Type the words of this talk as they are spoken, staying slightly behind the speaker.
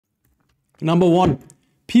Number one,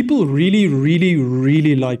 people really, really,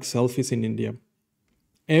 really like selfies in India.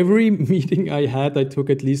 Every meeting I had, I took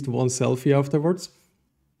at least one selfie afterwards.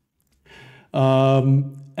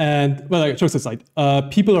 And well, jokes aside,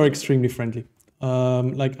 people are extremely friendly.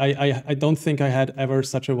 Like I don't think I had ever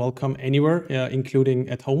such a welcome anywhere, including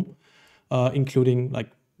at home, including like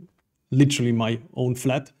literally my own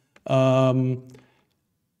flat.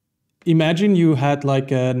 Imagine you had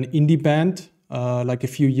like an indie band like a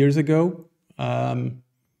few years ago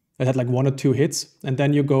that had like 1 or 2 hits, and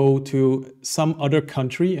then you go to some other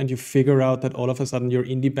country and you figure out that all of a sudden your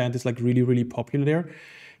indie band is like really, really popular there.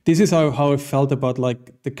 This is how I felt about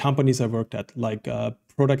like the companies I worked at, like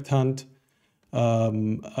Product Hunt,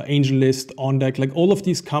 AngelList, On Deck. Like all of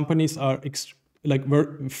these companies are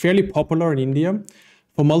were fairly popular in India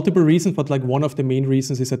for multiple reasons, but like one of the main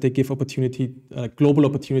reasons is that they give opportunity, global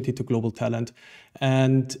opportunity to global talent.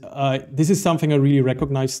 And this is something I really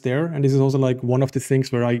recognize there. And this is also like one of the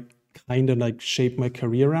things where I kind of like shaped my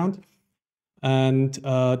career around. And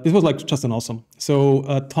this was like just an awesome. So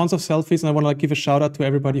tons of selfies. And I want to like give a shout out to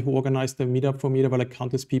everybody who organized the meetup for me. There were like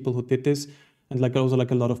countless people who did this. And like also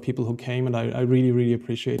like a lot of people who came. And I really, really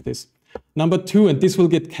appreciate this. Number 2, and this will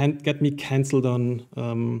get me canceled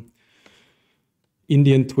on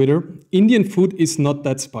Indian Twitter. Indian food is not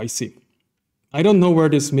that spicy. I don't know where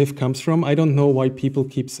this myth comes from. I don't know why people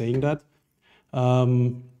keep saying that.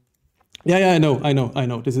 Yeah, I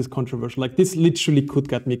know. This is controversial. Like this literally could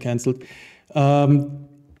get me canceled.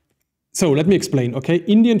 So let me explain, okay?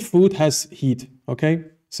 Indian food has heat, okay?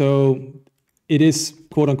 So it is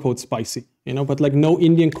quote unquote spicy, you know, but like no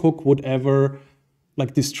Indian cook would ever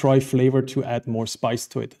like destroy flavor to add more spice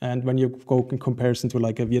to it. And when you go in comparison to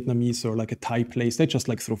like a Vietnamese or like a Thai place, they just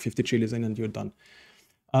like throw 50 chilies in and you're done.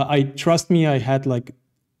 Trust me, I had like,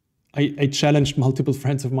 I challenged multiple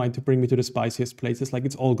friends of mine to bring me to the spiciest places. Like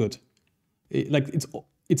it's all good.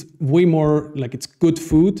 It's way more like it's good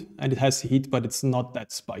food and it has heat, but it's not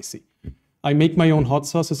that spicy. I make my own hot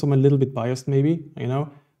sauces, so I'm a little bit biased maybe, you know,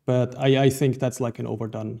 but I think that's like an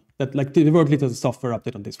overdone, that like the work little software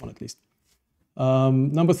update on this one at least.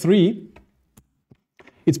 Number 3,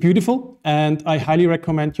 it's beautiful, and I highly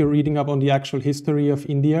recommend you reading up on the actual history of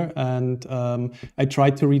India. And I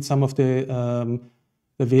tried to read some of the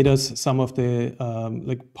Vedas, some of the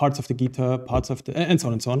like parts of the Gita, parts of the and so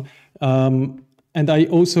on and so on. And I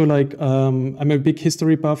also like I'm a big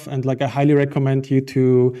history buff, and like I highly recommend you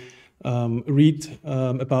to read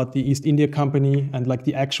about the East India Company and like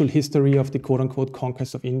the actual history of the quote unquote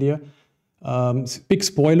conquest of India. Big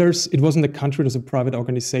spoilers, it wasn't a country, it was a private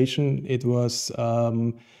organization. It was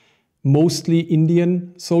mostly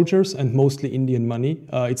Indian soldiers and mostly Indian money.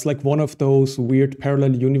 It's like one of those weird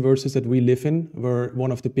parallel universes that we live in, where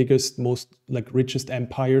one of the biggest, most like richest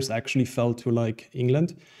empires actually fell to like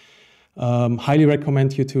England. Highly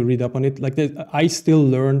recommend you to read up on it. Like I still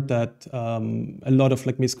learned that a lot of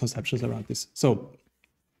like misconceptions around this. So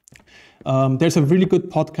there's a really good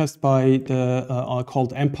podcast by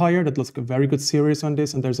called Empire that was a very good series on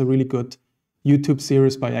this, and there's a really good YouTube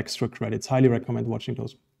series by Extra Credits. Highly recommend watching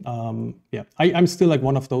those. Yeah, I'm still like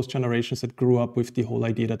one of those generations that grew up with the whole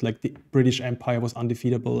idea that like the British Empire was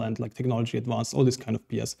undefeatable and like technology advanced, all this kind of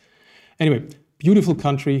BS. Anyway, beautiful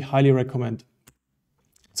country, highly recommend.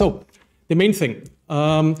 So the main thing.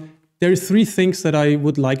 There are 3 things that I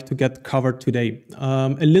would like to get covered today.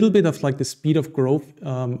 A little bit of like the speed of growth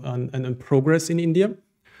and progress in India.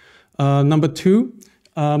 Number 2,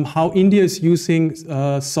 how India is using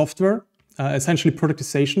software, essentially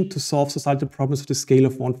productization, to solve societal problems at the scale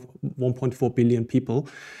of 1.4 billion people.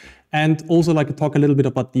 And also like to talk a little bit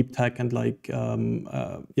about deep tech and like,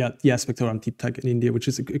 the aspects around deep tech in India, which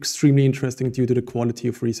is extremely interesting due to the quality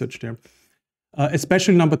of research there.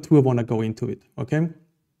 Especially number 2, I want to go into it, okay?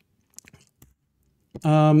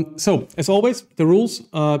 So, as always, the rules,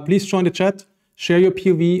 please join the chat, share your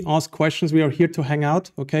POV, ask questions. We are here to hang out,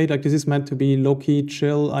 okay? Like this is meant to be low-key,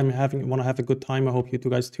 chill. Want to have a good time. I hope you two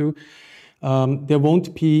guys too. There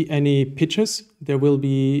won't be any pitches. There will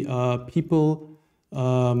be people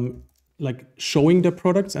like showing their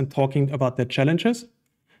products and talking about their challenges.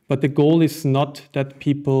 But the goal is not that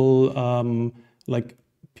people like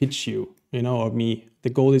pitch you, you know, or me. The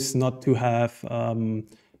goal is not to have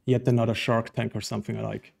yet another Shark Tank or something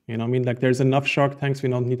like, you know what I mean? Like there's enough Shark Tanks, we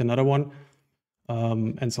don't need another one,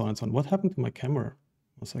 and so on and so on. What happened to my camera?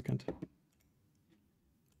 1 second.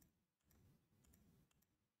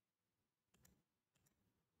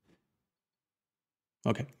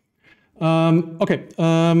 Okay.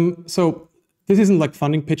 So this isn't like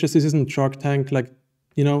funding pitches, this isn't Shark Tank, like,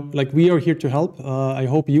 you know, like we are here to help. I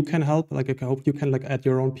hope you can help. Like I hope you can like add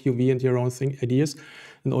your own POV and your own ideas.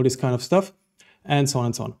 and all this kind of stuff, and so on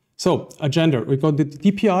and so on. So agenda, we got the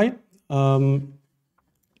DPI.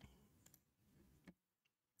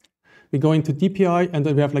 We go into DPI, and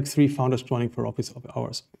then we have like 3 founders joining for office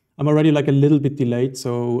hours. I'm already like a little bit delayed,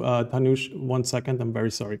 so Tanush, 1 second, I'm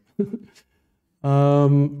very sorry.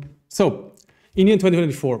 So, India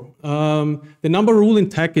 2024. The number rule in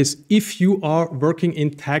tech is if you are working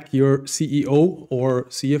in tech, your CEO or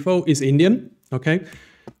CFO is Indian, okay?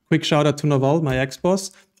 Quick shout out to Naval, my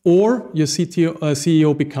ex-boss. Or your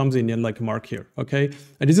CEO becomes Indian, like Mark here, okay?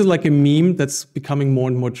 And this is like a meme that's becoming more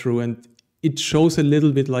and more true, and it shows a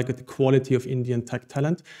little bit like the quality of Indian tech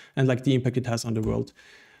talent and like the impact it has on the world.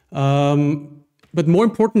 But more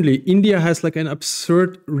importantly, India has like an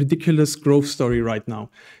absurd, ridiculous growth story right now.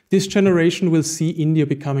 This generation will see India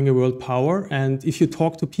becoming a world power, and if you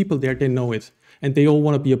talk to people there, they know it, and they all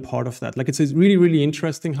want to be a part of that. Like it's really, really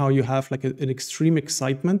interesting how you have like an extreme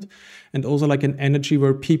excitement and also like an energy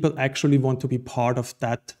where people actually want to be part of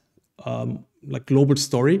that like global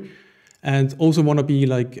story, and also want to be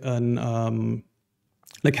like an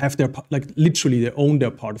like have their like literally they own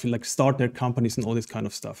their part of it, like start their companies and all this kind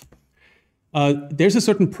of stuff. There's a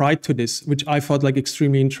certain pride to this, which I thought like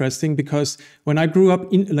extremely interesting, because when I grew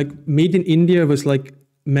up, in like made in India was like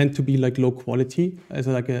meant to be like low quality, as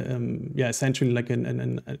like a yeah, essentially like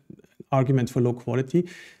an argument for low quality.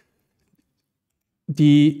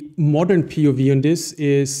 The modern POV on this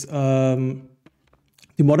is the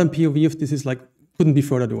modern POV of this is like couldn't be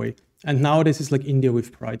further away, and now this is like India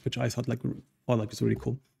with pride, which I thought like is really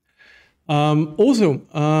cool. Also,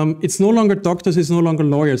 it's no longer doctors, it's no longer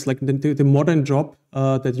lawyers. Like the modern job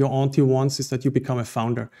that your auntie wants is that you become a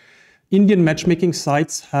founder. Indian matchmaking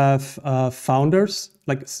sites have founders,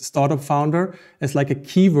 like startup founder, as like a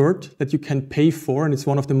keyword that you can pay for, and it's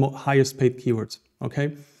one of the highest paid keywords,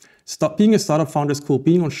 okay? Being a startup founder is cool.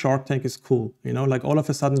 Being on Shark Tank is cool. You know, like all of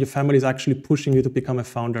a sudden your family is actually pushing you to become a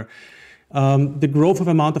founder. The growth of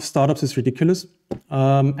amount of startups is ridiculous.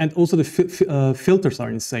 And also the filters are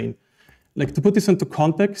insane. Like to put this into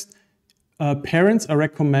context, parents are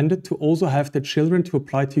recommended to also have their children to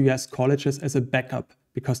apply to US colleges as a backup,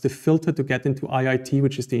 because the filter to get into IIT,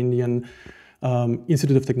 which is the Indian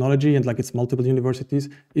Institute of Technology, and like it's multiple universities,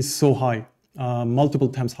 is so high, multiple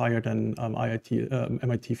times higher than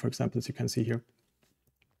MIT, for example, as you can see here.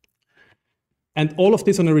 And all of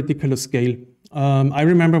this on a ridiculous scale. I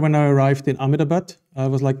remember when I arrived in Ahmedabad,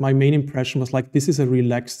 was like my main impression was like, this is a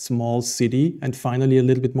relaxed small city and finally a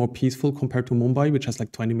little bit more peaceful compared to Mumbai, which has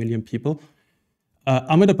like 20 million people.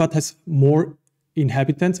 Ahmedabad has more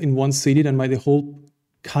inhabitants in one city than the whole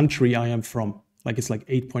country I am from. Like it's like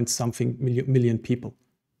 8-point-something million people,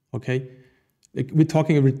 okay? Like we're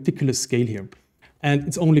talking a ridiculous scale here, and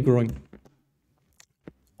it's only growing.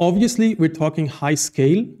 Obviously, we're talking high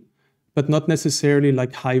scale, but not necessarily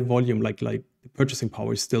like high volume, like the purchasing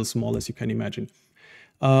power is still small, as you can imagine.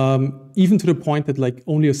 Even to the point that like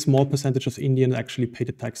only a small percentage of Indians actually pay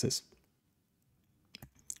the taxes.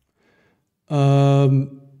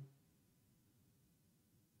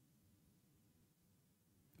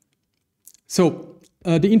 So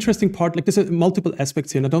the interesting part, like there's multiple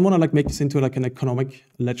aspects here, and I don't want to like make this into like an economic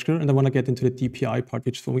lecture, and I want to get into the DPI part,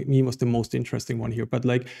 which for me was the most interesting one here. But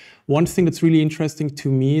like one thing that's really interesting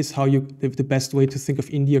to me is how the best way to think of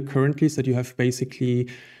India currently is that you have basically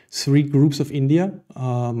 3 groups of India,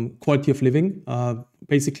 quality of living,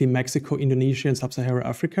 basically Mexico, Indonesia, and Sub-Saharan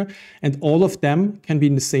Africa, and all of them can be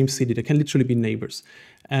in the same city. They can literally be neighbors,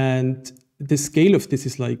 and the scale of this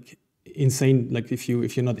is like insane. Like if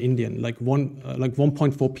you're not Indian, like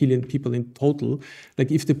 1.4 billion people in total.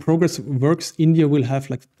 Like if the progress works, India will have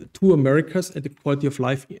like 2 Americas at the quality of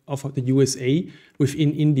life of the USA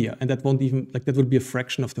within India, and that won't even like that would be a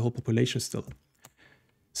fraction of the whole population still.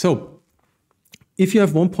 So if you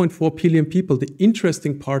have 1.4 billion people, the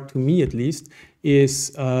interesting part to me at least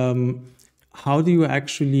is how do you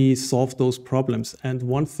actually solve those problems? And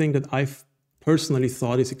one thing that I've personally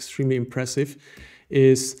thought is extremely impressive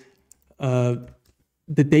is that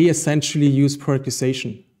they essentially use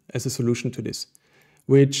prioritization as a solution to this,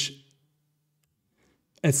 which,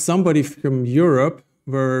 as somebody from Europe,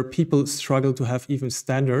 where people struggle to have even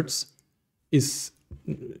standards, is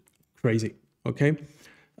crazy, okay?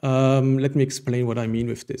 Let me explain what I mean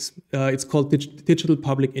with this. It's called digital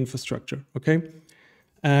public infrastructure, okay?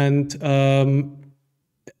 And on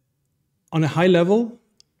a high level,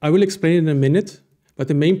 I will explain it in a minute. But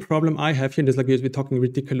the main problem I have here is like we're talking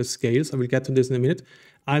ridiculous scales. I will get to this in a minute.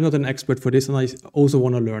 I'm not an expert for this, and I also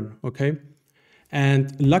want to learn, okay?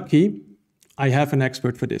 And lucky, I have an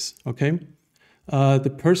expert for this, okay? The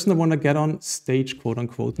person I want to get on stage, quote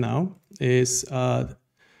unquote, now is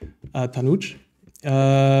Tanuj.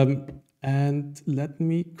 And let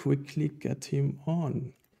me quickly get him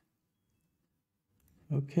on.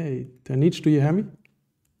 Okay, Tanich, do you hear me?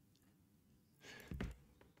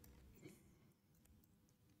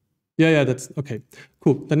 Yeah, that's okay.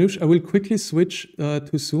 Cool. Danush, I will quickly switch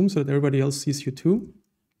to Zoom so that everybody else sees you too.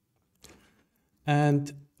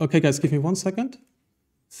 And okay, guys, give me 1 second.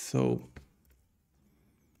 So,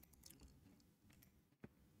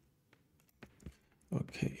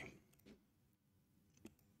 okay.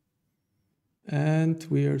 And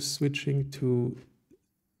we are switching to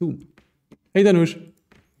Zoom. Hey, Danush.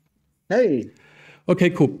 Hey. Okay,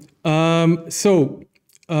 cool. So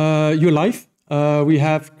you're live. We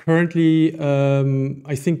have currently,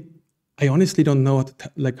 I honestly don't know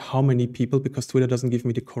how many people, because Twitter doesn't give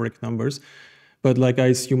me the correct numbers, but like I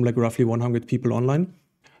assume like roughly 100 people online.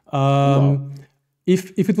 Wow.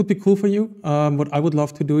 If it would be cool for you, what I would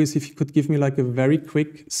love to do is if you could give me like a very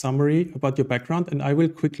quick summary about your background, and I will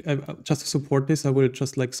quickly, just to support this, I will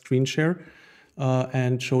just like screen share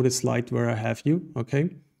and show the slide where I have you, okay?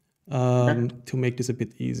 To make this a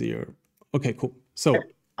bit easier. Okay, cool. So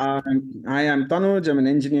I am Tanuj. I'm an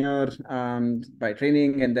engineer by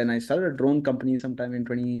training, and then I started a drone company sometime in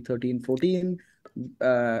 2013, 14,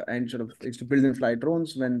 and sort of used to build and fly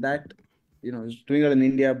drones. When that, was doing it in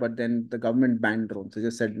India, but then the government banned drones. They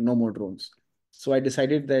just said no more drones. So I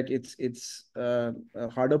decided that it's a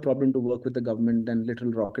harder problem to work with the government than little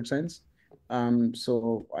rocket science.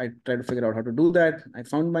 So I tried to figure out how to do that. I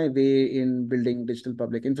found my way in building digital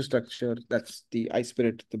public infrastructure. That's the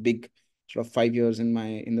iSpirit, the big sort of 5 years in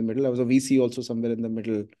the middle. I was a VC also somewhere in the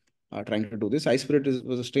middle, trying to do this. iSpirit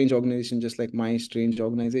was a strange organization, just like my strange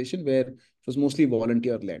organization, where it was mostly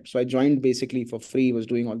volunteer led. So I joined basically for free, was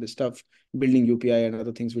doing all this stuff, building UPI and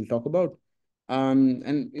other things we'll talk about.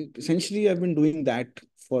 And essentially, I've been doing that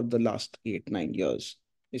for the last 8, 9 years.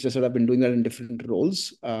 It's just that I've been doing that in different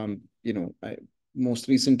roles. Most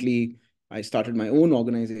recently, I started my own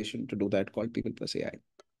organization to do that called People Plus AI.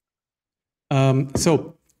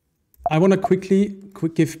 So I want to quickly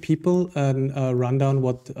give people a rundown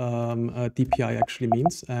what DPI actually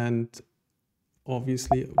means, and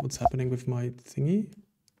obviously what's happening with my thingy.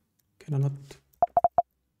 Can I not?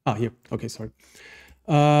 Here. Okay, sorry.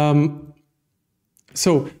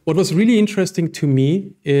 So what was really interesting to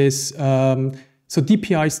me is, so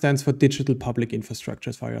DPI stands for Digital Public Infrastructure,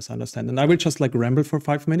 as far as I understand. And I will just like ramble for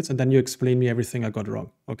 5 minutes and then you explain me everything I got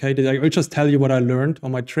wrong, okay? I will just tell you what I learned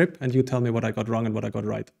on my trip and you tell me what I got wrong and what I got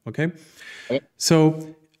right, okay?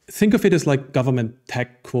 So think of it as like government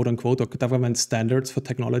tech, quote unquote, or government standards for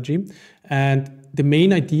technology. And the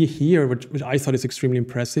main idea here, which I thought is extremely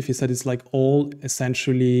impressive, is that it's like all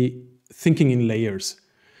essentially thinking in layers.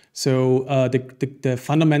 So the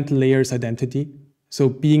fundamental layer is identity. So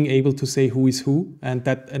being able to say who is who, and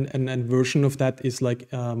that and version of that is like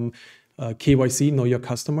KYC, know your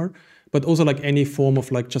customer, but also like any form of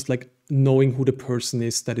like just like knowing who the person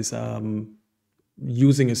is that is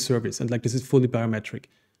using a service, and like this is fully biometric.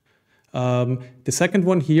 The second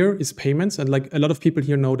one here is payments, and like a lot of people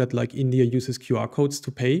here know that like India uses QR codes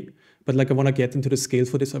to pay, but like I want to get into the scale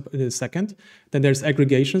for this in a second. Then there's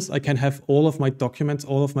aggregations. I can have all of my documents,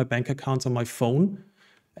 all of my bank accounts on my phone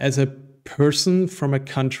as a person from a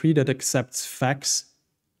country that accepts fax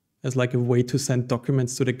as like a way to send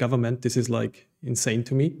documents to the government. This is like insane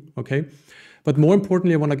to me, okay? But more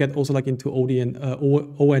importantly, I want to get also like into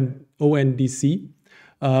ONDC,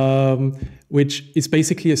 which is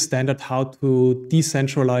basically a standard how to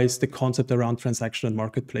decentralize the concept around transaction and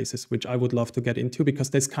marketplaces, which I would love to get into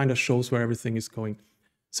because this kind of shows where everything is going.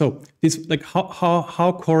 So this, like,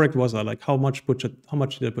 how correct was I? Like, how much did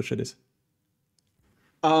I butcher this?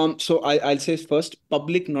 So I'll say first,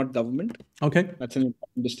 public, not government. Okay. That's an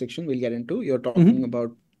important distinction we'll get into. You're talking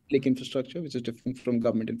about public infrastructure, which is different from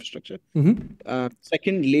government infrastructure.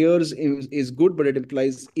 Second, layers is good, but it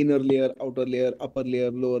implies inner layer, outer layer, upper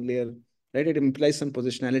layer, lower layer, right? It implies some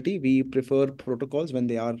positionality. We prefer protocols when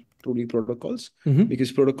they are truly protocols,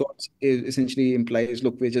 because protocols essentially implies,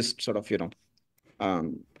 look, we're just sort of,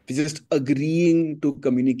 we're just agreeing to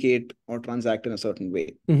communicate or transact in a certain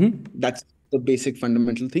way. That's the basic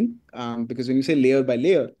fundamental thing. Because when you say layer by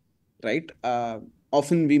layer, right?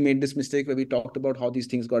 Often we made this mistake where we talked about how these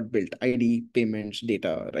things got built, ID, payments,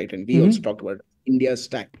 data, right? And we also talked about India's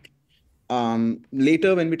stack.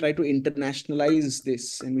 Later, when we tried to internationalize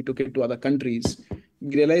this and we took it to other countries,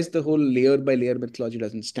 we realized the whole layer by layer methodology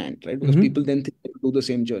doesn't stand, right? Because people then think they do the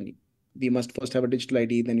same journey. We must first have a digital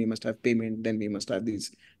ID, then we must have payment, then we must have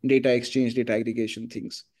these data exchange, data aggregation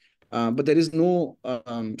things. But there is no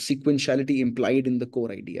sequentiality implied in the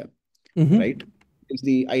core idea, right? It's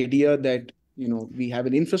the idea that we have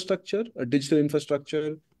an infrastructure, a digital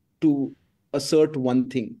infrastructure to assert one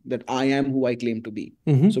thing, that I am who I claim to be.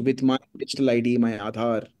 So with my digital ID, my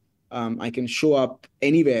Aadhaar, I can show up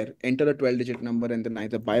anywhere, enter a 12-digit number, and then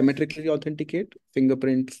either biometrically authenticate,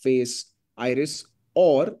 fingerprint, face, iris,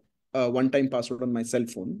 or a one-time password on my cell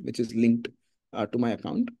phone, which is linked to my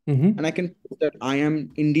account. And I can prove that I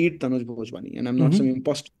am indeed Tanuj Bhojwani, and I'm not some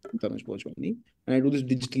imposter Tanuj Bhojwani, and I do this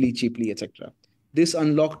digitally, cheaply, etc. This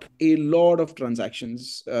unlocked a lot of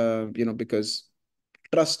transactions, because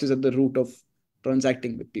trust is at the root of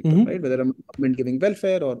transacting with people, right? Whether I'm a government giving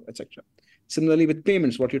welfare or etc. Similarly, with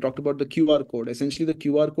payments, what you talked about, the QR code. Essentially, the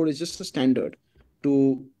QR code is just a standard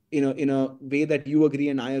to, in a way that you agree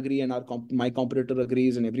and I agree and my competitor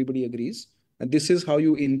agrees and everybody agrees. And this is how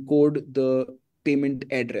you encode the payment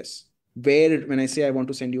address. When I say I want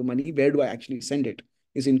to send you money, where do I actually send it?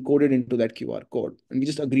 Is encoded into that QR code. And we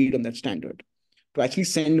just agreed on that standard. To actually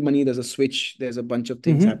send money, there's a switch, there's a bunch of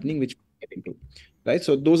things happening, which we get into. Right.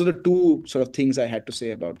 So those are the two sort of things I had to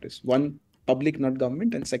say about this. One, public, not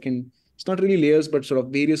government. And second, it's not really layers, but sort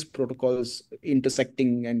of various protocols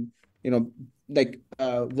intersecting and,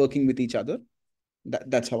 working with each other.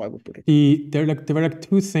 That's how I would put it. There were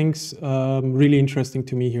two things really interesting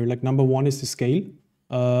to me here. Like number one is the scale.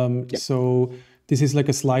 So this is like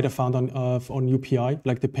a slide I found on UPI,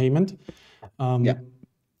 like the payment.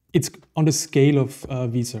 It's on the scale of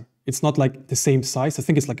Visa. It's not like the same size. I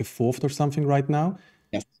think it's like a fourth or something right now.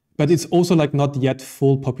 Yes. But it's also like not yet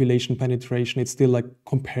full population penetration. It's still like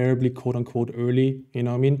comparably, quote unquote, early. You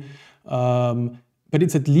know what I mean? But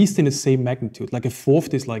it's at least in the same magnitude. Like a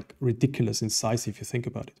fourth is like ridiculous in size if you think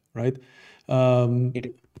about it, right?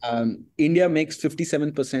 India makes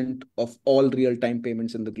 57% of all real-time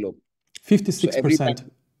payments in the globe. 56%.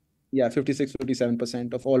 Yeah, 56,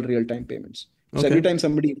 57% of all real-time payments. So every time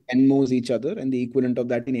somebody Venmos each other, and the equivalent of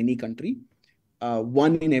that in any country,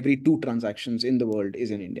 1 in every 2 transactions in the world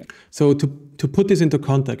is in India. So to put this into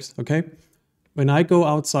context, okay? When I go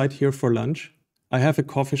outside here for lunch, I have a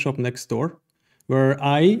coffee shop next door where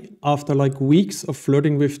I, after like weeks of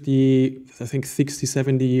flirting with the, I think 60,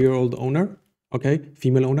 70-year-old owner, okay,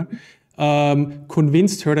 female owner,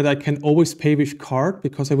 convinced her that I can always pay with card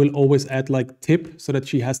because I will always add like tip so that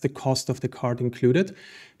she has the cost of the card included.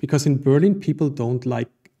 Because in Berlin, people don't like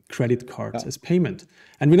credit cards as payment.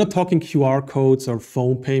 And we're not talking QR codes or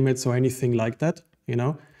phone payments or anything like that, you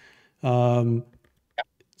know?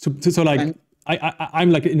 So like, I'm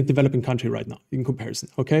like in a developing country right now in comparison,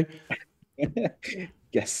 okay?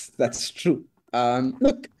 Yes, that's true.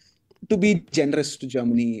 Look, to be generous to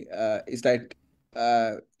Germany is that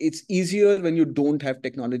it's easier when you don't have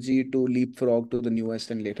technology to leapfrog to the newest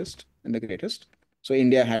and latest and the greatest. So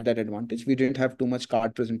India had that advantage. We didn't have too much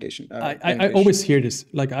card presentation. I always hear this.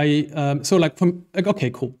 Like okay,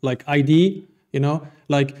 cool. Like ID, you know,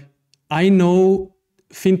 like I know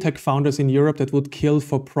fintech founders in Europe that would kill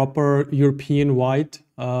for proper European-wide,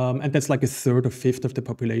 and that's like a third or fifth of the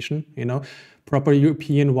population, you know, proper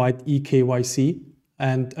European-wide eKYC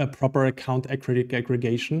and a proper account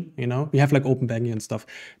aggregation, you know. We have like open banking and stuff,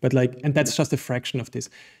 but like, and that's just a fraction of this.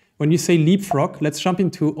 When you say leapfrog, let's jump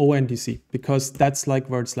into ONDC, because that's like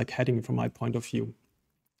where it's like heading from my point of view.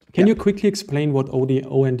 Can you quickly explain what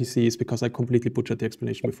ONDC is? Because I completely butchered the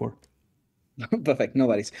explanation before. Perfect, no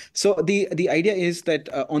worries. So the idea is that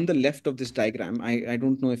on the left of this diagram, I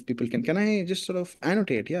don't know if people can I just sort of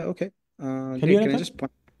annotate? Yeah, okay. Can I just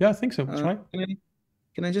point? Yeah, I think so. Try.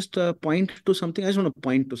 Can I just point to something? I just want to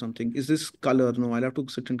point to something. Is this color? No, I'll have to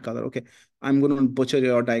sit in color. Okay, I'm going to butcher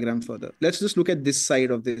your diagram further. Let's just look at this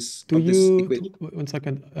side of this. One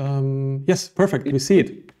second. Yes, perfect. We see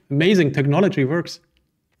it. Amazing. Technology works.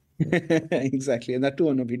 Exactly. And that too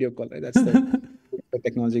on a video call, right? That's the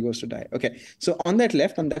technology goes to die. Okay. So on that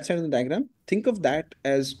left, on that side of the diagram, think of that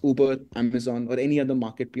as Uber, Amazon, or any other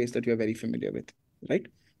marketplace that you're very familiar with, right?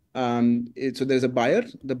 So there's a buyer.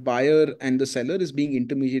 The buyer and the seller is being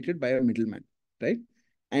intermediated by a middleman, right?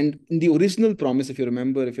 And in the original promise, if you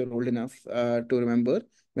remember, if you're old enough to remember,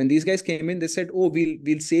 when these guys came in, they said, "Oh,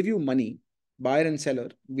 we'll save you money, buyer and seller.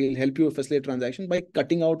 We'll help you facilitate transaction by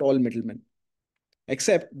cutting out all middlemen."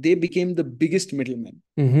 Except they became the biggest middlemen,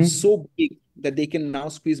 so big that they can now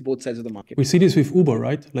squeeze both sides of the market. We see this with Uber,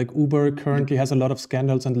 right? Like Uber currently has a lot of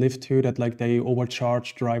scandals, and Lyft too, that like they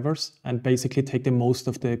overcharge drivers and basically take the most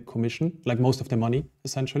of the commission, like most of the money,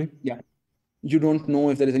 essentially. Yeah. You don't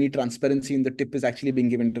know if there is any transparency in the tip is actually being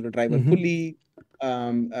given to the driver fully.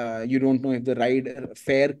 You don't know if the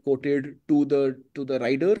fare quoted to the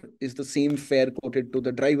rider is the same fare quoted to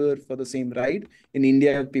the driver for the same ride. In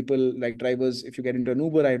India, people like drivers, if you get into an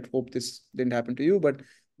Uber, I hope this didn't happen to you, but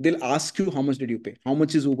they'll ask you how much did you pay? How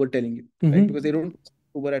much is Uber telling you? Mm-hmm. Right? Because they don't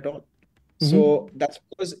Uber at all. So that's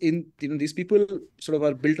because these people sort of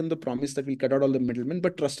are built on the promise that we'll cut out all the middlemen,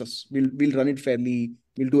 but trust us, we'll run it fairly,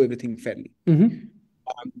 we'll do everything fairly. Mm-hmm.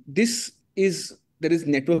 There is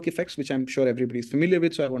network effects, which I'm sure everybody is familiar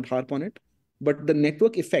with, so I won't harp on it. But the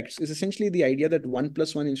network effects is essentially the idea that 1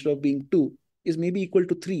 + 1 instead of being 2 is maybe equal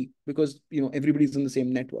to 3 because everybody's on the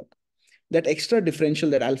same network. That extra differential,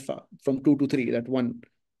 that alpha from 2 to 3, that 1,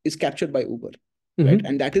 is captured by Uber, right?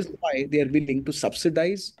 And that is why they are willing to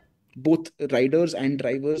subsidize both riders and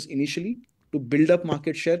drivers initially to build up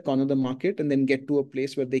market share, corner the market, and then get to a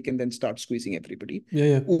place where they can then start squeezing everybody.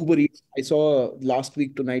 Uber Eats, I saw last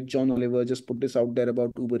week tonight, John Oliver just put this out there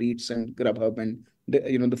about Uber Eats and Grubhub and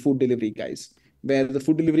the food delivery guys, where the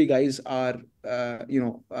food delivery guys are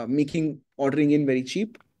making ordering in very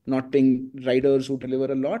cheap, not paying riders who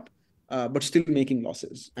deliver a lot, but still making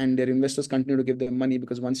losses. And their investors continue to give them money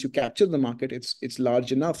because once you capture the market, it's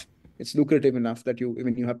large enough, it's lucrative enough that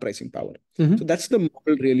when you have pricing power. So that's the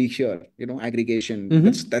model really here, aggregation.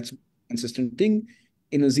 That's a consistent thing.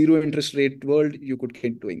 In a zero interest rate world, you could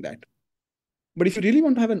keep doing that. But if you really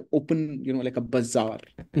want to have an open, like a bazaar,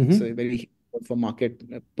 it's a very word for market,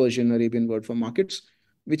 Persian Arabian word for markets,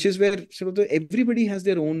 which is where sort of everybody has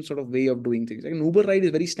their own sort of way of doing things. Like an Uber ride is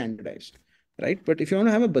very standardized, right? But if you want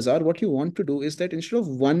to have a bazaar, what you want to do is that instead of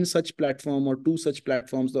one such platform or two such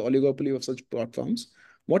platforms, the oligopoly of such platforms,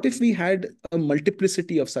 what if we had a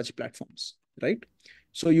multiplicity of such platforms, right?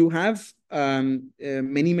 So you have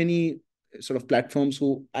many sort of platforms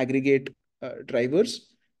who aggregate drivers,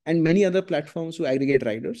 and many other platforms who aggregate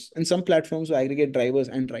riders, and some platforms who aggregate drivers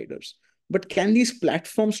and riders. But can these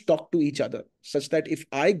platforms talk to each other such that if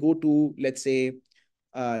I go to, let's say,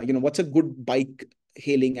 what's a good bike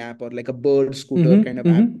hailing app or like a bird scooter kind of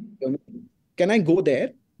app? Can I go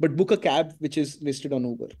there, but book a cab which is listed on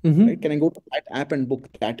Uber, right? Can I go to that app and book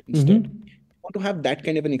that instead? If you want to have that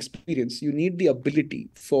kind of an experience, you need the ability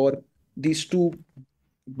for these two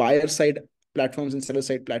buyer side platforms and seller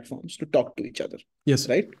side platforms to talk to each other. Yes.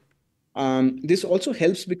 Right. This also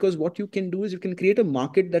helps because what you can do is you can create a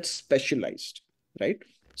market that's specialized, right?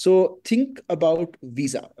 So think about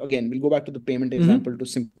Visa. Again, we'll go back to the payment example to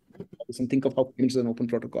simplify this and think of how payments as an open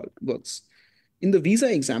protocol works. In the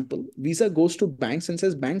Visa example, Visa goes to banks and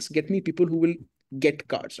says, banks, get me people who will get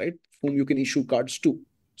cards, right? Whom you can issue cards to.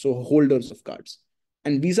 So holders of cards.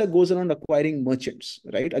 And Visa goes around acquiring merchants,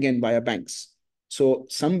 right? Again, via banks. So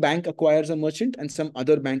some bank acquires a merchant and some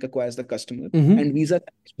other bank acquires the customer. And Visa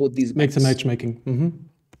connects both these banks. Makes a matchmaking.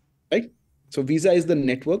 Right? So Visa is the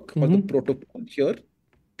network or the protocol here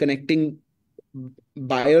connecting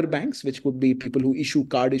buyer banks, which could be people who issue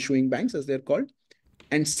card issuing banks, as they're called,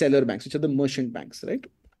 and seller banks, which are the merchant banks, right?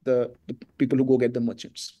 The people who go get the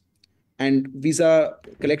merchants. And Visa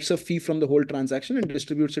collects a fee from the whole transaction and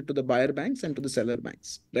distributes it to the buyer banks and to the seller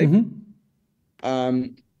banks, right?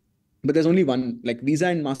 But there's only one, like Visa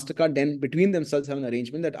and MasterCard then between themselves have an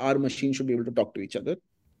arrangement that our machine should be able to talk to each other,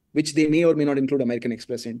 which they may or may not include American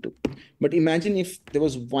Express into. But imagine if there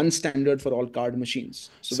was one standard for all card machines.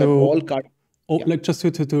 So that all card... Like just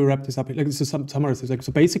to wrap this up, like this is some summarize. Like,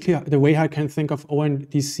 so basically the way I can think of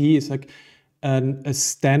ONDC is like a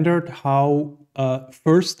standard how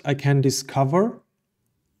first I can discover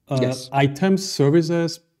items,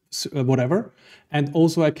 services, whatever. And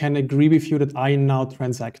also I can agree with you that I am now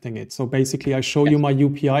transacting it. So basically I show you my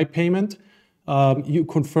UPI payment, you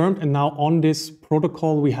confirmed, and now on this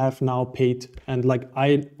protocol we have now paid, and like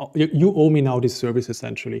you owe me now this service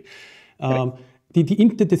essentially.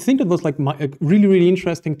 The thing that was like really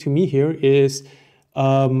interesting to me here is,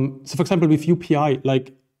 so for example with UPI,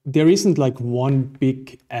 like there isn't like one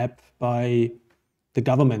big app by the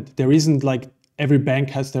government. There isn't like every bank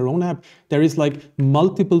has their own app. There is like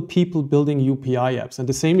multiple people building UPI apps. And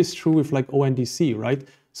the same is true with like ONDC, right?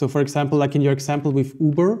 So for example, like in your example with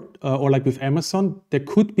Uber or like with Amazon, there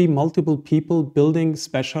could be multiple people building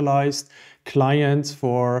specialized clients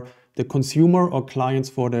for the consumer or clients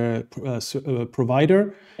for the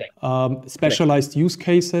provider, specialized use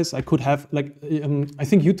cases. I could have like, I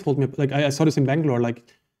think you told me, like I saw this in Bangalore, like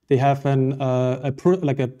they have a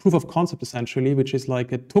proof of concept essentially, which is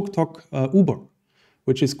like a tuk-tuk Uber,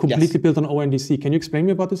 which is completely built on ONDC. Can you explain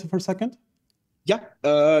me about this for a second? Yeah,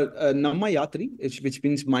 Namma Yatri, which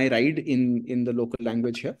means my ride in the local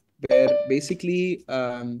language here, where basically,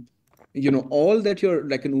 all that you're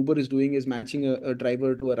like an Uber is doing is matching a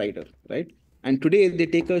driver to a rider, right? And today they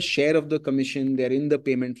take a share of the commission, they're in the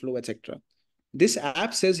payment flow, etc. This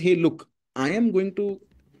app says, hey, look, I am going to,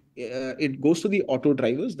 it goes to the auto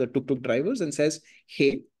drivers, the tuk-tuk drivers, and says,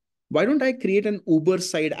 hey, why don't I create an Uber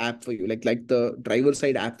side app for you, like the driver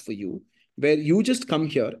side app for you, where you just come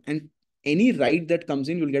here and any ride that comes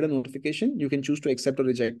in, you'll get a notification. You can choose to accept or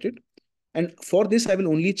reject it. And for this, I will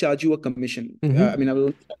only charge you a commission. I mean, I will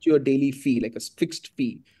only charge you a daily fee, like a fixed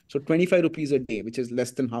fee. So 25 rupees a day, which is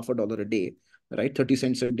less than $0.50 a day, right? 30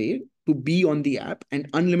 cents a day to be on the app, and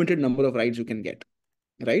unlimited number of rides you can get,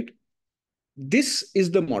 right? This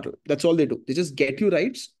is the model. That's all they do. They just get you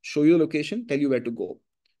rides, show you a location, tell you where to go.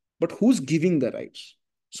 But who's giving the rights?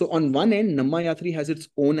 So on one end, Namma Yatri has its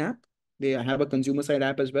own app. They have a consumer side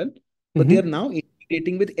app as well, but they are now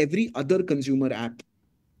integrating with every other consumer app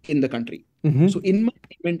in the country. So in my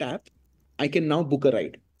payment app, I can now book a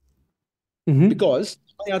ride because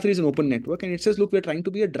Namma Yatri is an open network, and it says, look, we're trying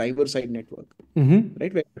to be a driver side network,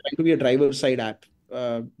 right? We're trying to be a driver side app,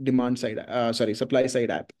 demand side, supply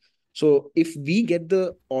side app. So if we get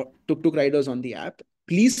the tuk-tuk riders on the app,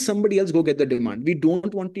 please somebody else go get the demand. We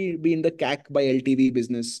don't want to be in the CAC by LTV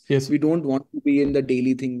business. Yes. We don't want to be in the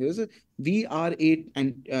daily thing. We are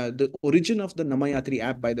the origin of the Namma Yatri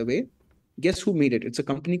app, by the way, guess who made it? It's a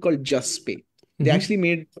company called JustPay. They actually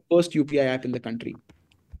made the first UPI app in the country.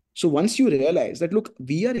 So once you realize that, look,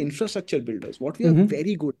 we are infrastructure builders. What we are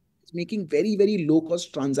very good is making very, very low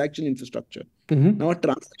cost transaction infrastructure. Now, a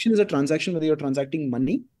transaction is a transaction, whether you're transacting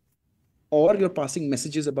money or you're passing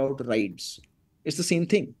messages about rides. It's the same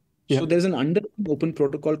thing. Yeah. So there's an open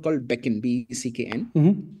protocol called Beckon, BECKN.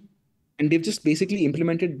 And they've just basically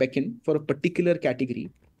implemented Beckon for a particular category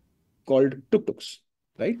called tuk-tuks,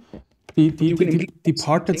 right? The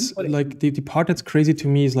part that's crazy to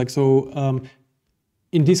me is like, so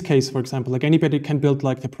in this case, for example, like anybody can build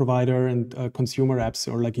like the provider and consumer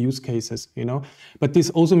apps or like use cases, you know. But this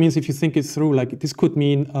also means, if you think it through, like this could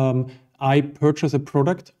mean I purchase a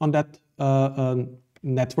product on that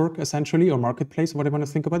network essentially, or marketplace, whatever you want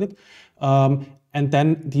to think about it. And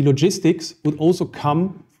then the logistics would also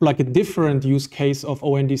come like a different use case of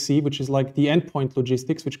ONDC, which is like the endpoint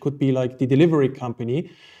logistics, which could be like the delivery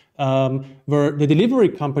company. Where the delivery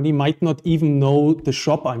company might not even know the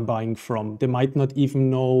shop I'm buying from. They might not even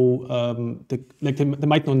know, they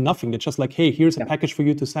might know nothing. They're just like, hey, here's a package for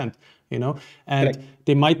you to send, you know? And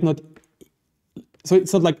they might not, so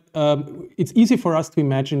it's not like, it's easy for us to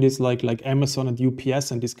imagine this like Amazon and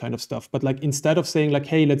UPS and this kind of stuff. But like, instead of saying like,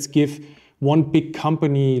 hey, let's give one big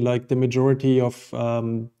company like the majority of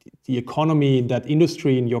the economy in that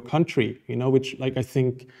industry in your country, you know, which like I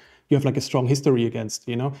think you have like a strong history against,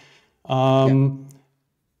 you know.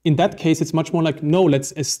 In that case, it's much more like, no,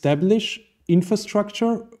 let's establish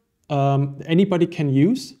infrastructure anybody can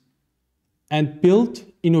use and build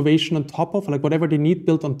innovation on top of, like whatever they need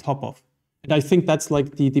built on top of. And I think that's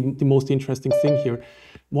like the most interesting thing here.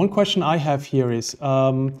 One question I have here is,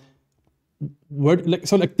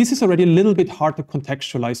 this is already a little bit hard to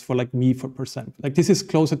contextualize for like me, for percent. Like this is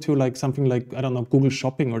closer to like something like, I don't know, Google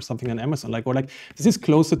Shopping or something on Amazon, like, or like this is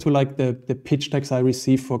closer to like the pitch decks I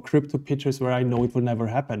receive for crypto pitches where I know it will never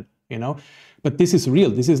happen, you know. But this is real.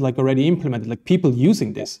 This is like already implemented, like people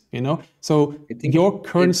using this, you know. So your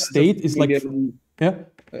current state is like,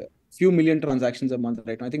 few million transactions a month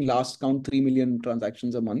right now. I think last count 3 million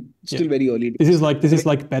transactions a month. It's still very early. This is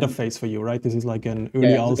like beta phase for you, right? This is like an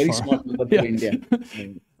early alpha. Very small number for India.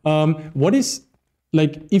 What is,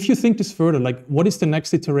 like, if you think this further, like, what is the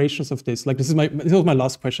next iterations of this? Like, this was my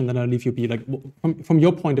last question, then I'll leave you be. Like, from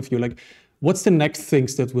your point of view, like, what's the next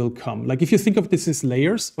things that will come? Like, if you think of this as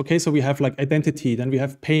layers, okay, so we have like identity, then we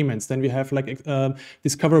have payments, then we have like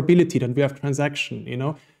discoverability, then we have transaction, you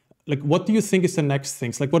know? Like, what do you think is the next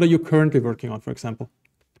things? Like, what are you currently working on, for example?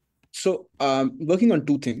 So, working on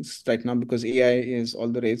two things right now because AI is all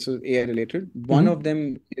the rage, so AI related. One of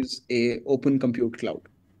them is a open compute cloud.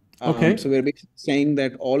 So we're basically saying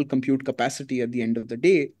that all compute capacity at the end of the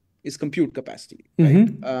day is compute capacity,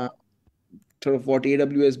 right? Sort of what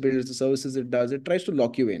AWS builds, the services it does, it tries to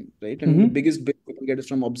lock you in, right? And the biggest bit you can get is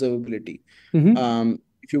from observability.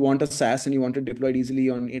 If you want a SaaS and you want it deployed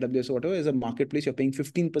easily on AWS or whatever, as a marketplace, you're paying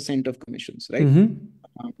 15% of commissions, right?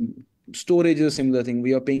 Storage is a similar thing.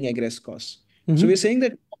 We are paying egress costs. So we're saying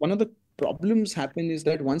that one of the problems happen is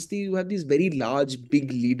that once you have these very large,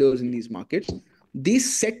 big leaders in these markets, they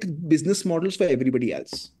set business models for everybody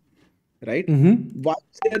else, right? Why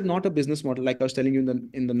is there not a business model? Like I was telling you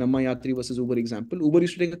in the Namma Yatri versus Uber example, Uber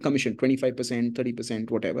used to take a commission, 25%,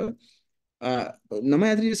 30%, whatever. Namma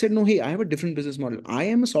Yatri said, no, hey, I have a different business model. I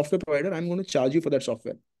am a software provider. I'm going to charge you for that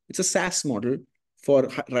software. It's a SaaS model for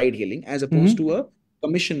ride hailing as opposed to a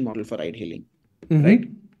commission model for ride hailing, right?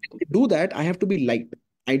 To do that, I have to be light.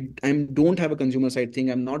 I don't have a consumer side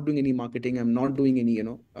thing. I'm not doing any marketing. I'm not doing any,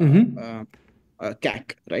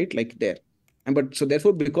 CAC, right? Like there. But so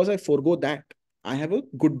therefore, because I forego that, I have a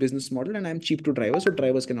good business model and I'm cheap to drivers, so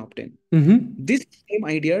drivers can opt in. This same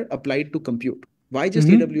idea applied to compute. Why just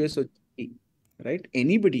AWS or GCP, right?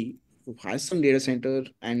 Anybody who has some data center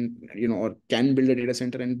and or can build a data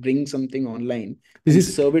center and bring something online and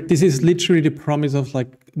serve it. This is literally the promise of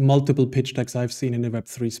like multiple pitch decks I've seen in the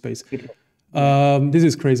Web3 space. This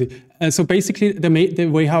is crazy. So basically, the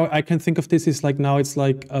way how I can think of this is like now it's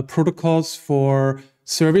like protocols for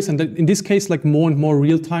service, and in this case, like more and more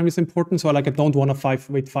real time is important. So like I don't want to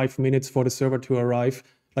wait 5 minutes for the server to arrive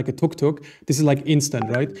like a tuk-tuk. This is like instant,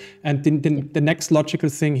 right? And the next logical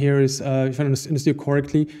thing here is, if I understood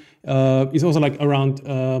correctly, is also like around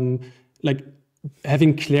like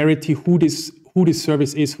having clarity who this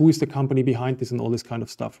service is, who is the company behind this, and all this kind of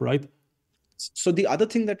stuff, right? So the other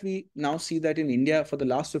thing that we now see that in India for the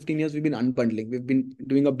last 15 years, we've been unbundling. We've been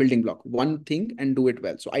doing a building block, one thing and do it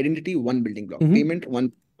well. So identity, one building block, payment,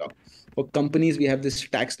 one block. For companies, we have this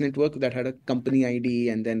tax network that had a company ID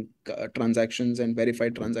and then transactions and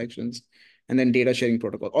verified transactions and then data sharing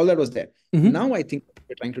protocol. All that was there. Now I think what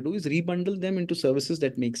we're trying to do is rebundle them into services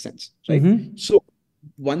that make sense, right? So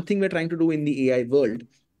one thing we're trying to do in the AI world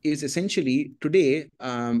is essentially today,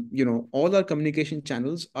 all our communication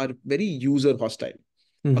channels are very user hostile.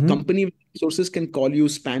 A company with resources can call you,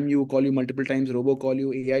 spam you, call you multiple times, robocall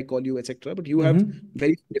you, AI call you, etc. But you have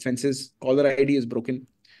very few defenses. Caller ID is broken.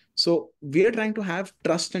 So we are trying to have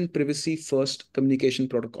trust and privacy first communication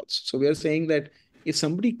protocols. So we are saying that if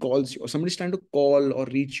somebody calls you or somebody's trying to call or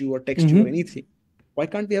reach you or text you or anything, why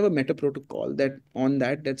can't we have a meta protocol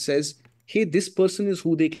that says, hey, this person is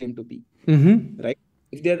who they claim to be, right?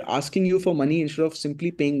 If they're asking you for money, instead of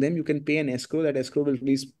simply paying them, you can pay an escrow. That escrow will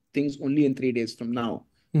release things only in 3 days from now,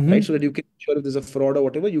 right? So that you can ensure if there's a fraud or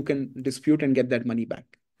whatever, you can dispute and get that money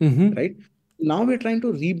back, right? Now we're trying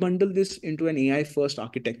to rebundle this into an AI first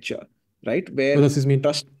architecture, right? Where what does this mean?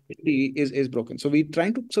 Trust is broken. So we're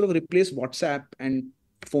trying to sort of replace WhatsApp and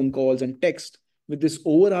phone calls and text with this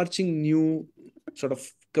overarching new sort of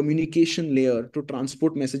communication layer to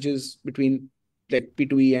transport messages between like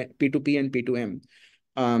P2E, P2P and P2M.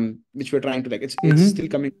 Which we're trying to like, it's still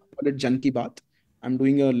coming. Call it Jan Ki Baat. I'm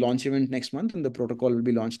doing a launch event next month, and the protocol will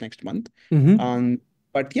be launched next month.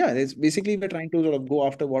 But yeah, it's basically we're trying to sort of go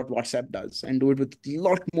after what WhatsApp does and do it with a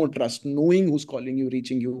lot more trust, knowing who's calling you,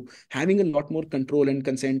 reaching you, having a lot more control and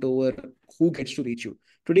consent over who gets to reach you.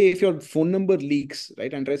 Today, if your phone number leaks,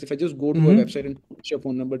 right, Andreas, if I just go to a website and put your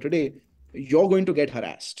phone number today, you're going to get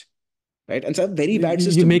harassed. Right. And so a very bad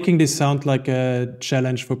system. You're making this sound like a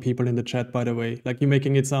challenge for people in the chat, by the way. Like you're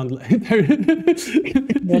making it sound like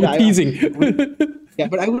you're teasing. Yeah,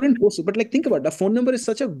 but I wouldn't post it. But like, think about it. The phone number is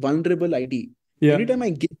such a vulnerable ID. Yeah. Every time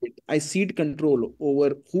I give it, I cede control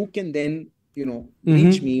over who can then,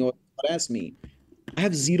 reach me or harass me. I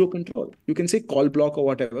have zero control. You can say call block or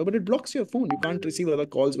whatever, but it blocks your phone. You can't receive other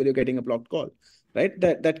calls when you're getting a blocked call, right?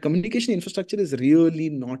 That communication infrastructure is really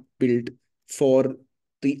not built for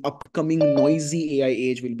the upcoming noisy AI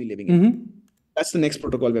age we'll be living in. That's the next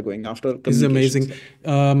protocol we're going after. This is amazing.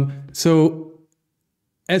 So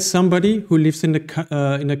as somebody who lives in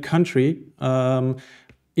a country,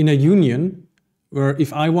 in a union, where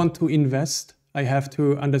if I want to invest, I have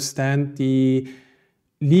to understand the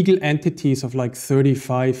legal entities of like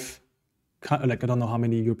 35, like I don't know how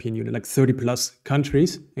many European Union, like 30 plus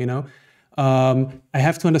countries, I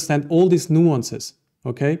have to understand all these nuances,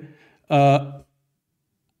 okay?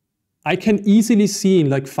 I can easily see in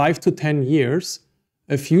like 5 to 10 years,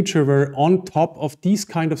 a future where on top of these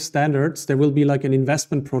kind of standards, there will be like an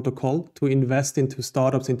investment protocol to invest into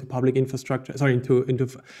startups, into public infrastructure, into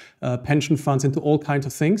pension funds, into all kinds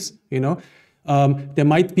of things, There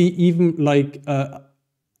might be even like,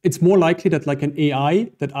 it's more likely that like an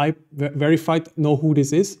AI that I verified know who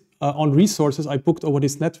this is, on resources I booked over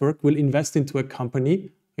this network will invest into a company,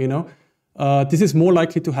 This is more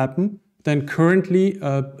likely to happen than currently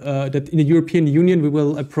that in the European Union we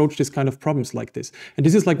will approach this kind of problems like this. And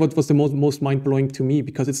this is like what was the most mind-blowing to me,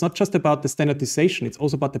 because it's not just about the standardization, it's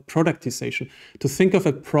also about the productization. To think of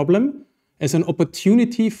a problem as an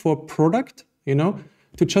opportunity for product,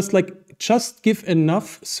 to just give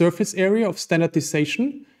enough surface area of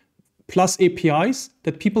standardization plus APIs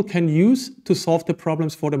that people can use to solve the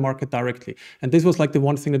problems for the market directly. And this was like the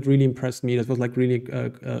one thing that really impressed me. That was like really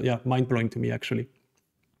mind-blowing to me, actually.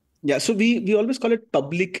 Yeah, so we always call it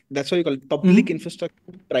public. That's why we call it public infrastructure,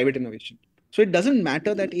 private innovation. So it doesn't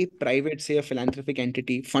matter that a private, say a philanthropic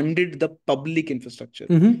entity, funded the public infrastructure.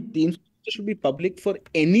 The infrastructure should be public for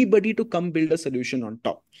anybody to come build a solution on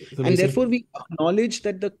top. And therefore, we acknowledge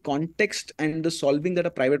that the context and the solving that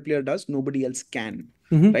a private player does, nobody else can,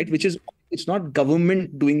 right? Which is it's not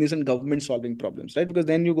government doing this and government solving problems, right? Because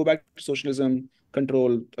then you go back to socialism,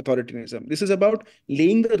 control, authoritarianism. This is about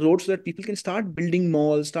laying the road so that people can start building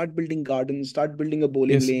malls, start building gardens, start building a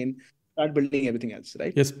bowling Yes. lane, start building everything else,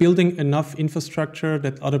 right? Yes, building enough infrastructure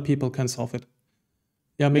that other people can solve it.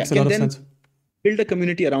 Yeah, makes a lot of sense. Build a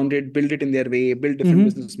community around it, build it in their way, build different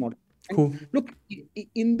business models. And cool. Look,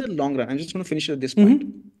 in the long run, I'm just going to finish at this point.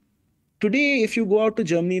 Today, if you go out to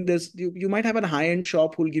Germany, you might have a high-end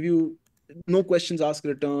shop who'll give you no questions asked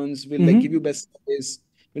returns, will like give you best service,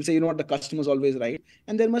 will say, you know what, the customer's always right.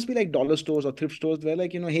 And there must be like dollar stores or thrift stores where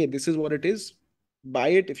like, hey, this is what it is. Buy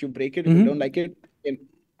it. If you break it, if you don't like it, then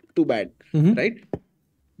too bad. Right?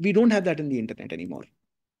 We don't have that in the internet anymore.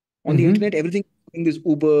 On the internet, everything in this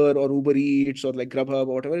Uber or Uber Eats or like Grubhub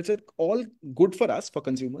or whatever, it's like all good for us, for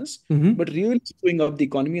consumers, but really screwing up the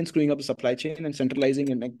economy and screwing up the supply chain and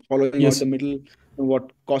centralizing and like following out the middle,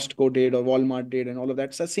 what Costco did or Walmart did and all of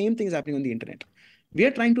that. So the same thing is happening on the internet. We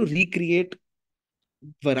are trying to recreate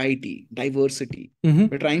variety, diversity.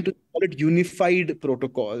 We're trying to call it unified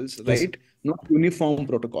protocols, right? Not uniform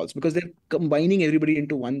protocols, because they're combining everybody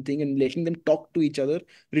into one thing and letting them talk to each other,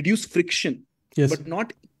 reduce friction, but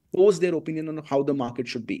not impose their opinion on how the market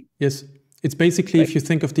should be. Yes. It's basically, if you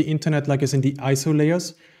think of the internet like as in the ISO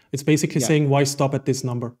layers, it's basically saying, why stop at this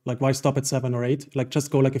number? Like, why stop at 7 or 8? Like,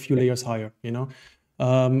 just go like a few layers higher, you know?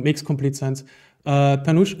 Makes complete sense.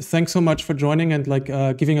 Tanuj, thanks so much for joining and like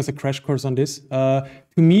giving us a crash course on this. To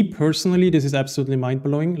me personally, this is absolutely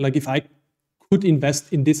mind-blowing. Like, if I could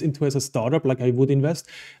invest in this into as a startup, like I would invest.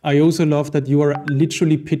 I also love that you are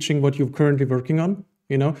literally pitching what you're currently working on.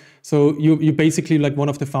 You know, so you basically like one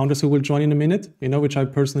of the founders who will join in a minute, you know, which I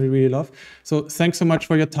personally really love. So thanks so much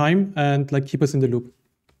for your time and like keep us in the loop.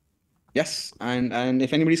 Yes, and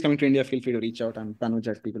if anybody's coming to India, feel free to reach out. I'm Tanuj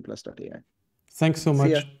at peopleplus.ai. Thanks so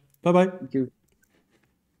much. Bye-bye. Thank you.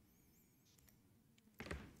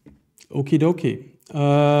 Okie dokie.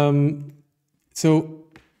 So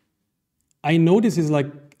I know this is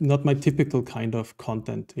like not my typical kind of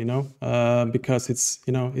content, you know, because it's,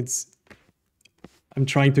 you know, I'm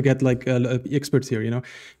trying to get like experts here, you know,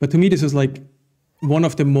 but to me, this is like one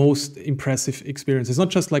of the most impressive experiences, not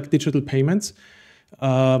just like digital payments.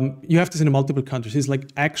 You have this in multiple countries. It's like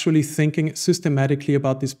actually thinking systematically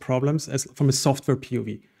about these problems as from a software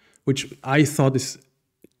POV, which I thought is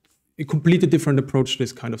a completely different approach to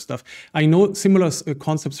this kind of stuff. I know similar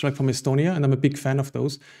concepts like from Estonia, and I'm a big fan of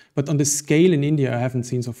those, but on the scale in India, I haven't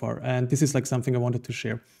seen so far. And this is like something I wanted to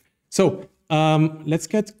share. So let's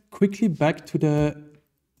get quickly back to the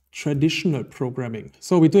traditional programming.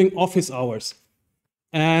 So we're doing office hours.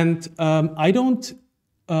 And I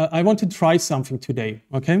want to try something today,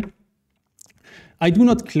 okay? I do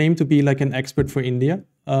not claim to be like an expert for India.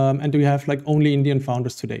 And we have like only Indian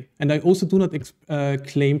founders today. And I also do not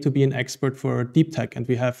claim to be an expert for deep tech. And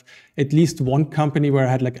we have at least one company where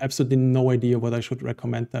I had like absolutely no idea what I should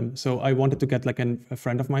recommend them. So I wanted to get like a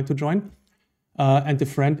friend of mine to join. And the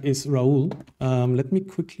friend is Raul. Let me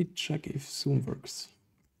quickly check if Zoom works.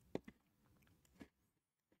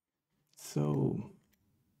 So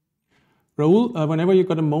Raul, whenever you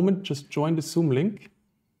got a moment, just join the Zoom link.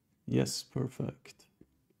 Yes, perfect.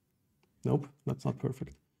 Nope, that's not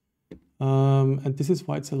perfect. And this is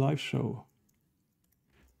why it's a live show.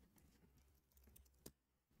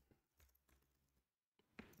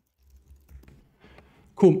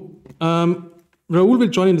 Cool. Raul will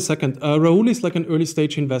join in a second. Raul is like an early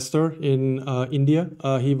stage investor in India.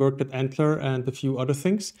 He worked at Antler and a few other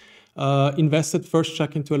things. Invested first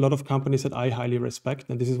check into a lot of companies that I highly respect,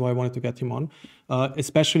 and this is why I wanted to get him on,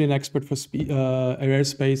 especially an expert for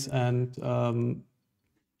aerospace and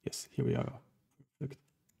yes, here we are. Perfect.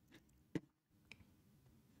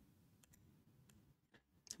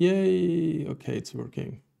 Yay, okay, it's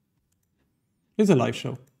working. It's a live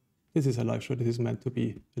show. This is a live show. This is meant to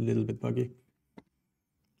be a little bit buggy.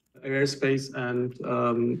 Aerospace and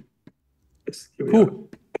yes, here we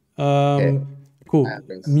are. Cool.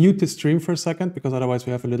 Mute the stream for a second, because otherwise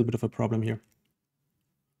we have a little bit of a problem here.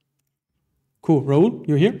 Cool. Raul,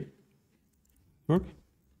 you're here? Work?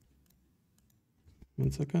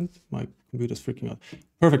 1 second. My computer's freaking out.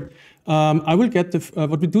 Perfect. I will get the...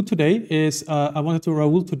 what we do today is I wanted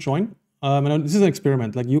Raul to join. And this is an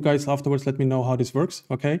experiment. Like, you guys afterwards let me know how this works,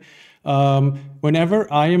 okay?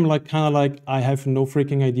 Whenever I am like kind of like I have no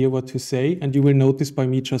freaking idea what to say, and you will notice by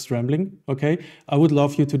me just rambling, okay? I would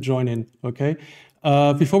love you to join in, okay?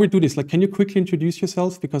 Before we do this, like, can you quickly introduce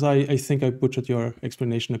yourself? Because I think I butchered your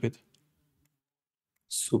explanation a bit.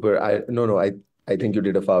 Super. I think you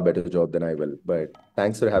did a far better job than I will. But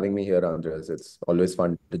thanks for having me here, Andreas. It's always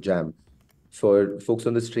fun to jam. For folks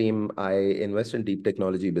on the stream, I invest in deep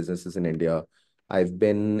technology businesses in India. I've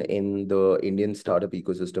been in the Indian startup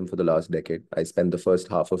ecosystem for the last decade. I spent the first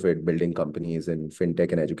half of it building companies in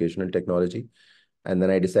fintech and educational technology. And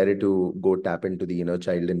then I decided to go tap into the inner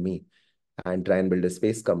child in me and try and build a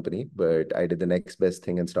space company. But I did the next best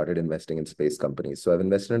thing and started investing in space companies. So I've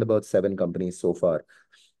invested in about 7 companies so far.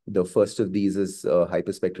 The first of these is a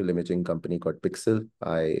hyperspectral imaging company called Pixel.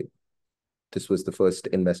 This was the first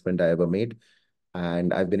investment I ever made.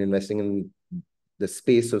 And I've been investing in the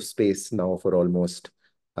space of space now for almost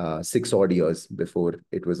 6 odd years before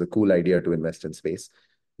it was a cool idea to invest in space.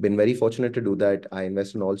 Been very fortunate to do that. I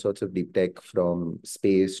invest in all sorts of deep tech, from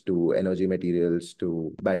space to energy materials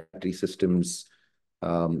to battery systems,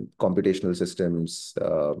 computational systems,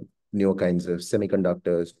 new kinds of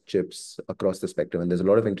semiconductors, chips across the spectrum. And there's a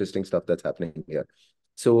lot of interesting stuff that's happening here.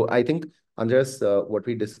 So I think, Andreas, what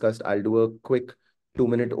we discussed, I'll do a quick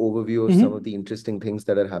 2-minute overview of some of the interesting things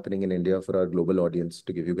that are happening in India for our global audience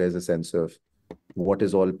to give you guys a sense of what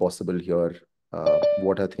is all possible here,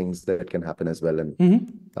 what are things that can happen as well. And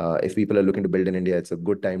if people are looking to build in India, it's a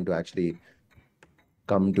good time to actually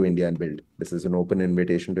come to India and build. This is an open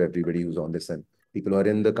invitation to everybody who's on this, and people who are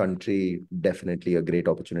in the country, definitely a great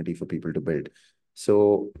opportunity for people to build.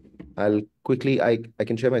 So I'll quickly, I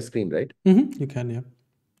can share my screen, right? You can, yeah.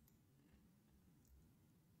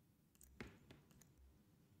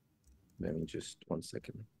 Let me just 1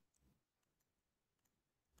 second.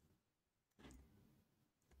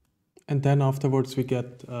 And then afterwards we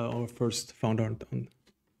get our first founder on.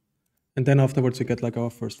 And then afterwards we get like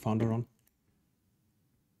our first founder on.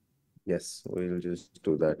 Yes, we'll just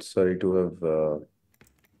do that. Sorry to have...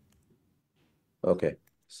 Okay,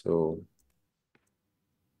 so...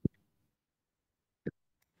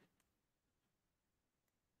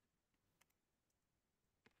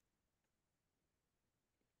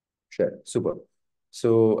 Sure, super.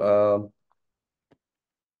 So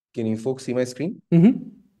can you folks see my screen?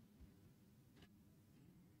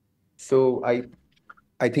 So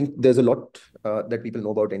I think there's a lot that people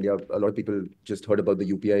know about India. A lot of people just heard about the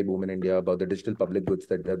UPI boom in India, about the digital public goods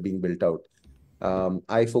that are being built out.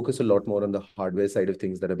 I focus a lot more on the hardware side of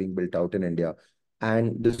things that are being built out in India.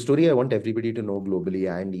 And the story I want everybody to know globally,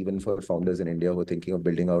 and even for founders in India who are thinking of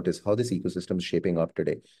building out, is how this ecosystem is shaping up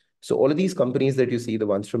today. So all of these companies that you see, the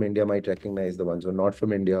ones from India might recognize, the ones who are not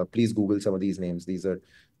from India, please Google some of these names. These are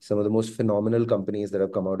some of the most phenomenal companies that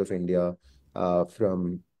have come out of India,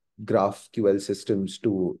 from GraphQL systems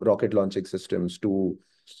to rocket launching systems to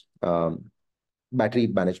battery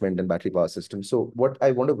management and battery power systems. So what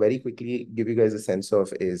I want to very quickly give you guys a sense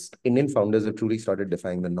of is Indian founders have truly started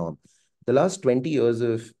defying the norm. The last 20 years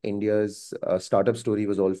of India's startup story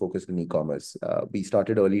was all focused on e-commerce. We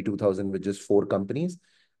started early 2000 with just 4 companies.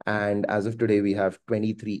 And as of today, we have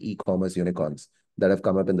 23 e-commerce unicorns that have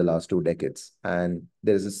come up in the last 2 decades. And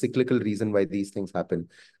there's a cyclical reason why these things happen.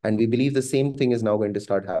 And we believe the same thing is now going to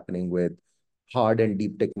start happening with hard and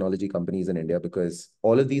deep technology companies in India, because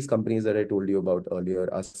all of these companies that I told you about earlier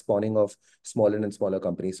are spawning off smaller and smaller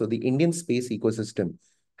companies. So the Indian space ecosystem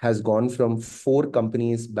has gone from 4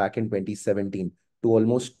 companies back in 2017 to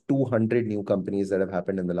almost 200 new companies that have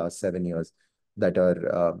happened in the last 7 years that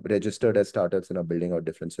are registered as startups and are building out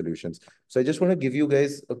different solutions. So I just want to give you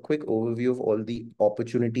guys a quick overview of all the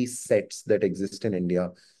opportunity sets that exist in India,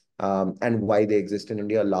 and why they exist in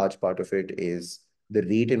India. A large part of it is the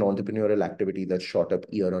rate in entrepreneurial activity that shot up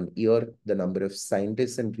year on year, the number of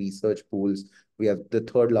scientists and research pools. We have the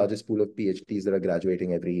third largest pool of PhDs that are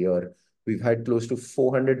graduating every year. We've had close to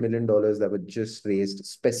 $400 million that were just raised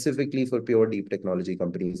specifically for pure deep technology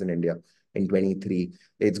companies in India in 23.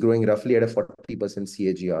 It's growing roughly at a 40%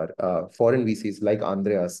 CAGR. Foreign VCs like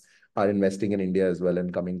Andreas are investing in India as well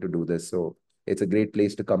and coming to do this. So it's a great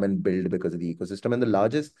place to come and build because of the ecosystem. And the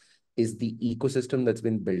largest is the ecosystem that's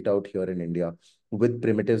been built out here in India with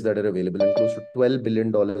primitives that are available, and close to $12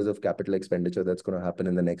 billion of capital expenditure that's going to happen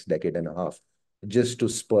in the next decade and a half just to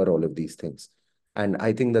spur all of these things. And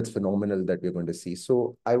I think that's phenomenal that we're going to see.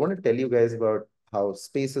 So I want to tell you guys about how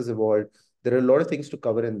space has evolved. There are a lot of things to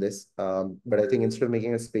cover in this, but I think instead of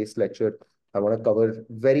making a space lecture, I want to cover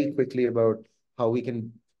very quickly about how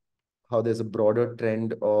there's a broader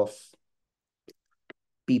trend of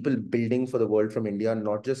people building for the world from India,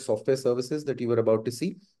 not just software services that you were about to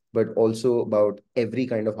see, but also about every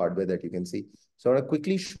kind of hardware that you can see. So I want to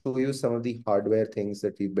quickly show you some of the hardware things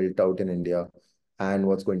that we built out in India and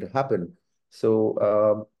what's going to happen.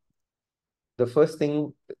 So The first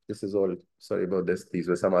thing, this is all, sorry about this. These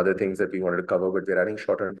were some other things that we wanted to cover, but we're running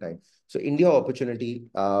short on time. So India opportunity,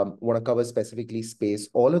 want to cover specifically space.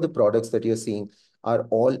 All of the products that you're seeing are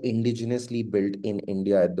all indigenously built in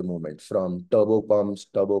India at the moment, from turbo pumps,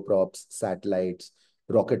 turboprops, satellites,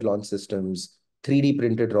 rocket launch systems, 3D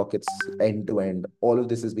printed rockets end to end. All of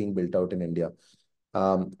this is being built out in India.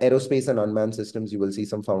 Aerospace and unmanned systems, you will see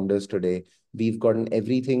some founders today. We've gotten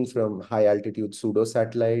everything from high altitude pseudo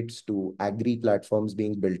satellites to agri platforms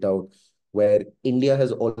being built out, where India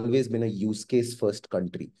has always been a use case first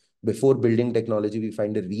country. Before building technology, we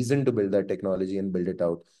find a reason to build that technology and build it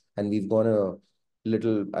out. And we've gone a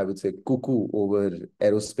little, I would say, cuckoo over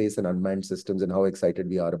aerospace and unmanned systems and how excited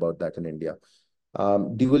we are about that in India.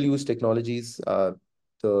 Dual use technologies,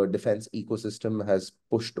 the defense ecosystem has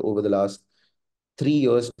pushed over the last 3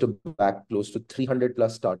 years to back close to 300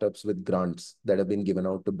 plus startups with grants that have been given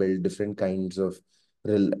out to build different kinds of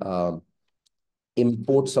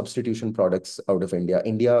import substitution products out of India.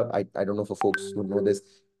 I don't know for folks who know this,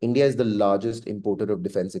 India is the largest importer of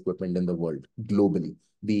defense equipment in the world globally.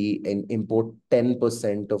 We import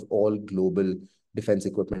 10% of all global defense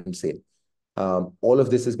equipment sale. All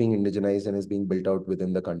of this is being indigenized and is being built out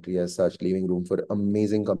within the country as such, leaving room for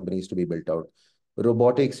amazing companies to be built out.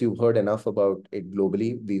 Robotics, you've heard enough about it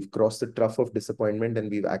globally. We've crossed the trough of disappointment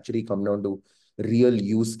and we've actually come down to real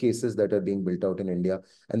use cases that are being built out in India.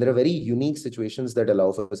 And there are very unique situations that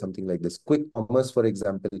allow for something like this. Quick commerce, for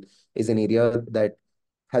example, is an area that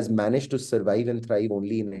has managed to survive and thrive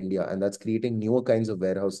only in India. And that's creating newer kinds of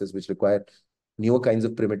warehouses which require newer kinds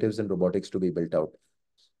of primitives and robotics to be built out.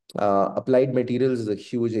 Applied materials is a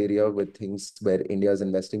huge area with things where India is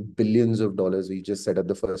investing billions of dollars. We just set up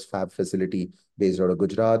the first fab facility based out of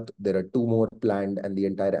Gujarat. There are 2 more planned, and the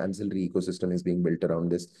entire ancillary ecosystem is being built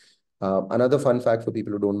around this. Another fun fact for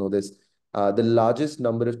people who don't know this, the largest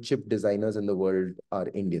number of chip designers in the world are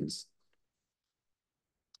Indians.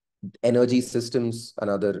 Energy systems,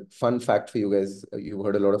 another fun fact for you guys. You've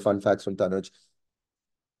heard a lot of fun facts from Tanuj.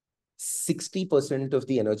 60% of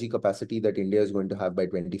the energy capacity that India is going to have by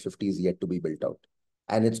 2050 is yet to be built out.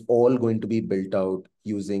 And it's all going to be built out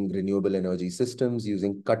using renewable energy systems,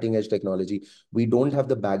 using cutting edge technology. We don't have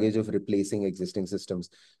the baggage of replacing existing systems.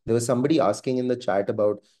 There was somebody asking in the chat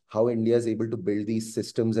about how India is able to build these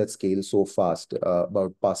systems at scale so fast,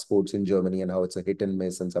 about passports in Germany and how it's a hit and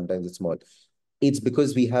miss and sometimes it's small. It's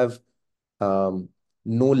because we have no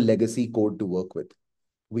legacy code to work with.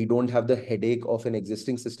 We don't have the headache of an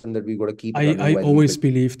existing system that we've got to keep running. I always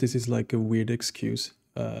believe this is like a weird excuse.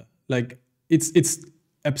 Like it's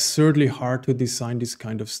absurdly hard to design this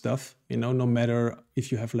kind of stuff, no matter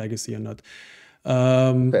if you have legacy or not.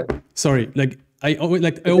 Sorry, like I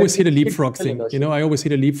always hear the leapfrog thing, I always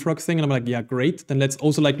hear the leapfrog thing and I'm like, yeah, great. Then let's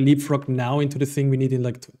also like leapfrog now into the thing we need in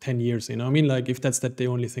like 10 years, I mean, like if that's the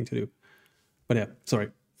only thing to do. But yeah,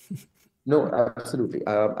 sorry. No, absolutely.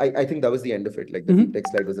 I think that was the end of it. Like the deep tech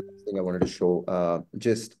slide was the last thing I wanted to show.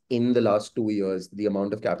 Just in the last 2 years, the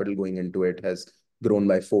amount of capital going into it has grown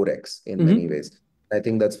by 4x in many ways. I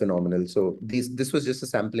think that's phenomenal. So this was just a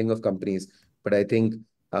sampling of companies, but I think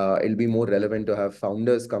it'll be more relevant to have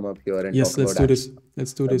founders come up here and talk about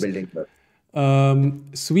Let's do this. Building.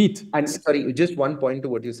 Sweet. And sorry, just one point to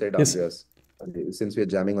what you said, Andreas, since we're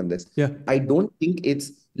jamming on this. Yeah. I don't think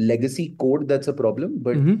it's legacy code that's a problem,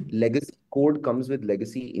 but legacy code comes with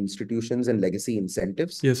legacy institutions and legacy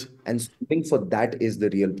incentives. Yes. And solving for that is the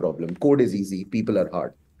real problem. Code is easy, people are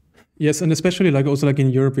hard. Yes, and especially like also like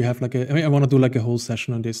in Europe, we have like I want to do like a whole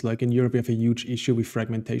session on this. Like in Europe, we have a huge issue with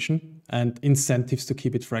fragmentation and incentives to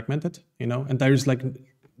keep it fragmented, and there is like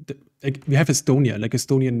we have Estonia, like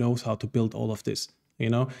Estonia knows how to build all of this,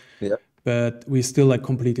 Yeah. But we're still like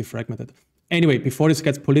completely fragmented. Anyway, before this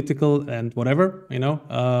gets political and whatever,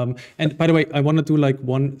 and by the way, I want to do like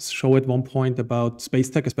one show at one point about space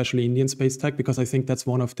tech, especially Indian space tech, because I think that's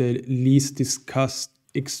one of the least discussed,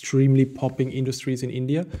 extremely popping industries in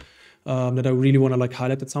India that I really want to like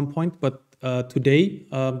highlight at some point. But today,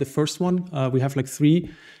 the first one, we have like 3.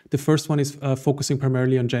 The first one is focusing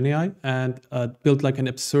primarily on GenAI and built like an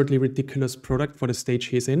absurdly ridiculous product for the stage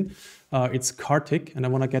he's in. It's Kartik, and I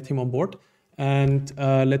want to get him on board. And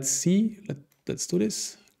let's see, let's do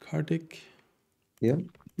this. Kartik. Yeah,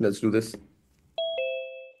 let's do this.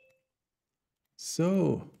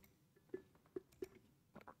 So,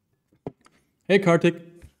 hey, Kartik.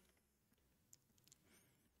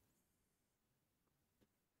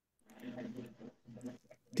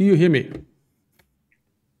 Do you hear me?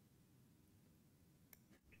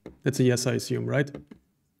 That's a yes, I assume, right?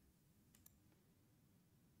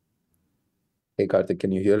 Hey, Kartik,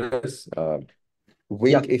 can you hear us?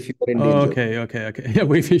 Wink if you're in danger. Okay. Yeah,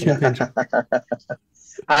 wait, if you're in danger.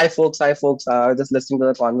 Hi, folks. Just listening to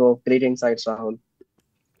the convo. Great insights, Rahul.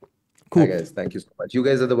 Cool. Hi, guys. Thank you so much. You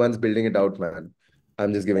guys are the ones building it out, man.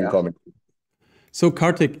 I'm just giving comment. So,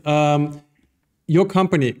 Karthik, your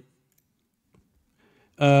company,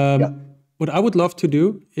 what I would love to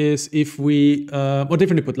do is if we, or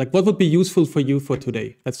differently put, like what would be useful for you for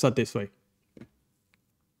today? Let's start this way.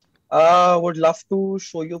 Would love to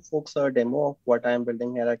show you folks a demo of what I'm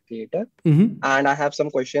building here at Creator. Mm-hmm. And I have some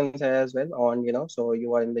questions here as well on, so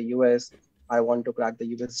you are in the US. I want to crack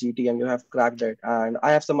the USGT and you have cracked it. And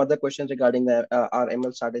I have some other questions regarding our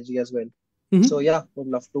ML strategy as well. Mm-hmm. So yeah, would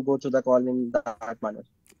love to go through the call in that manner.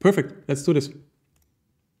 Perfect. Let's do this.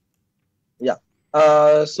 Yeah.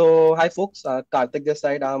 So hi folks, Karthik this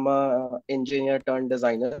side. I'm a engineer turned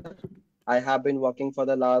designer. I have been working for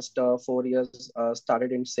the last 4 years,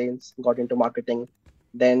 started in sales, got into marketing.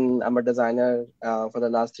 Then I'm a designer for the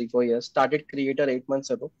last 3-4 years, started Creator 8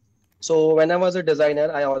 months ago. So when I was a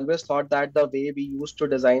designer, I always thought that the way we used to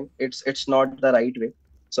design, it's not the right way.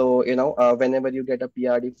 So, whenever you get a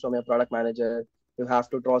PRD from your product manager, you have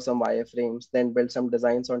to draw some wireframes, then build some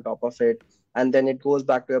designs on top of it. And then it goes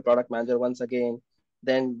back to your product manager once again.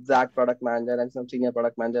 Then that product manager and some senior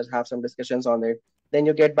product managers have some discussions on it. Then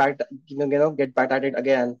you get back, get back at it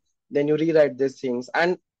again. Then you rewrite these things,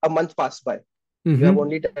 and a month passed by. Mm-hmm. You have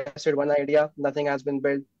only tested one idea, nothing has been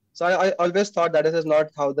built. So I always thought that this is not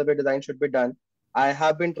how the way design should be done. I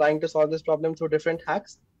have been trying to solve this problem through different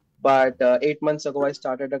hacks, but 8 months ago, I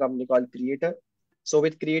started a company called Creator. So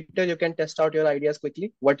with Creator, you can test out your ideas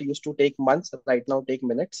quickly. What used to take months, right now take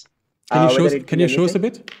minutes. Can you show us a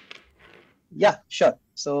bit? Yeah, sure.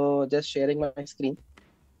 So just sharing my screen.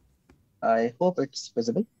 I hope it's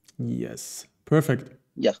visible. Yes, perfect.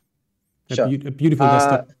 Yeah, sure. A beautiful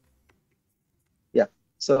desktop. Yeah.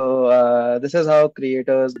 So this is how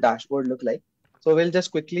Creator's dashboard look like. So we'll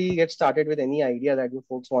just quickly get started with any idea that you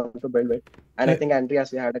folks want to build with. And I think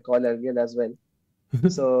Andreas, we had a call earlier as well.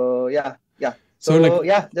 So yeah. So like,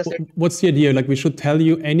 yeah, what's the idea? Like we should tell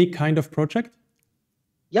you any kind of project?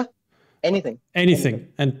 Yeah, anything.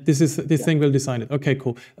 And this thing will design it. Okay,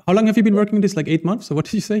 cool. How long have you been working on this? Like 8 months? So what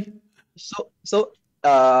did you say?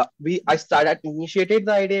 I initiated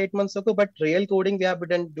the idea 8 months ago, but real coding we have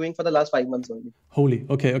been doing for the last 5 months only. Holy.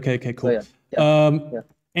 Okay, cool. So,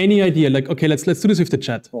 any idea? Like, okay, let's do this with the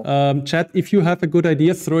chat. Chat, if you have a good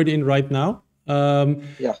idea, throw it in right now.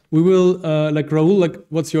 We will like Rahul. Like,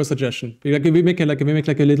 what's your suggestion? Like, we make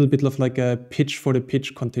like a little bit of like a pitch for the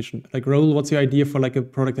pitch competition. Like, Rahul, what's your idea for like a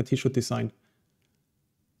product that he should design?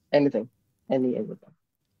 Anything.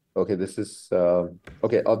 Okay, this is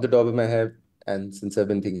okay off the top of my head, and since I've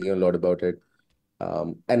been thinking a lot about it,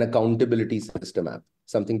 an accountability system app,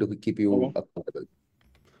 something to keep you accountable.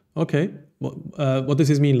 Okay, what does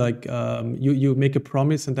this mean? Like, you make a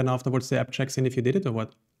promise and then afterwards the app checks in if you did it, or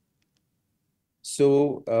what?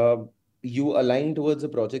 So you align towards a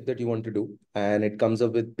project that you want to do, and it comes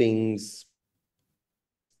up with pings,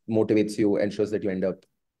 motivates you, ensures that you end up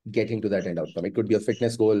getting to that end outcome. It could be a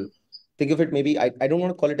fitness goal. Think of it maybe, I don't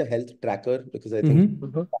want to call it a health tracker because I think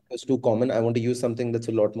it's too common. I want to use something that's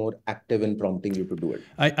a lot more active in prompting you to do it.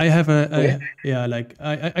 I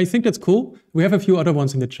think that's cool. We have a few other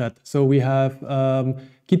ones in the chat. So we have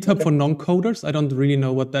GitHub for non-coders. I don't really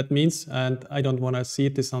know what that means, and I don't want to see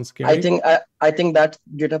it. This sounds scary. I think that's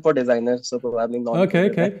GitHub for designers, so probably not.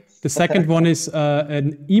 Okay. The second one is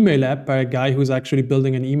an email app by a guy who's actually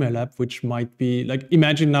building an email app, which might be like,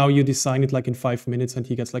 imagine now you design it like in 5 minutes and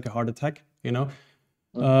he gets like a heart attack, you know?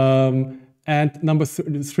 And number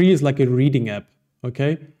 3 is like a reading app,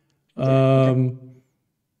 okay?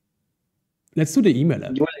 Let's do the email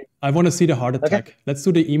app. I want to see the heart attack. Okay. Let's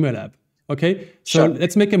do the email app. Okay, so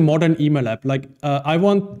let's make a modern email app. Like I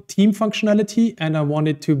want team functionality, and I want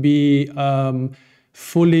it to be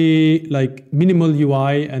fully like minimal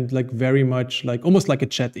UI and like very much like almost like a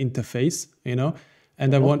chat interface, you know.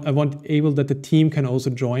 And I want able that the team can also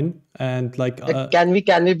join and like. Can we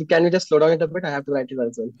just slow down it a bit? I have to write it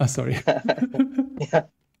as well. Sorry.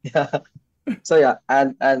 yeah. So yeah,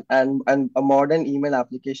 and a modern email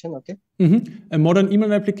application. Okay. A modern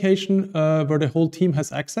email application where the whole team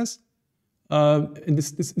has access. And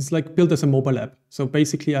this is like built as a mobile app. So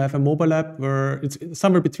basically I have a mobile app where it's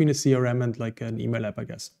somewhere between a CRM and like an email app, I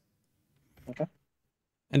guess. Okay.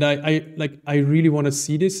 And I really want to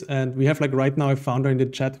see this. And we have like right now a founder in the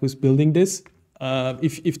chat who's building this.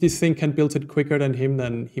 If this thing can build it quicker than him,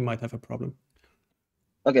 then he might have a problem.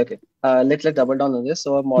 Okay. Let's double down on this.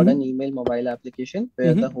 So a modern email mobile application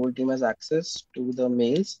where the whole team has access to the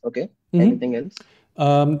mails. Okay. Anything else?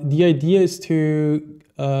 The idea is to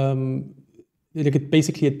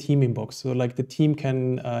basically a team inbox. So like the team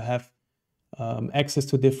can have access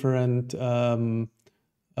to different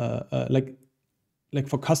like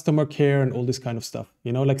for customer care and all this kind of stuff.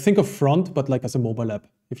 You know, like think of Front, but like as a mobile app,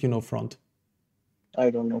 if you know Front. I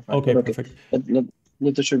don't know. Okay, but perfect.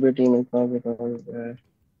 There should be a team in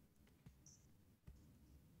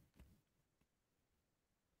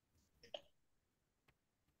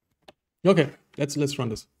Okay, let's run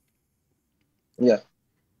this. Yeah.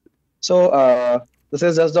 So this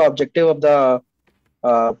is just the objective of the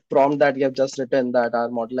prompt that we have just written that our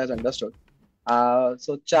model has understood.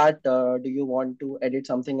 So chat, do you want to edit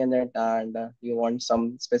something in it, and you want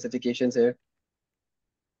some specifications here?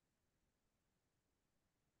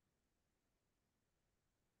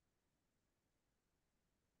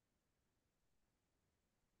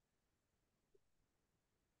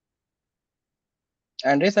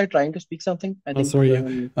 Andreas, are you trying to speak something? I think. Sorry,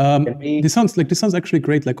 yeah. This sounds actually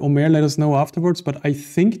great. Like Omer, let us know afterwards. But I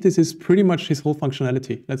think this is pretty much his whole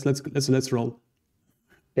functionality. Let's roll.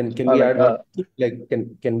 Can we add like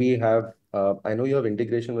can we have I know you have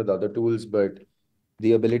integration with other tools, but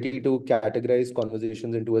the ability to categorize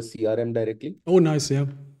conversations into a CRM directly? Oh, nice, yeah.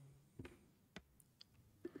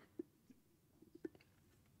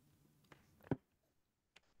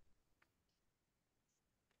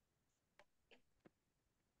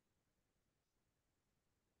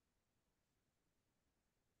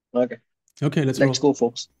 Okay, let's go,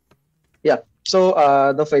 folks. Yeah. So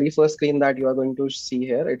the very first screen that you are going to see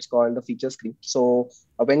here, it's called the feature screen. So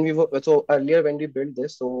earlier when we built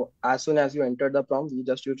this, so as soon as you entered the prompt, we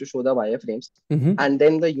just used to show the wireframes, and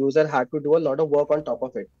then the user had to do a lot of work on top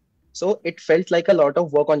of it. So it felt like a lot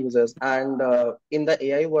of work on users. And in the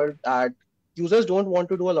AI world, users don't want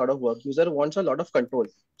to do a lot of work. User wants a lot of control.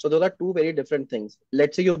 So those are two very different things.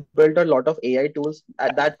 Let's say you built a lot of AI tools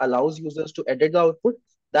that allows users to edit the output.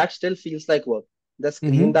 That still feels like work. The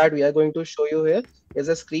screen that we are going to show you here is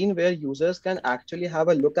a screen where users can actually have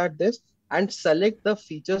a look at this and select the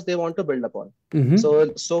features they want to build upon. So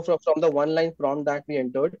from the one line prompt that we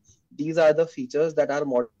entered, these are the features that our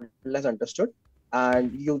model has understood,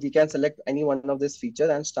 and we can select any one of these features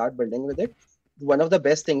and start building with it. One of the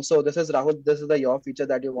best things, so this is Rahul, this is the your feature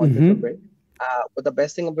that you wanted to build. But the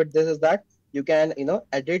best thing about this is that you can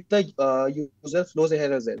edit the user flows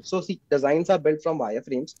here as well. So see, designs are built from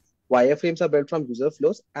wireframes. Wireframes are built from user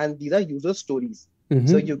flows, and these are user stories.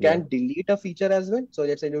 So you can delete a feature as well. So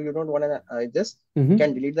let's say you don't want to this, you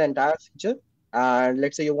can delete the entire feature. And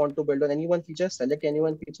let's say you want to build on any one feature, select any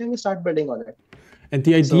one feature, and you start building on it. And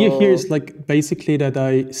the idea here is like basically that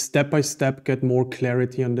I step by step get more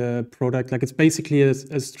clarity on the product. Like it's basically a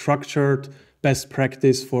structured best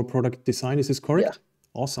practice for product design. Is this correct?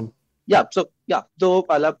 Yeah. Awesome. Yeah. So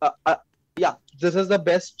this is the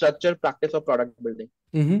best structured practice of product building.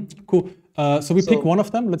 Cool. So we pick one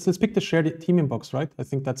of them. Let's pick the shared team inbox, right? I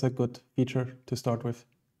think that's a good feature to start with.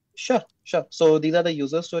 Sure. So these are the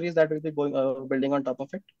user stories that we'll be building on top of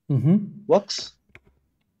it. Works.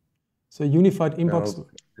 So unified inbox.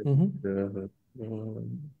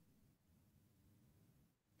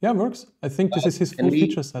 Yeah, works. I think this is his full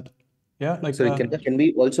feature set. Yeah, like. So can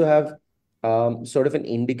we also have sort of an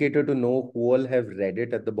indicator to know who all have read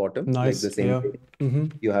it at the bottom? Nice. Like the same way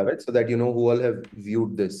you have it, so that you know who all have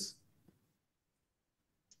viewed this.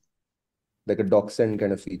 Like a docsend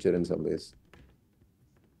kind of feature in some ways.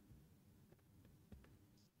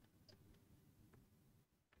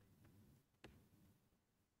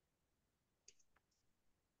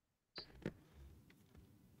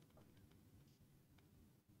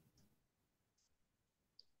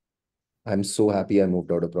 I'm so happy I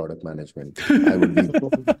moved out of product management. I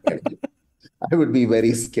would be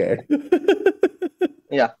very scared.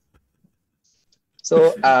 Yeah.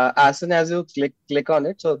 So as soon as you click on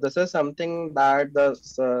it, so this is something that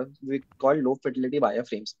we call low fidelity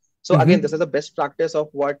wireframes. So again, this is the best practice of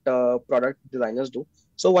what product designers do.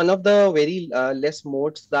 So one of the very less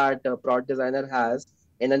modes that product designer has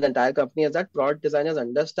in an entire company is that product designers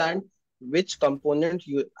understand which component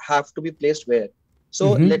you have to be placed where.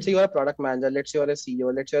 So let's say you're a product manager, let's say you're a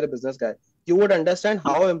CEO, let's say you're a business guy. You would understand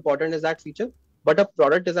how important is that feature. But a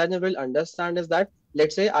product designer will understand is that,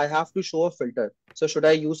 let's say I have to show a filter. So should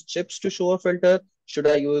I use chips to show a filter? Should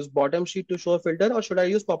I use bottom sheet to show a filter? Or should I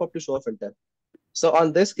use pop-up to show a filter? So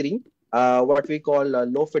on this screen, what we call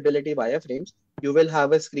low fidelity wireframes, you will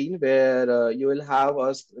have a screen where you will have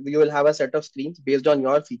a set of screens based on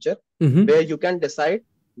your feature, where you can decide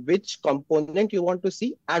which component you want to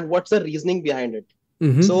see and what's the reasoning behind it.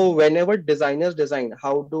 So whenever designers design,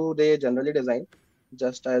 how do they generally design?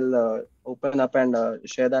 Just I'll open up and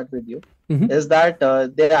share that with you. is that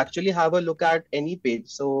they actually have a look at any page.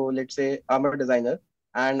 So let's say I'm a designer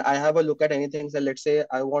and I have a look at anything. So let's say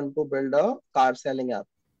I want to build a car selling app.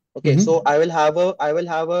 Okay, so I will have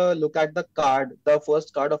a look at the card, the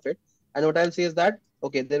first card of it, and what I'll see is that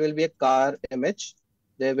okay, there will be a car image,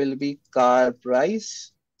 there will be car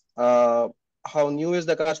price, uh, how new is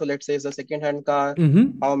the car. So let's say it's a second-hand car,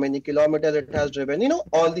 how many kilometers it has driven,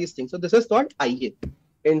 all these things. So this is called IA,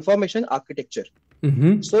 information architecture.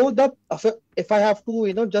 So if I have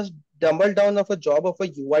to just dumble down of a job of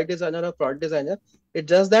a UI designer or product designer, it's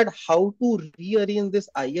just that how to rearrange this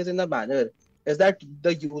IS in a manner is that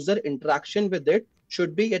the user interaction with it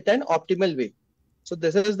should be at an optimal way. So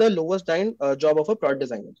this is the lowest down job of a product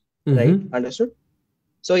designer, right? Understood?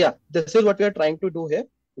 So yeah, this is what we are trying to do here,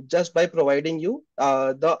 just by providing you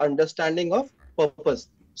the understanding of purpose.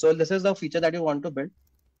 So this is the feature that you want to build,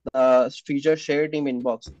 the feature shared team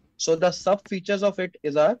inbox. So the sub features of it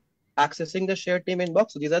is accessing the shared team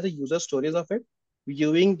inbox. So these are the user stories of it,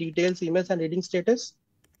 viewing details, emails and reading status,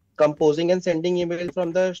 composing and sending email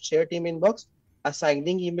from the shared team inbox,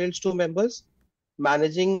 assigning emails to members,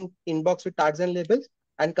 managing inbox with tags and labels,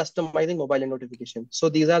 and customizing mobile and notification. So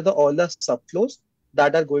these are all the subflows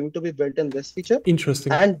that are going to be built in this feature.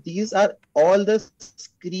 Interesting. And these are all the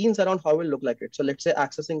screens around how it will look like it. So let's say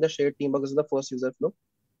accessing the shared team box is the first user flow,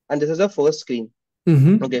 and this is the first screen.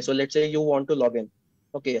 Okay, so let's say you want to log in.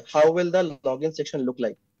 Okay, how will the login section look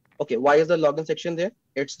like? Okay, why is the login section there?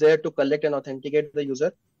 It's there to collect and authenticate the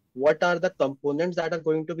user. What are the components that are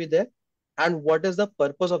going to be there? And what is the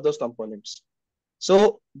purpose of those components?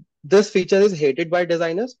 So this feature is hated by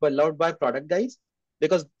designers, but loved by product guys,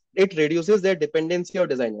 because it reduces their dependency of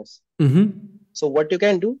designers. So what you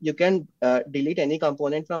can do, you can delete any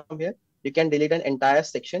component from here. You can delete an entire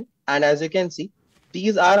section. And as you can see,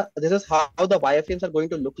 this is how the wireframes are going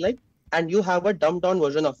to look like. And you have a dumbed down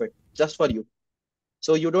version of it just for you.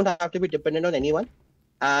 So you don't have to be dependent on anyone.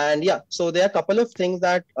 And yeah, so there are a couple of things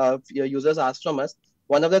that your users ask from us.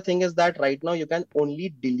 One of the things is that right now you can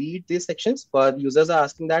only delete these sections, but users are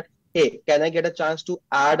asking that, hey, can I get a chance to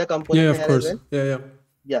add a component? Yeah, of course. As well?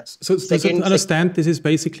 Yeah. So to understand, this is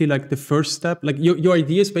basically like the first step. Like your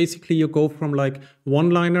idea is basically you go from like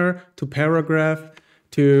one-liner to paragraph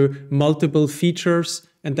to multiple features,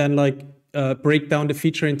 and then like break down the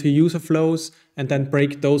feature into user flows, and then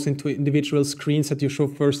break those into individual screens that you show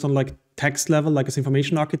first on like text level, like as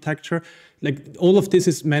information architecture. Like all of this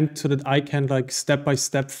is meant so that I can like step by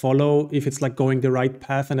step follow if it's like going the right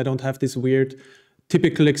path, and I don't have this weird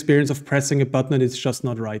typical experience of pressing a button and it's just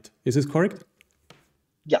not right. Is this correct?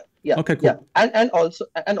 Yeah. Okay, cool. Yeah. And also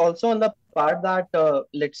on the part that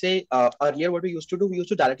let's say earlier what we used to do, we used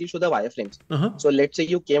to directly show the wireframes. So let's say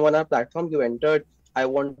you came on our platform, you entered, I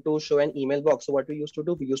want to show an email box. So what we used to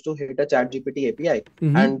do, we used to hit a ChatGPT API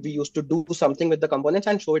and we used to do something with the components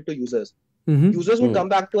and show it to users. Users would come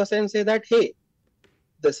back to us and say that, hey,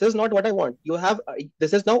 this is not what I want.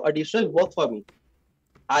 This is now additional work for me.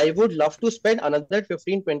 I would love to spend another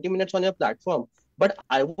 15-20 minutes on your platform, but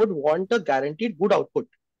I would want a guaranteed good output.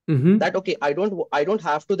 That okay, I don't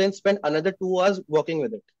have to then spend another 2 hours working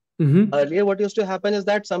with it. Earlier, what used to happen is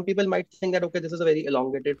that some people might think that okay, this is a very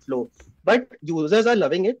elongated flow, but users are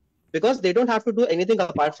loving it because they don't have to do anything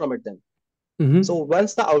apart from it then. So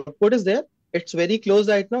once the output is there, it's very close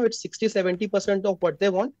right now. It's 60-70% of what they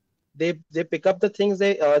want. They pick up the things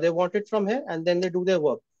they wanted from here, and then they do their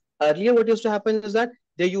work. Earlier, what used to happen is that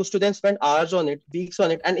they used to then spend hours on it, weeks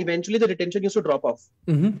on it, and eventually the retention used to drop off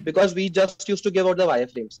because we just used to give out the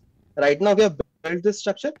wireframes. Right now, we have built this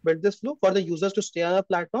structure, built this flow for the users to stay on our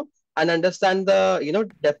platform and understand the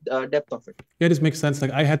depth of it. Yeah, this makes sense.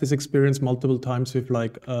 Like I had this experience multiple times with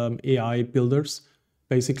like AI builders.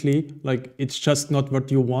 Basically, like it's just not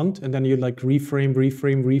what you want, and then you like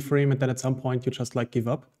reframe, and then at some point you just like give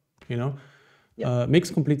up.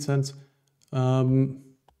 Makes complete sense.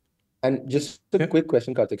 And just a quick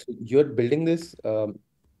question, Karthik. So you're building this, so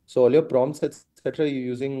all your prompts, etc., you're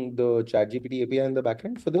using the ChatGPT API in the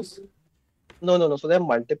backend for this? No. So there are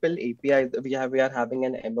multiple APIs. We are having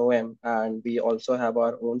an MOM, and we also have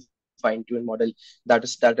our own fine-tuned model that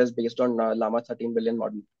is based on Llama 13 billion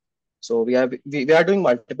model. So we are doing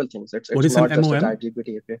multiple things. It's what is not an just MOM? a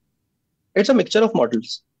ChatGPT API. It's a mixture of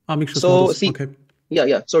models. Mixture of models. See, okay.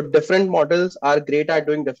 Yeah. So different models are great at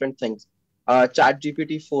doing different things.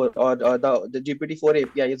 ChatGPT-4 or the GPT-4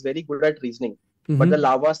 API is very good at reasoning, but the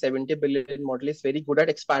Llama 70 billion model is very good at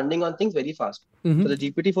expanding on things very fast. So the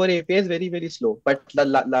GPT-4 API is very, very slow, but the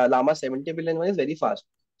Llama 70 billion one is very fast.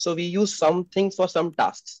 So we use some things for some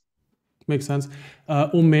tasks. Makes sense.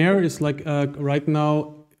 Omer is like right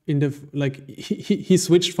now in the like he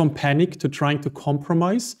switched from panic to trying to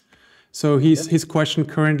compromise. So his question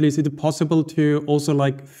currently, is it possible to also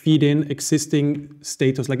like feed in existing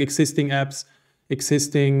status, like existing apps,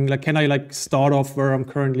 like can I like start off where I'm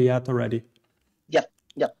currently at already?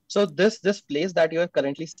 Yeah. So this place that you are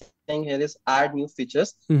currently saying here is add new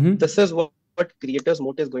features. Mm-hmm. This is what creators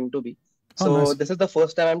mode is going to be. So nice. This is the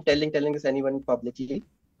first time I'm telling this anyone publicly,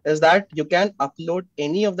 is that you can upload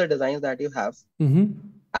any of the designs that you have. Mm-hmm.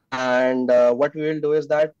 And what we will do is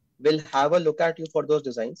that we'll have a look at you for those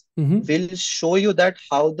designs. Mm-hmm. We'll show you that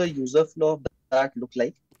how the user flow of that look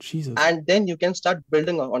like. Jesus. And then you can start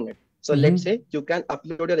building on it. So let's say you can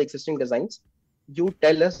upload your existing designs. You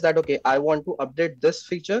tell us that, okay, I want to update this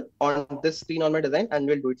feature on this screen on my design, and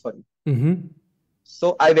we'll do it for you. Mm-hmm.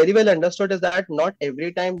 So I very well understood is that not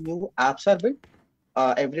every time new apps are built,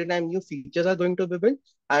 every time new features are going to be built,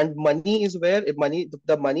 and money is where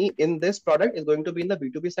the money in this product is going to be in the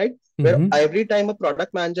B2B side, where every time a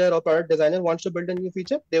product manager or product designer wants to build a new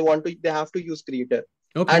feature, they have to use Creator.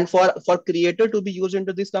 Okay. And for Creator to be used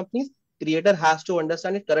into these companies, Creator has to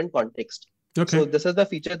understand its current context. Okay. So this is the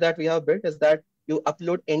feature that we have built, is that you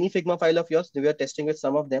upload any Figma file of yours. We are testing with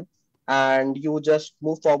some of them, and you just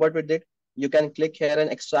move forward with it. You can click here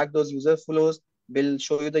and extract those user flows. We'll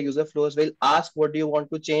show you the user flows. We'll ask what do you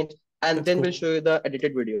want to change, and then we'll show you the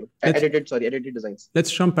edited video, edited designs.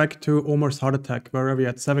 Let's jump back to Omar's heart attack, where are we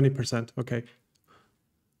at? 70%. Okay.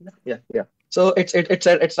 Yeah. So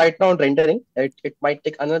it's right now rendering. It might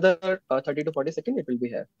take another 30 to 40 seconds. It will be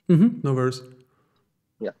here. No worries.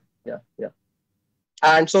 Yeah.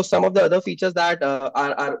 And so some of the other features that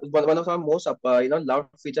are one of our most loved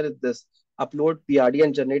feature is this: upload PRD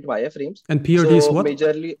and generate wireframes. And PRD is what?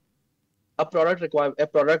 Majorly a product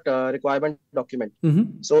requirement document.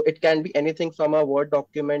 So it can be anything from a Word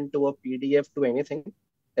document to a PDF to anything.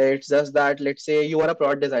 It's just that, let's say you are a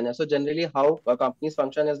product designer. So generally how companies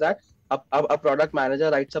function is that a product manager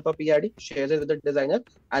writes up a PRD, shares it with the designer,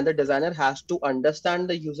 and the designer has to understand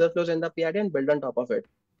the user flows in the PRD and build on top of it.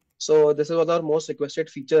 So this is one of our most requested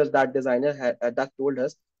features that designer that told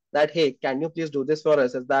us that, hey, can you please do this for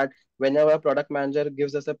us? Is that whenever a product manager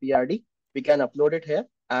gives us a PRD, we can upload it here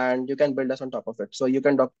and you can build us on top of it. So you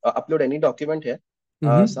can upload any document here.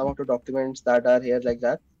 Some of the documents that are here like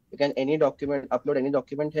that, you can upload any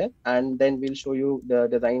document here, and then we'll show you the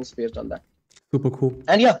designs based on that. Super cool.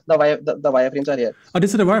 And yeah, the wireframes are here. Oh,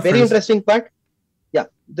 this is the wireframes. Very interesting part. Yeah,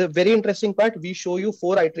 the very interesting part, we show you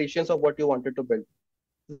 4 iterations of what you wanted to build.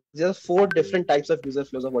 There's 4 different types of user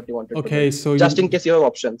flows of what you wanted to build. So just in case you have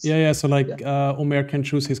options. Yeah. So like Omer can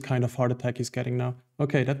choose his kind of heart attack he's getting now.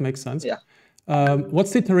 Okay, that makes sense. Yeah.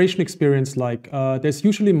 What's the iteration experience like? There's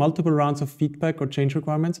usually multiple rounds of feedback or change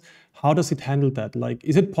requirements. How does it handle that? Like,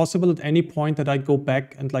 is it possible at any point that I go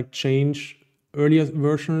back and like change earlier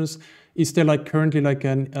versions? Is there like currently like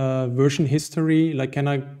an version history? Like, can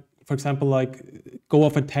I, for example, like go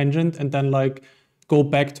off a tangent and then like go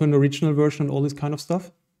back to an original version and all this kind of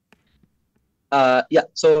stuff? Yeah,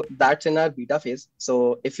 so that's in our beta phase.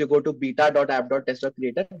 So if you go to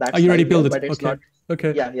beta.app.test.creator, that's you already built it. But it's not.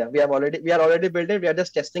 Okay. Yeah, we are already built it. We are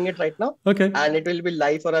just testing it right now. Okay. And it will be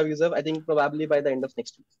live for our user, I think probably by the end of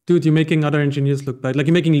next week. Dude, you're making other engineers look bad. Like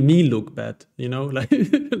you're making me look bad, you know? Like,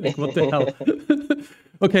 like what the hell?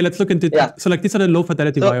 Okay, let's look into So like these are the low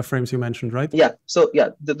fidelity wireframes you mentioned, right? Yeah. So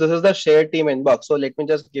yeah, this is the shared team inbox. So let me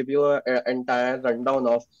just give you an entire rundown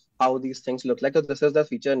of how these things look like. So this is the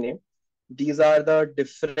feature name. These are the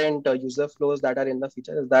different user flows that are in the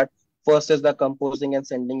feature. Is that first is the composing and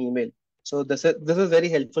sending email. So this is very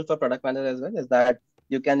helpful for product manager as well. Is that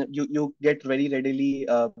you get very readily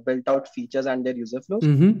built out features and their user flows.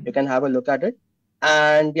 You can have a look at it,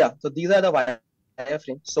 and yeah. So these are the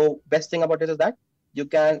wireframes. So best thing about it is that you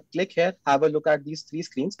can click here, have a look at these 3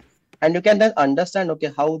 screens, and you can then understand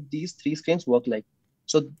how these 3 screens work like.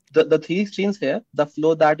 So the 3 screens here, the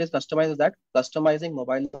flow that is customized is that customizing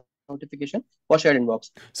mobile notification for shared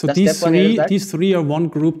inbox. So these three are one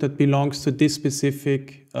group that belongs to this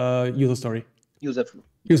specific user story. User flow.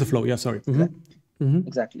 User flow, yeah, sorry.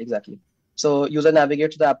 Exactly. So user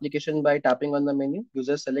navigates the application by tapping on the menu.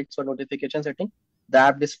 User selects for notification setting. The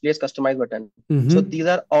app displays customized button. So these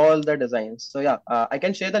are all the designs. So yeah, I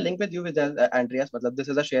can share the link with you with Andreas, but this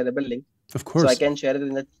is a shareable link. Of course. So I can share it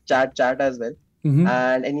in the chat as well.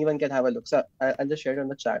 And anyone can have a look. So I'll just share it on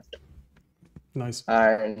the chat. Nice.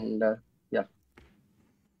 And yeah.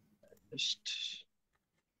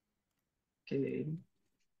 Okay.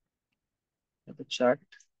 The chat.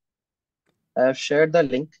 I have shared the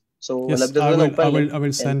link. So yes, I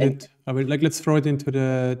will send it. Let's throw it into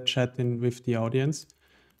the chat with the audience.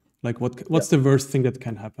 Like what's the worst thing that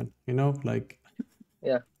can happen? You know, like.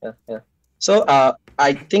 Yeah. So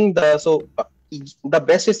I think the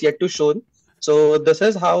best is yet to show. So this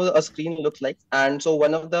is how a screen looks like. And so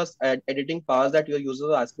one of the editing powers that your users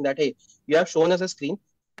are asking that, hey, you have shown us a screen,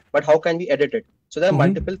 but how can we edit it? So there are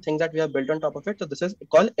multiple things that we have built on top of it. So this is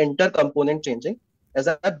called inter-component changing, as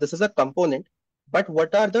that this is a component, but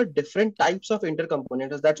what are the different types of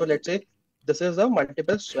inter-components? That's what, let's say, this is a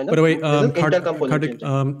multiple. By the way, this is inter-component Kartik,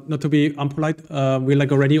 changing. not to be unpolite, we're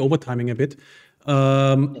like already overtiming a bit.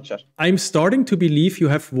 Sure. I'm starting to believe you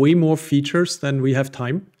have way more features than we have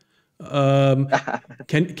time.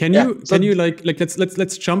 Can you like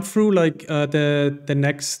let's jump through like the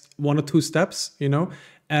next 1 or 2 steps, you know?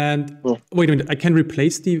 And wait a minute, I can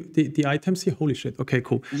replace the items here. Holy shit! Okay,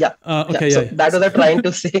 cool. Yeah. Okay. So that was I trying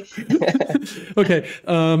to say. Okay.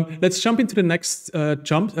 Let's jump into the next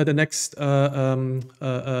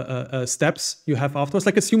steps you have afterwards.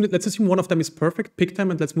 Like let's assume one of them is perfect. Pick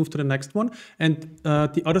them and let's move to the next one. And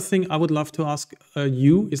the other thing I would love to ask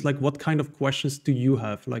you is like, what kind of questions do you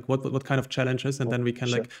have? Like what kind of challenges? And then we can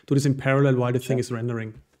like do this in parallel while the thing is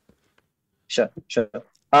rendering. Sure.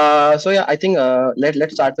 So yeah, I think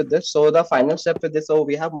let's start with this. So the final step with this, so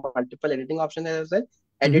we have multiple editing options as well.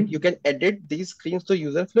 You can edit these screens to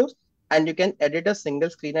user flows, and you can edit a single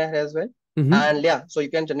screen as well. And yeah, so you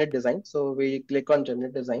can generate design. So we click on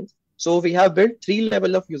generate designs. So we have built 3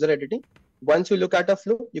 levels of user editing. Once you look at a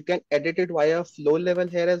flow, you can edit it via flow level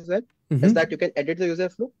here as well. Is that you can edit the user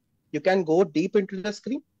flow. You can go deep into the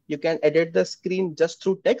screen. You can edit the screen just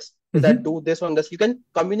through text. That do this on this. You can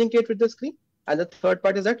communicate with the screen. And the third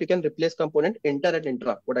part is that you can replace component inter and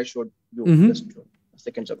intra, what I showed you just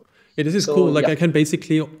seconds ago. Yeah, this is cool. Like I can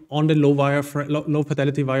basically on the low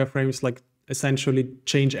fidelity wireframes, like essentially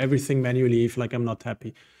change everything manually if like I'm not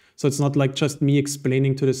happy. So it's not like just me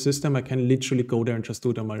explaining to the system. I can literally go there and just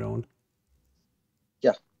do it on my own.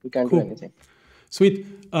 Yeah, you can do anything. Sweet.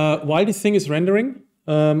 While this thing is rendering,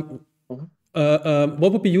 what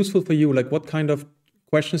would be useful for you? Like what kind of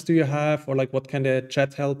questions do you have, or like what can the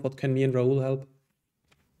chat help? What can me and Rahul help?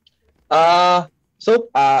 So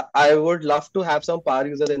I would love to have some power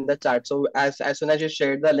users in the chat. So as soon as you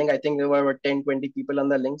shared the link, I think there were 10-20 people on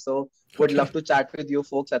the link. So would love to chat with you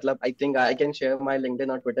folks. I think I can share my LinkedIn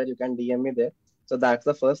or Twitter. You can DM me there. So that's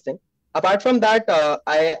the first thing. Apart from that,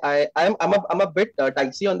 I'm a bit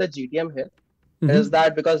dicey on the GTM here. Is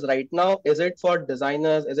that because right now, is it for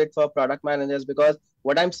designers? Is it for product managers? Because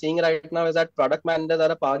what I'm seeing right now is that product managers are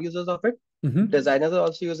the power users of it. Designers are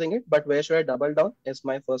also using it, but where should I double down is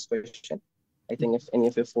my first question. I think if any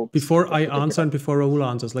of you folks... Before I answer and before Rahul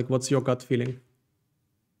answers, like what's your gut feeling?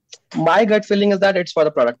 My gut feeling is that it's for the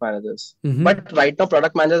product managers. But right now,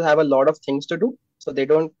 product managers have a lot of things to do. So they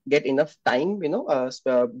don't get enough time,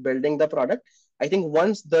 building the product. I think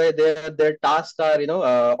once their tasks are,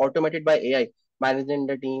 automated by AI, managing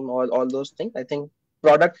the team, all those things, I think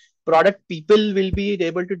product people will be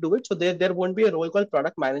able to do it. So there won't be a role called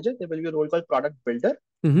product manager. There will be a role called product builder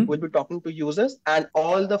who will be talking to users, and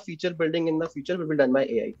all the feature building in the future will be done by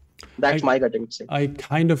AI. That's my gut instinct. I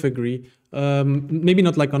kind of agree. Maybe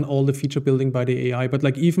not like on all the feature building by the AI, but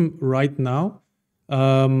like even right now.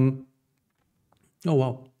 Oh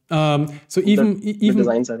wow. So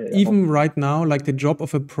even right now, like the job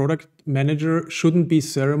of a product manager shouldn't be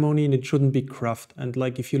ceremony and it shouldn't be craft. And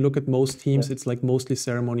like if you look at most teams, it's like mostly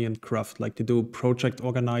ceremony and craft. Like they do project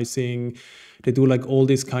organizing, they do like all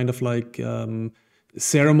these kind of like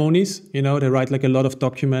ceremonies, they write like a lot of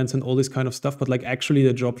documents and all this kind of stuff. But like actually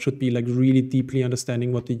the job should be like really deeply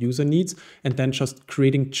understanding what the user needs and then just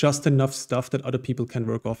creating just enough stuff that other people can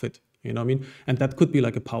work off it. You know what I mean? And that could be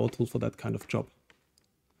like a power tool for that kind of job.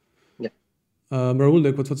 Rahul,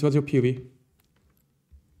 what's your POV?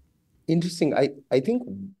 Interesting. I think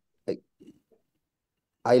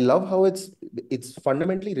I love how it's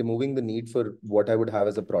fundamentally removing the need for what I would have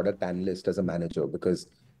as a product analyst as a manager, because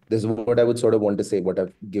this is what I would sort of want to say.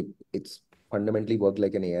 It's fundamentally worked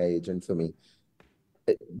like an AI agent for me.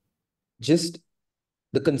 Just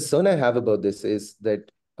the concern I have about this is that,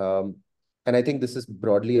 and I think this is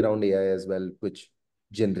broadly around AI as well, which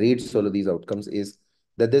generates all of these outcomes, is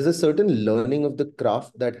that there's a certain learning of the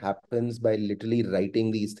craft that happens by literally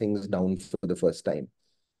writing these things down for the first time.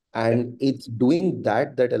 And it's doing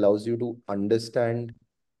that allows you to understand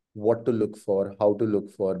what to look for, how to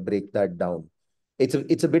look for, break that down. It's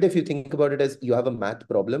a bit, if you think about it as you have a math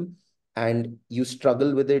problem and you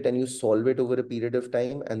struggle with it and you solve it over a period of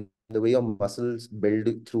time, and the way your muscles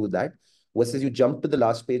build through that, versus you jump to the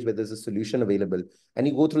last page where there's a solution available and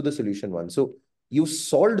you go through the solution one. So you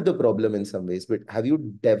solved the problem in some ways, but have you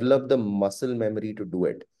developed the muscle memory to do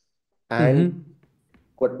it? And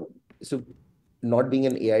so not being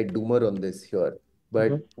an AI doomer on this here,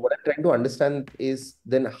 But what I'm trying to understand is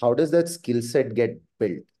then how does that skill set get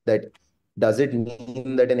built? That does it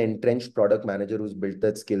mean that an entrenched product manager who's built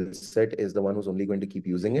that skill set is the one who's only going to keep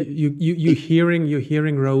using it? You're hearing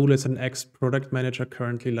Raul as an ex-product manager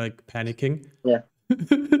currently like panicking. Yeah.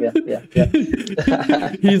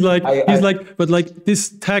 he's like, but like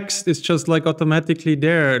this text is just like automatically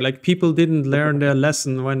there. Like people didn't learn their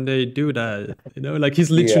lesson when they do that. You know, like he's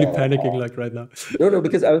literally panicking like right now. No,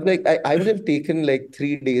 because I was like, I would have taken like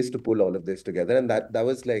 3 days to pull all of this together, and that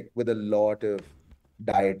was like with a lot of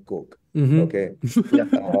Diet Coke. Okay.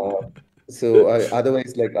 So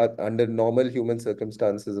otherwise, like under normal human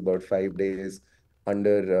circumstances, about 5 days.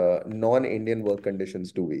 Under non-Indian work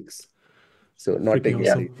conditions, 2 weeks. So not taking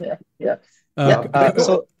So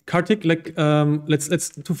Karthik, like let's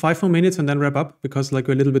do 5 more minutes and then wrap up because like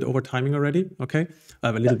we're a little bit over timing already. Okay,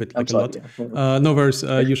 a little bit, like a lot. No worries.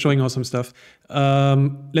 You're showing awesome stuff.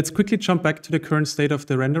 Let's quickly jump back to the current state of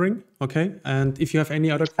the rendering. Okay, and if you have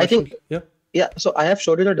any other questions, so I have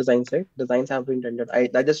showed you the designs, right? Designs have been rendered. I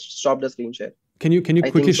just stopped the screen share. Can you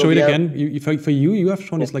quickly show it again? For you, you have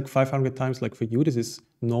shown this like 500 times. Like for you, this is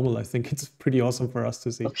normal. I think it's pretty awesome for us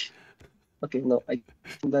to see. Okay, no, I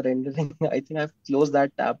think the rendering. I think I've closed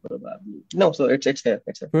that tab probably. No, so it's here.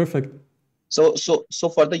 It's here. Perfect. So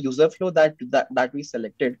for the user flow that we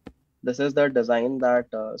selected, this is the design that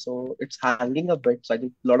so it's hanging a bit. So I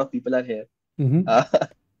think a lot of people are here.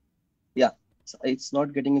 So it's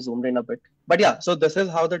not getting zoomed in a bit. But yeah, so this is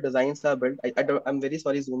how the designs are built. I'm very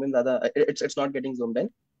sorry, zoom in. It's not getting zoomed in.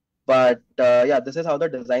 But this is how the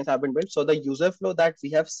designs have been built. So the user flow that we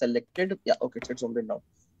have selected, it's zoomed in now.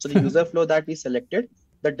 So the user flow that we selected,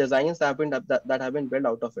 the designs have been that have been built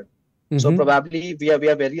out of it. So probably we are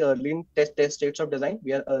very early in test states of design.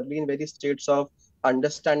 We are early in very states of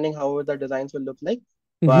understanding how the designs will look like.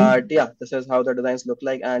 But this is how the designs look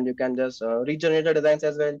like, and you can just regenerate the designs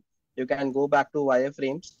as well. You can go back to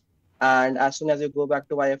wireframes, and as soon as you go back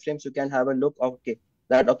to wireframes, you can have a look of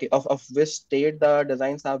of which state the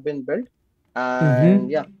designs have been built.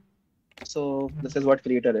 And so this is what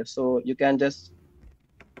creator is. So you can just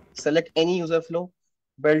select any user flow,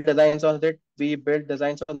 build designs on it. We build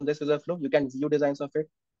designs on this user flow. You can view designs of it.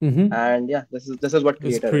 And this is what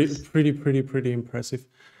creator is. Pretty impressive.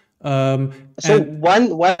 So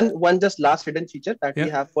one just last hidden feature that we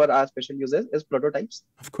have for our special users is prototypes.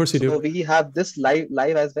 Of course you do. So we have this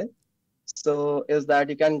live as well. So is that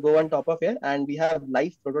you can go on top of here, and we have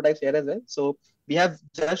live prototypes here as well. So we have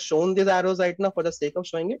just shown these arrows right now for the sake of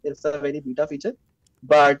showing it. It's a very beta feature,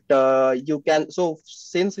 but you can. So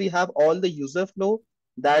since we have all the user flow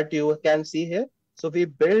that you can see here, so we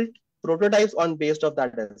built prototypes on based of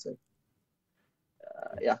that as well.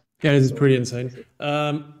 This is pretty insane.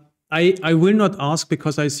 I will not ask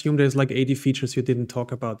because I assume there's like 80 features you didn't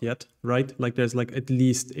talk about yet, right? Like there's like at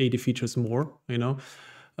least 80 features more, you know.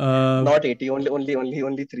 Not 80,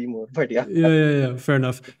 only 3 more, but yeah, fair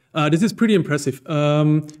enough. This is pretty impressive.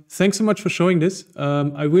 Thanks so much for showing this.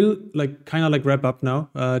 I will like kind of like wrap up now,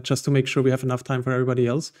 just to make sure we have enough time for everybody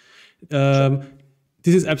else.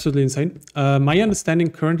 This is absolutely insane. My understanding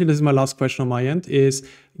currently, this is my last question on my end, is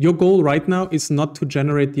your goal right now is not to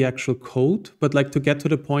generate the actual code, but like to get to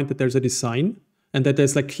the point that there's a design and that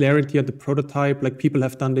there's like clarity at the prototype, like people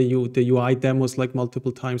have done the UI demos like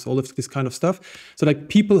multiple times, all of this kind of stuff. So like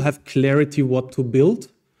people have clarity what to build,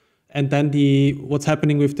 and then what's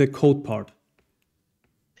happening with the code part.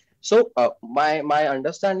 So my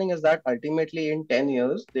understanding is that ultimately in 10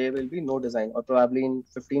 years, there will be no design, or probably in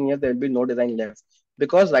 15 years, there will be no design left.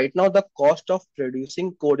 Because right now the cost of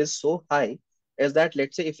producing code is so high, is that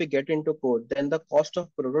let's say if we get into code, then the cost of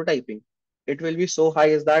prototyping, it will be so high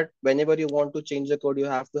is that whenever you want to change the code, you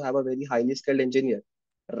have to have a very highly skilled engineer.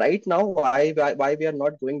 Right now, why we are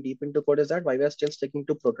not going deep into code is that why we are still sticking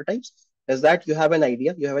to prototypes is that you have an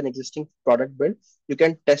idea, you have an existing product build, you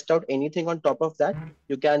can test out anything on top of that.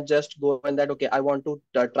 You can just go and that, okay, I want to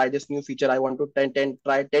try this new feature. I want to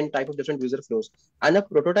try 10 type of different user flows. And a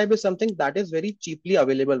prototype is something that is very cheaply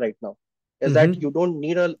available right now. Is that you don't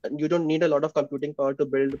need a lot of computing power to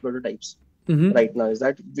build prototypes right now. Is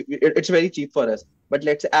that it's very cheap for us. But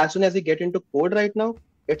let's say as soon as we get into code right now,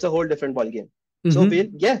 it's a whole different ballgame. So we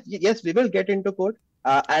will get into code.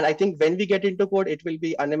 And I think when we get into code, it will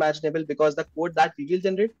be unimaginable because the code that we will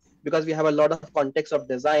generate, because we have a lot of context of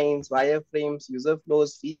designs, wireframes, user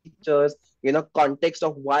flows, features, context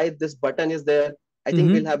of why this button is there. I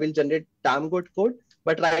think we'll generate damn good code.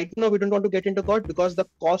 But right now we don't want to get into code because the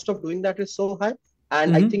cost of doing that is so high.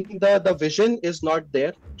 And I think the vision is not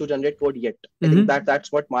there to generate code yet. I think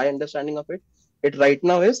that's what my understanding of it right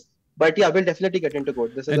now is. But yeah, we'll definitely get into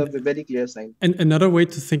code. This is a And- very clear sign. And another way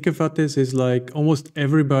to think about this is like almost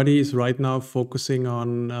everybody is right now focusing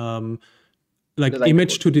on like Design to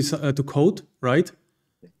image to code, right?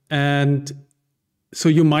 And so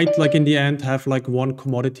you might like in the end have like one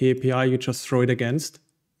commodity API you just throw it against,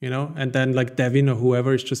 you know, and then like Devin or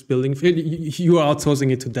whoever is just building. You are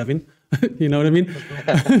outsourcing it to Devin. You know what I mean?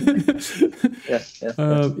 Yes.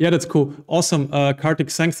 Yeah, that's cool. Awesome. Kartik,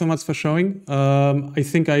 thanks so much for showing. I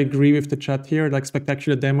think I agree with the chat here. Like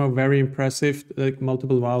spectacular demo, very impressive, like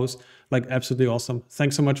multiple wows, like absolutely awesome.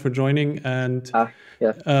 Thanks so much for joining. And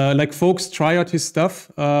like folks, try out his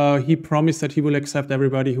stuff. He promised that he will accept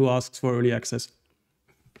everybody who asks for early access.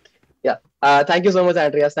 Yeah. Thank you so much,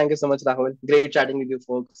 Andreas. Thank you so much, Rahul. Great chatting with you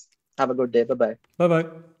folks. Have a good day. Bye-bye. Bye-bye.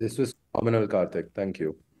 This was phenomenal, Kartik. Thank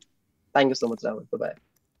you. Thank you so much, Rahul. Bye-bye.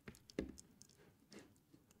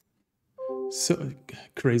 So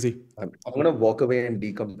crazy. I'm gonna walk away and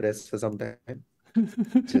decompress for some time.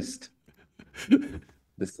 Just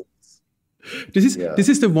this. This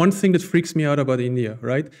is the one thing that freaks me out about India,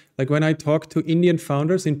 right? Like when I talk to Indian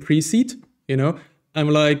founders in pre-seed, you know, I'm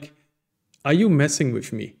like, are you messing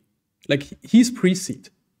with me? Like he's pre-seed.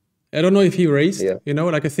 I don't know if he raised, you know,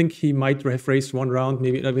 like I think he might have raised one round,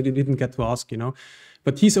 maybe he didn't get to ask, you know,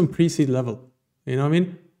 but he's on pre-seed level, you know what I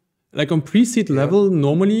mean? Like on pre-seed level,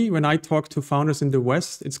 normally when I talk to founders in the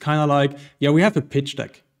West, it's kind of like, yeah, we have a pitch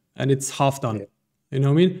deck and it's half done. You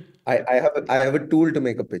know what I mean? I have a tool to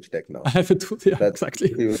make a pitch deck now. I have a tool,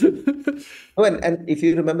 exactly. Oh, and if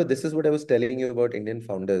you remember, this is what I was telling you about Indian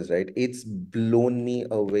founders, right? It's blown me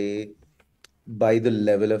away by the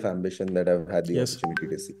level of ambition that I've had the opportunity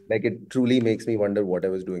to see. Like it truly makes me wonder what I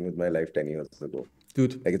was doing with my life 10 years ago.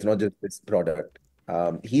 Dude. Like it's not just this product.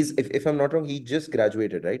 He's, if I'm not wrong, he just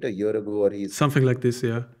graduated, right? A year ago, or he's something like this,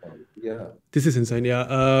 yeah. Yeah. This is insane,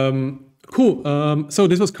 yeah. Cool. So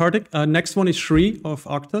this was Kartik. Next one is Shri of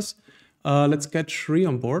Arctus. Let's get Shri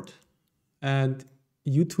on board. And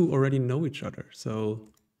you two already know each other, so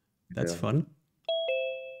that's fun.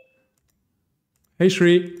 Hey,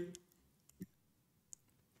 Shri.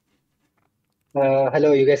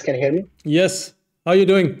 Hello, you guys can hear me? Yes. How are you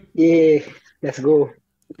doing? Yeah, let's go.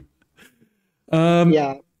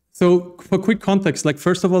 So for quick context, like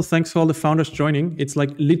first of all, thanks for all the founders joining. It's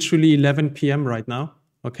like literally 11 p.m. right now,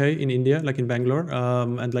 okay, in India, like in Bangalore,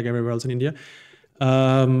 and like everywhere else in India.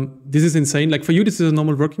 This is insane. Like for you, this is a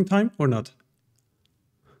normal working time or not?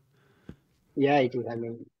 Yeah, it is. I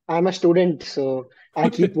mean, I'm a student, so I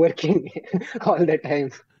keep working all the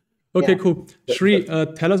time. Okay, cool. Shri,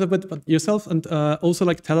 tell us a bit about yourself, and also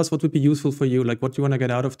like tell us what would be useful for you, like what you want to get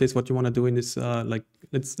out of this, what you want to do in this. Like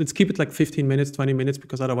let's keep it like 15 minutes, 20 minutes,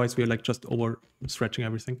 because otherwise we're like just over stretching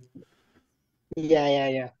everything.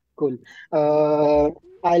 Yeah. Cool.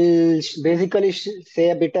 I'll basically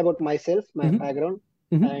say a bit about myself, my background,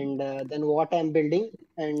 and then what I'm building,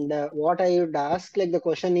 and what I would ask. Like the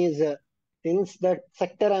question is, since that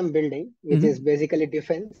sector I'm building, which is basically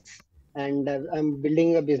defense. And I'm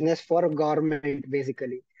building a business for government,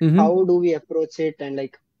 basically. How do we approach it? And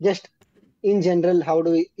like, just in general, how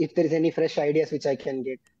do we, if there is any fresh ideas which I can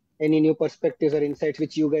get, any new perspectives or insights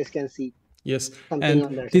which you guys can see? Yes,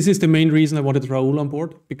 and this is the main reason I wanted Rahul on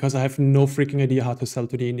board, because I have no freaking idea how to sell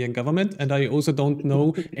to the Indian government. And I also don't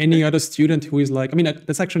know any other student who is like, I mean,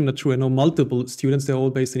 that's actually not true. I know multiple students, they're all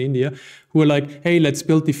based in India, who are like, hey, let's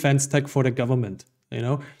build defense tech for the government, you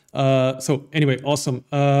know? So anyway, awesome.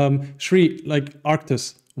 Shri, like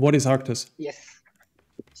Arctus, what is Arctus? Yes.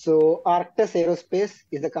 So Arctus Aerospace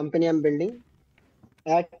is the company I'm building.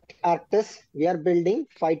 At Arctus, we are building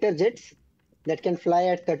fighter jets that can fly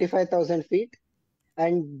at 35,000 feet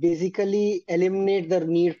and basically eliminate the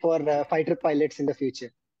need for fighter pilots in the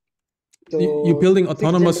future. So you're building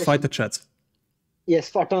autonomous fighter jets?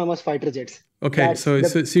 Yes, autonomous fighter jets. Okay, so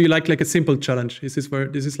you like a simple challenge. Is this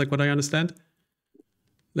like what I understand?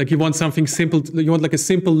 Like you want something simple, you want like a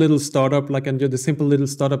simple little startup, like, and the simple little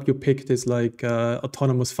startup you picked is like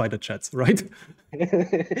autonomous fighter jets, right?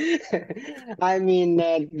 I mean,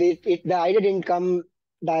 the idea didn't come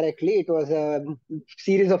directly. It was a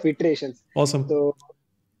series of iterations. Awesome. So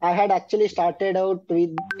I had actually started out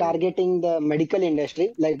with targeting the medical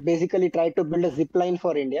industry, like basically tried to build a zip line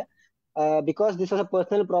for India. Because this was a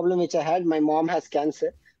personal problem which I had. My mom has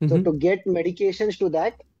cancer. So to get medications to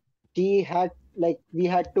that, we had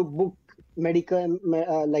to book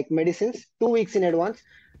medicines 2 weeks in advance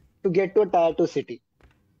to get to a tier 2 city.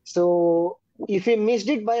 So if we missed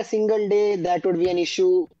it by a single day, that would be an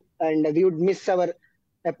issue and we would miss our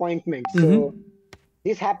appointment. So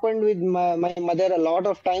this happened with my mother a lot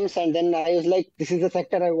of times. And then I was like, this is a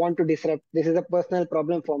sector I want to disrupt. This is a personal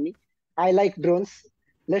problem for me. I like drones.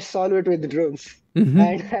 let's solve it with drones. Mm-hmm.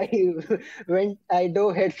 And I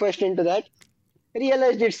dove headfirst into that.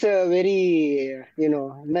 Realized it's a very,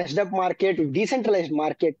 messed up market, decentralized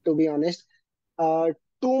market, to be honest.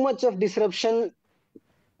 Too much of disruption,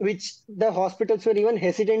 which the hospitals were even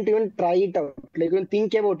hesitant to even try it out, like even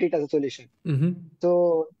think about it as a solution. Mm-hmm.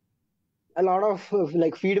 So a lot of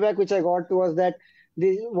like feedback which I got was that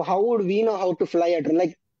how would we know how to fly a drone?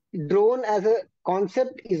 Like drone as a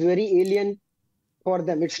concept is very alien for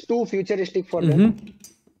them. It's too futuristic for them,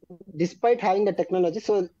 despite having the technology.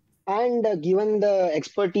 So and given the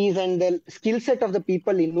expertise and the skill set of the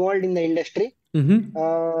people involved in the industry,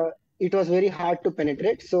 it was very hard to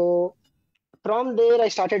penetrate. So from there, I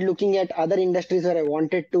started looking at other industries where I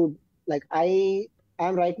wanted to, like, I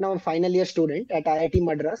am right now a final year student at IIT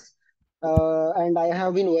Madras, and I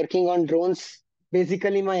have been working on drones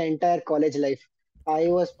basically my entire college life. I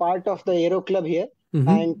was part of the Aero Club here,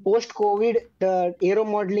 and post-COVID, the aero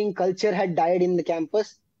modeling culture had died in the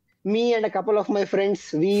campus. Me and a couple of my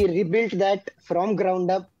friends, we rebuilt that from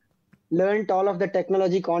ground up, learned all of the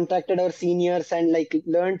technology, contacted our seniors, and like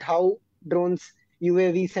learned how drones,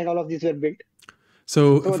 UAVs, and all of these were built.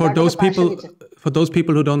 So for that was those a passion people, for those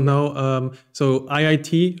people who don't know, so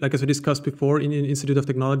IIT, like as we discussed before, in Institute of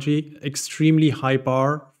Technology, extremely high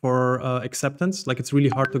bar for acceptance. Like it's really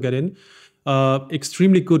hard to get in.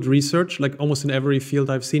 Extremely good research, like almost in every field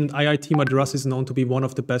I've seen. IIT Madras is known to be one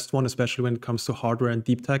of the best one, especially when it comes to hardware and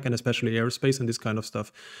deep tech, and especially aerospace and this kind of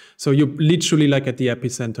stuff. So you're literally like at the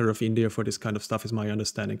epicenter of India for this kind of stuff, is my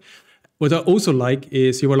understanding. What I also like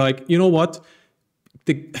is you were like, you know what?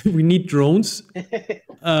 We need drones,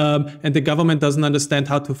 and the government doesn't understand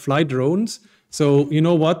how to fly drones. So you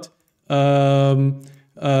know what?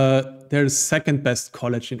 There's second best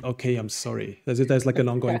college in. Okay, I'm sorry. There's like an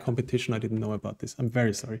ongoing competition. I didn't know about this. I'm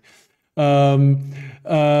very sorry.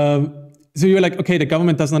 So you're like, okay, the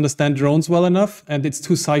government doesn't understand drones well enough, and it's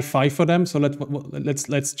too sci-fi for them. So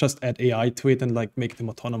let's just add AI to it and like make them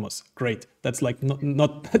autonomous. Great. That's like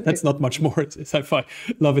not that's not much more. It's sci-fi.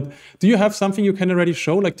 Love it. Do you have something you can already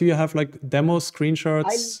show? Like, do you have like demos,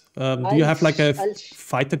 screenshots? Do you have like a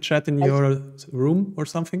fighter chat in your room or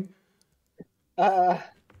something?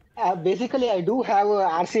 Basically, I do have a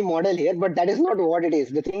RC model here, but that is not what it is.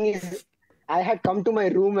 The thing is, I had come to my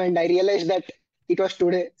room and I realized that it was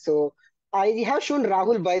today. So I have shown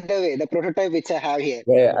Rahul, by the way, the prototype which I have here.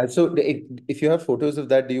 Yeah. So if you have photos of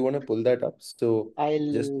that, do you want to pull that up? So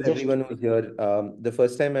just everyone who's here, the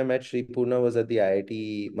first time I met Sri Purna was at the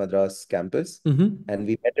IIT Madras campus, and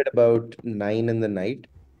we met at about 9 in the night.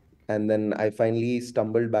 And then I finally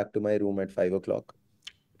stumbled back to my room at 5 o'clock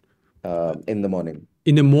in the morning.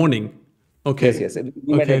 In the morning? Okay. Yes.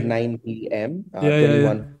 We met at 9 p.m.,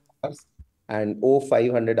 21 hours. And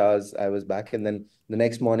 500 hours I was back. And then the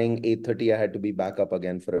next morning, 8:30, I had to be back up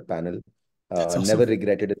again for a panel. Awesome. Never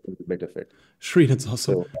regretted a single bit of it. Shri, that's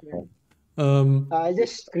awesome. So, why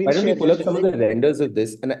don't we pull up some of the renders of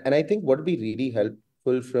this? And I think what would be really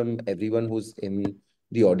helpful from everyone who's in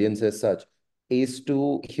the audience as such is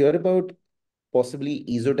to hear about possibly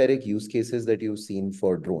esoteric use cases that you've seen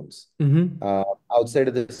for drones outside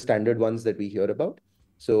of the standard ones that we hear about.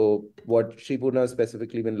 So what Sri Purna has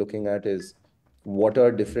specifically been looking at is what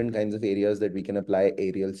are different kinds of areas that we can apply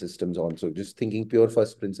aerial systems on. So just thinking pure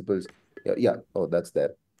first principles. Yeah. Oh, that's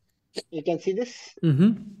there. You can see this?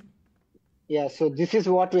 Yeah, so this is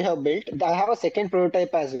what we have built. I have a second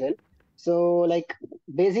prototype as well. So like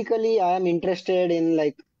basically I am interested in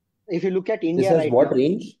like, if you look at India this has right what now,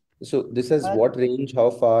 range? So this has what range?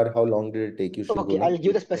 How far? How long did it take you? Okay, I'll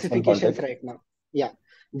give the specifications right now. Yeah,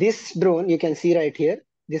 this drone you can see right here.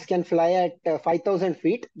 This can fly at 5,000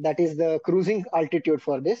 feet. That is the cruising altitude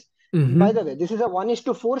for this. By the way, this is a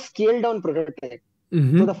 1:4 scaled down prototype.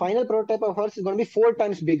 So the final prototype of ours is going to be 4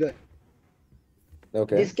 times bigger.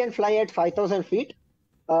 Okay. This can fly at 5,000 feet.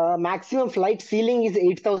 Maximum flight ceiling is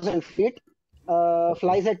 8,000 feet.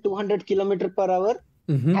 Flies at 200 km per hour.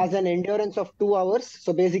 Has an endurance of 2 hours.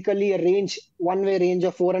 So basically a one-way range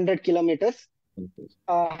of 400 kilometers.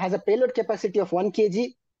 Has a payload capacity of 1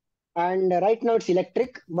 kg. And right now it's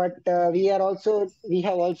electric, but we have also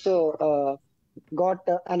got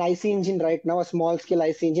an IC engine right now, a small scale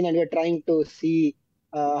IC engine, and we're trying to see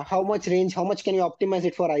how much range, how much can you optimize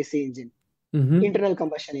it for IC engine, internal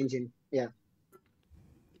combustion engine. Yeah.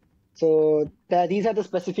 So these are the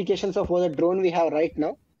specifications of what the drone we have right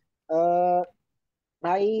now.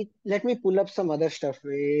 Let me pull up some other stuff.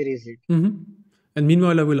 Where is it? And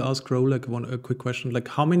meanwhile, I will ask Ro like a quick question. Like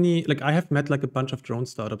how many? Like I have met like a bunch of drone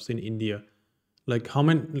startups in India. Like how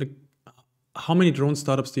many drone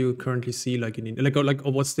startups do you currently see like in India? Like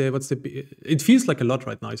what's the? It feels like a lot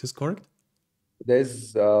right now. Is this correct?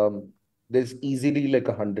 there's easily like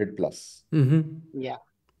 100 plus. Yeah.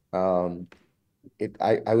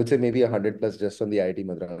 I would say maybe 100 plus just on the IIT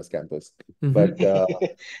Madras campus, but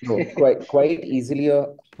no, quite easily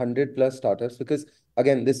 100 plus startups, because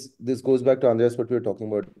again, this goes back to Andreas, what we were talking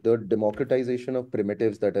about, the democratization of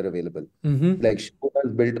primitives that are available. Like Shivu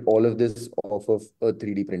has built all of this off of a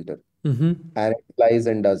 3D printer, and it flies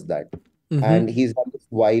and does that. And he's done this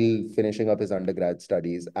while finishing up his undergrad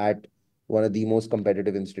studies at one of the most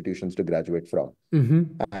competitive institutions to graduate from.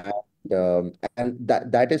 And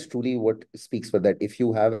that is truly what speaks for that. If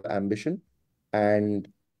you have ambition and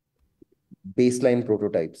baseline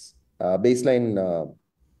prototypes, baseline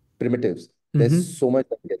primitives, there's so much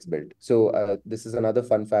that gets built. So this is another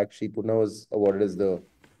fun fact. Purna was awarded as the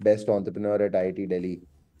best entrepreneur at IIT Delhi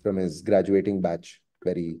from his graduating batch.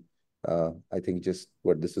 I think this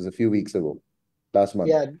was a few weeks ago, last month.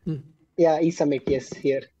 Yeah, E-Summit, yes,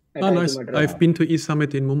 here at IIT nice. Madras. I've been to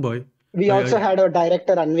E-Summit in Mumbai. We also had a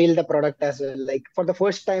director unveil the product as well. Like for the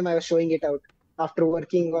first time, I was showing it out after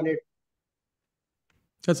working on it.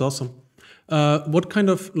 That's awesome. What kind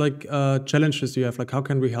of challenges do you have? Like, how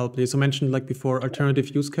can we help you? So mentioned like before,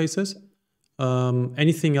 alternative use cases.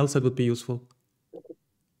 Anything else that would be useful?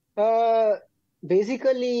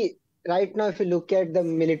 Basically, right now, if you look at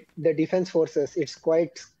the defense forces, it's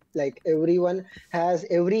quite like every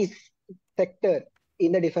sector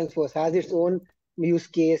in the defense force has its own use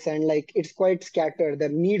case, and like it's quite scattered, the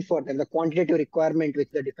need for them, the quantitative requirement which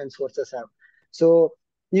the defense forces have. So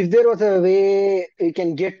if there was a way you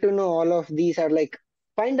can get to know all of these, or like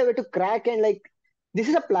find a way to crack, and like this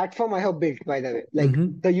is a platform I have built, by the way.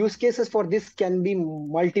 Like the use cases for this can be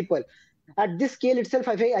multiple. At this scale itself,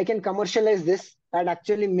 I think I can commercialize this and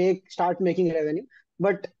actually start making revenue.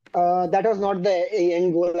 But that was not the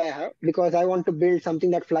end goal I have, because I want to build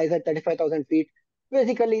something that flies at 35,000 feet.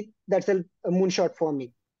 Basically, that's a moonshot for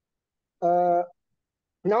me.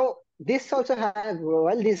 Now, this also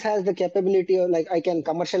this has the capability of like I can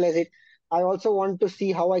commercialize it. I also want to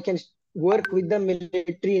see how I can work with the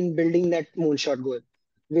military in building that moonshot goal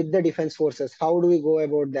with the defense forces. How do we go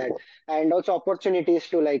about that? And also opportunities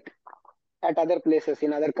to like at other places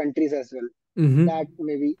in other countries as well.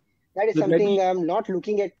 That is something I'm not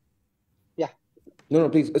looking at. Yeah. No,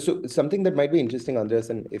 please. So something that might be interesting, Andreas,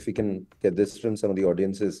 and if we can get this from some of the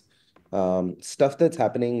audiences, stuff that's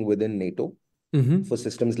happening within NATO for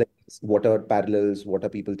systems like this. What are parallels? What are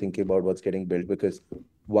people thinking about? What's getting built? Because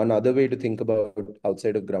one other way to think about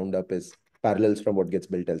outside of ground up is parallels from what gets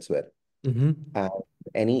built elsewhere. And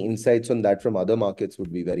any insights on that from other markets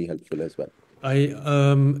would be very helpful as well.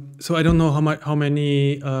 So I don't know how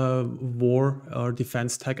many war or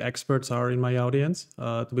defense tech experts are in my audience.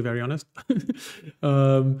 To be very honest,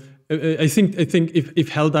 I think if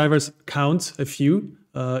Helldivers counts a few,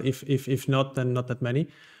 if not, then not that many.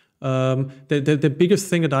 The biggest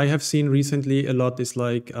thing that I have seen recently a lot is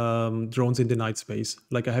like drones in the night space.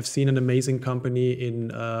 Like I have seen an amazing company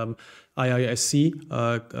in IISC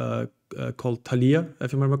called Thalia,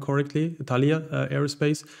 if I remember correctly, Thalia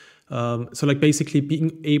Aerospace. So like basically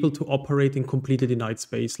being able to operate in completely the night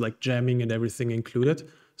space, like jamming and everything included.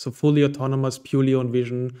 So fully autonomous, purely on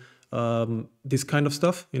vision, this kind of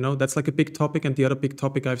stuff, that's like a big topic. And the other big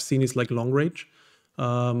topic I've seen is like long range,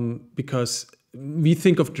 because we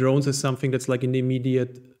think of drones as something that's like in the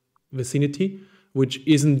immediate vicinity, which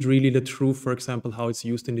isn't really the truth, for example, how it's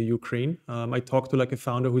used in the Ukraine. I talked to like a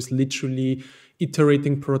founder who's literally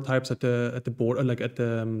iterating prototypes at the border, like at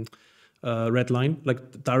the red line,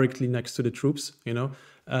 like directly next to the troops,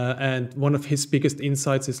 and one of his biggest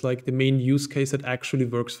insights is like the main use case that actually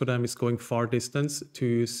works for them is going far distance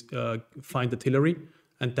to find artillery,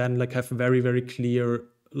 and then like have very, very clear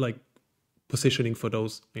like positioning for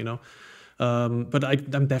those, but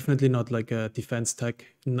I'm definitely not like a defense tech,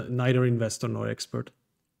 neither investor nor expert.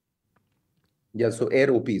 Yeah, so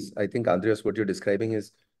air OPs, I think, Andreas, what you're describing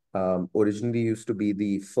is originally used to be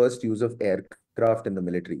the first use of aircraft in the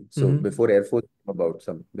military. So before Air Force came about,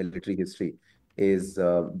 some military history is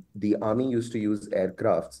the army used to use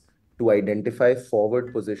aircrafts to identify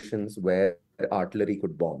forward positions where artillery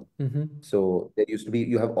could bomb. So there used to be,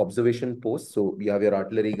 you have observation posts. So you have your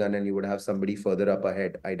artillery gun and you would have somebody further up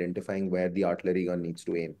ahead identifying where the artillery gun needs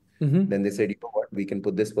to aim. Then they said, you know what, we can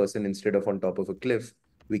put this person instead of on top of a cliff,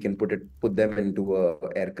 we can put them into a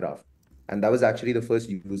aircraft. And that was actually the first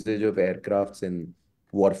usage of aircrafts in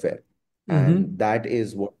warfare. And that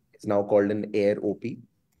is what is now called an air OP,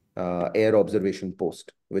 air observation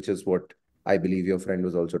post, which is what I believe your friend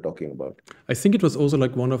was also talking about. I think it was also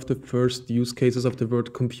like one of the first use cases of the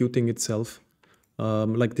word computing itself.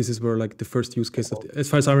 Like this is where like the first use case as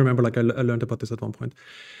far as I remember, like I learned about this at one point.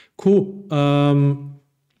 Cool.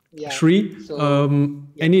 Yeah. Shri, So,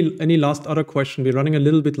 any last other question? We're running a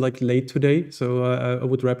little bit like late today, so I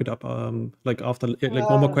would wrap it up like after like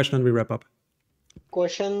one more question and we wrap up.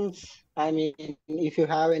 questions. I mean, if you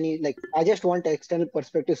have any, like, I just want external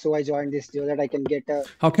perspective, so I joined this so that I can get a.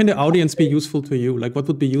 How can the audience be useful to you? Like, what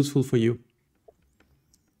would be useful for you?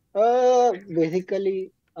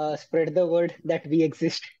 Basically, spread the word that we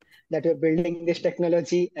exist, that we're building this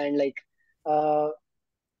technology, and like,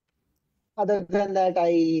 other than that,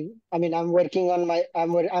 I mean, I'm working on my,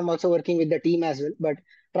 I'm also working with the team as well, but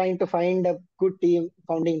trying to find a good team,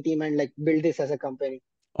 founding team, and like build this as a company.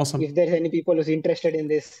 Awesome. If there's any people who's interested in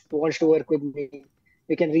this, who wants to work with me,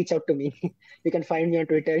 you can reach out to me. You can find me on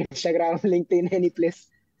Twitter, Instagram, LinkedIn, any place.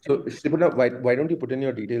 So, Shipuna, why don't you put in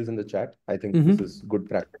your details in the chat? I think this is good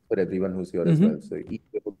practice for everyone who's here as well. So, easy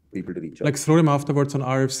for people to reach out. Like throw them afterwards on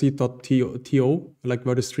rfc.to, like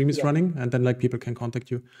where the stream is running, and then like people can contact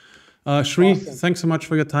you. Shri, Awesome. thanks so much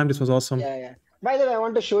for your time. This was awesome. Yeah. By the way, I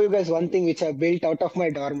want to show you guys one thing which I built out of my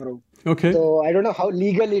dorm room. Okay. So I don't know how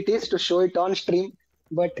legal it is to show it on stream,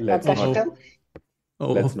 but Let's a custom.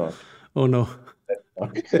 Let's not. Oh no.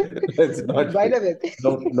 Let's not. By the way.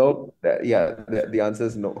 No. Yeah, the answer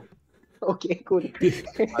is no. Okay, cool.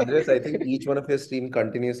 Andreas, I think each one of your stream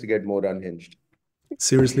continues to get more unhinged.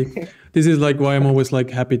 Seriously, this is like why I'm always like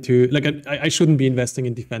happy to like I shouldn't be investing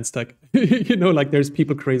in defense tech. You know, like there's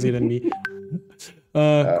people crazier than me.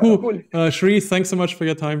 Cool. Shri, thanks so much for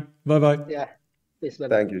your time. Bye bye. Yeah. Peace, bye.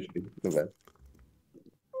 Thank you, Shri. Bye.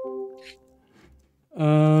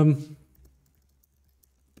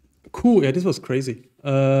 Cool. Yeah, this was crazy.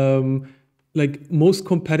 Like most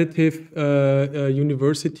competitive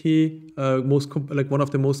university, like one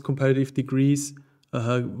of the most competitive degrees,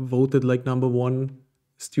 voted like #1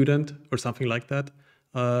 student or something like that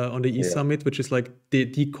on the East Summit, which is like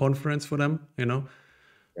the conference for them, you know,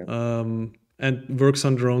 and works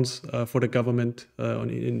on drones for the government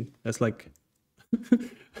as like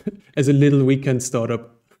as a little weekend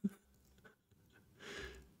startup.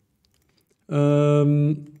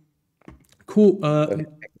 Cool.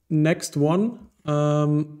 Next one.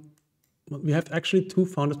 We have actually 2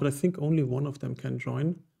 founders, but I think only one of them can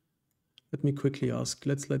join. Let me quickly ask.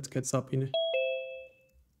 Let's get Sabine.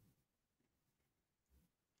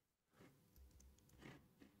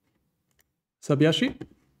 Sabiashi?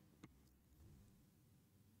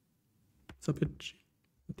 Sabiashi.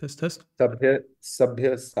 Test. Sabhya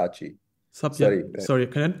Sachi. Sorry,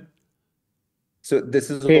 can I? So this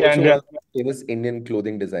is also one of the famous Indian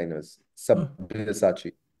clothing designers, Sabhya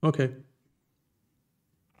Sachi. Okay.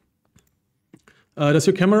 Does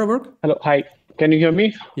your camera work? Hello, hi. Can you hear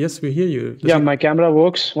me? Yes, we hear you. My camera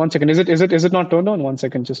works. 1 second. Is it not turned on? 1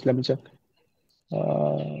 second. Just let me check.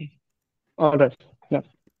 All right. Yeah.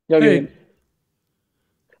 Hey.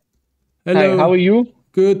 Hello. Hi. How are you?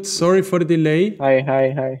 Good. Sorry for the delay.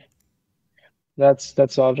 Hi.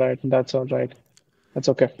 That's all right. That's okay.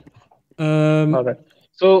 All right.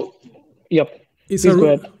 So, yep. Is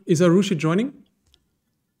Arushi joining?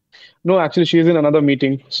 No, actually, she's in another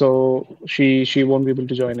meeting, so she won't be able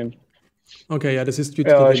to join in. Okay, yeah, this is due to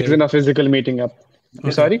the delay. She's in a physical meeting up.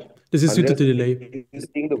 Okay. Sorry? This is due to the delay. Are you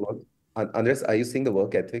seeing the work? Andreas, are you seeing the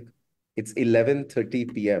work ethic? It's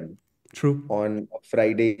 11:30 p.m. True. On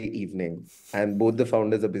Friday evening, and both the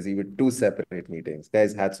founders are busy with 2 separate meetings.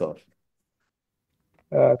 Guys, hats off.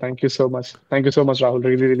 Thank you so much. Thank you so much, Rahul.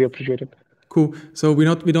 Really appreciate it. Cool. So we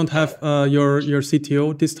don't have your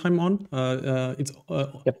CTO this time on.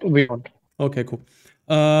 Yep, we don't. Okay, cool.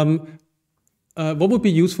 What would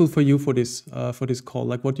be useful for you for this call?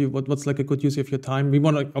 Like what's like a good use of your time? We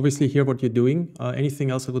want to obviously hear what you're doing.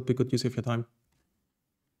 Anything else that would be good use of your time?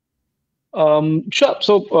 Sure.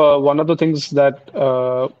 So one of the things that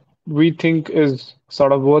we think is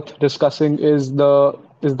sort of worth discussing is the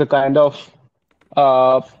kind of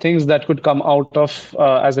things that could come out of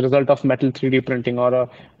as a result of metal 3D printing or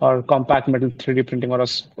compact metal 3D printing or a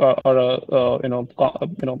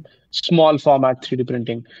small format 3D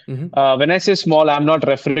printing. When I say small, I'm not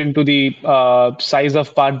referring to the size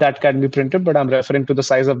of part that can be printed, but I'm referring to the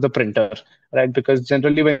size of the printer, right? Because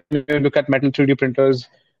generally, when you look at metal 3D printers,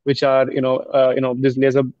 which are these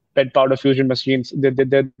laser bed powder fusion machines,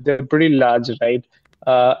 they're pretty large, right?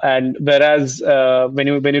 And whereas when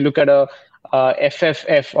you look at a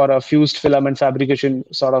FFF or a fused filament fabrication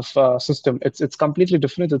sort of system, it's completely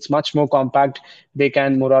different. It's much more compact. They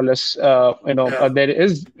can more or less, there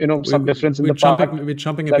is some difference in the part. We're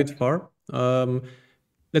jumping a bit far.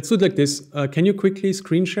 Let's do it like this. Can you quickly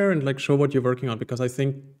screen share and like show what you're working on? Because I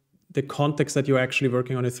think the context that you're actually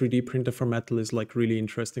working on a 3D printer for metal is like really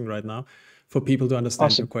interesting right now for people to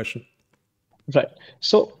understand your question. Right.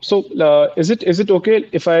 So is it okay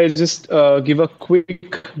if I just give a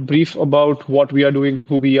quick brief about what we are doing,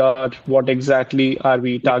 who we are, what exactly are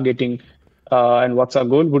we targeting, and what's our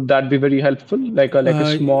goal? Would that be very helpful? Like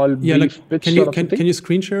a small brief pitch sort of thing? Can you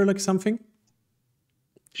screen share like something?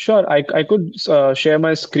 Sure, I could share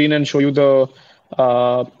my screen and show you the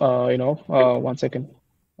one second.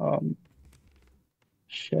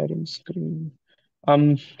 Sharing screen.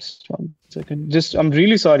 Just 1 second. I'm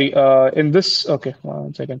really sorry. In this, okay,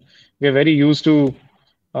 1 second. We're very used to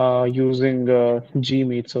using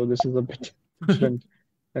Gmeet, so this is a bit different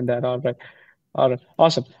than that. All right. All right,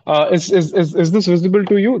 awesome. Is this visible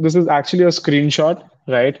to you? This is actually a screenshot,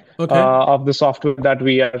 right? Okay. Of the software that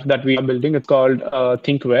we are building. It's called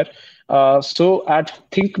ThinkWare. So at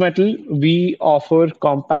ThinkMetal, we offer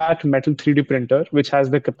compact metal 3D printer, which has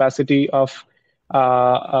the capacity of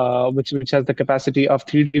which has the capacity of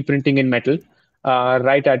 3D printing in metal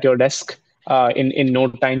right at your desk in no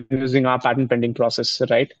time using our patent pending process,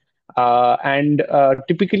 right? And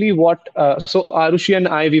typically so Arushi and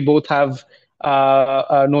I, we both have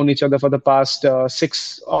known each other for the past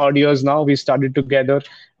 6 odd years now. We studied together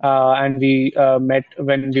and we met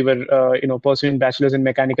when we were pursuing bachelor's in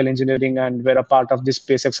mechanical engineering and were a part of this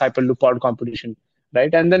SpaceX Hyperloop pod competition,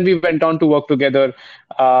 right? And then we went on to work together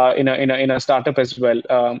in a startup as well,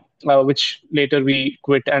 which later we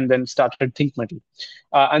quit and then started ThinkMetal.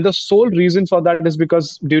 And the sole reason for that is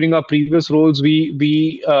because during our previous roles,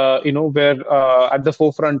 we were at the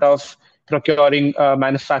forefront of procuring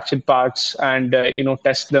manufactured parts and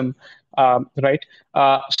test them, right?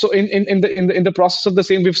 So in the process of the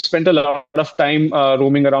same, we've spent a lot of time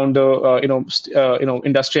roaming around the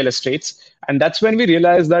industrial estates, and that's when we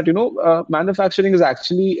realized that manufacturing is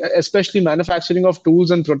actually, especially manufacturing of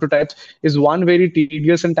tools and prototypes, is one, very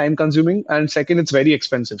tedious and time consuming, and second, it's very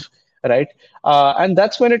expensive, right? And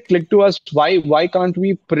that's when it clicked to us, why can't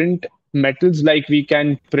we print metals like we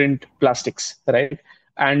can print plastics, right?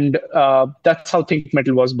 And that's how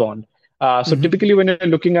ThinkMetal was born. So typically, when you're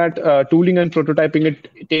looking at tooling and prototyping,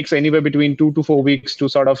 it takes anywhere between 2 to 4 weeks to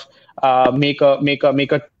sort of make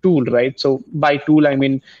a tool, right? So by tool, I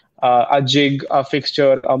mean a jig, a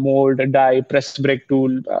fixture, a mold, a die, press brake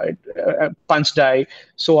tool, punch die,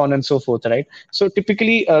 so on and so forth, right? So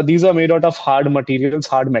typically, these are made out of hard materials,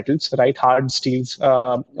 hard metals, right? Hard steels,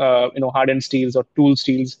 hardened steels or tool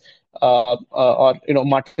steels, or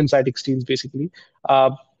martensitic steels, basically.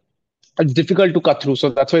 It's difficult to cut through, so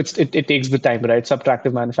that's why it takes the time, right?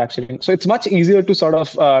 Subtractive manufacturing. So it's much easier to sort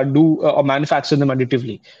of do or manufacture them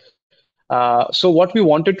additively. So what we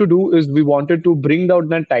wanted to do is we wanted to bring down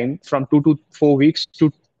that time from 2 to 4 weeks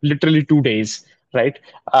to literally 2 days, right?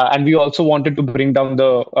 And we also wanted to bring down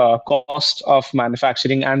the cost of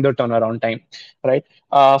manufacturing and the turnaround time, right?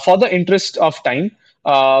 For the interest of time,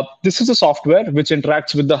 this is a software which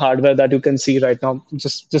interacts with the hardware that you can see right now,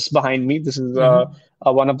 just behind me. This is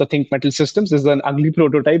one of the ThinkMetal systems. This is an ugly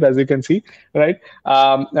prototype, as you can see, right?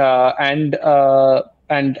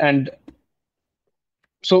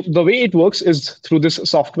 So the way it works is through this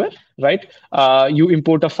software, right? You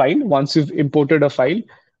import a file. Once you've imported a file,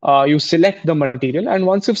 you select the material, and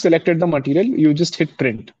once you've selected the material, you just hit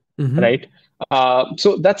print, right?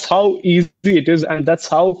 So that's how easy it is, and that's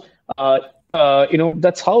how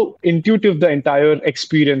that's how intuitive the entire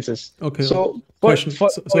experience is. Okay. So for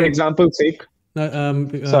example's sake,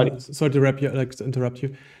 sorry to interrupt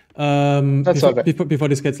you. That's all right. Before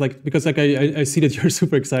this gets because I see that you're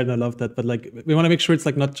super excited. I love that, but we want to make sure it's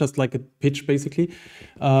not just like a pitch, basically.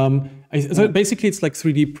 So basically, it's like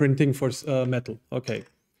 3D printing for metal. Okay.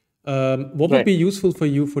 What would be useful for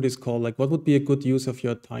you for this call? Like, what would be a good use of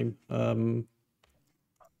your time?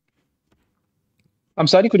 I'm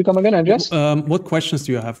sorry, could you come again, Andreas? What questions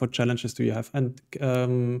do you have? What challenges do you have? And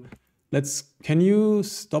can you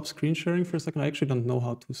stop screen sharing for a second? I actually don't know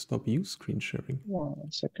how to stop you screen sharing.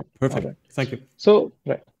 1 second. Perfect. Right. Thank you. So,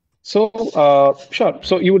 sure.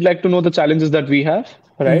 So you would like to know the challenges that we have,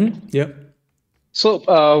 right? Yeah. So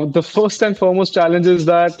the first and foremost challenge is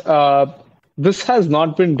that this has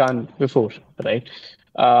not been done before, right?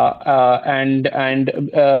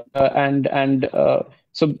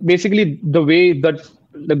 So basically, the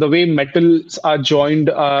way metals are joined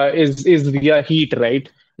is via heat, right?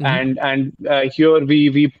 And here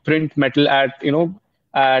we print metal at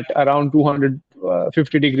around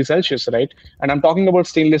 250 degrees Celsius, right? And I'm talking about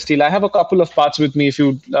stainless steel. I have a couple of parts with me if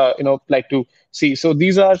you'd like to see. So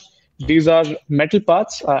these are metal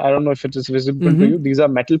parts. I don't know if it is visible to you. These are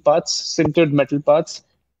metal parts, sintered metal parts.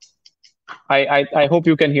 I hope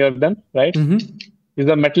you can hear them, right? These These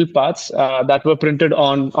are metal parts that were printed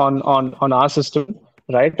on our system,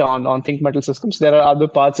 right? On Think Metal systems. There are other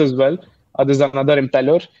parts as well. This is another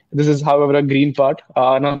impeller. This is, however, a green part.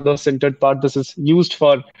 Another sintered part. This is used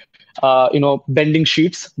for bending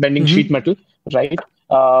sheets, bending sheet metal, right?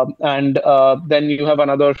 Then you have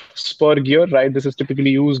another spur gear, right? This is typically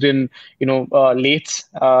used in lathes,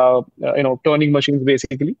 turning machines,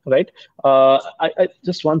 basically, right? I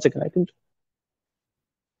just 1 second. I think.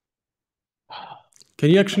 Can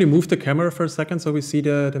you actually move the camera for a second so we see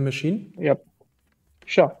the machine? Yep.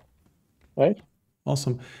 Sure. Right.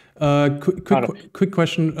 Awesome. Quick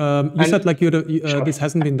question. You said like Sure. this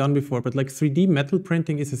hasn't been done before, but like 3D metal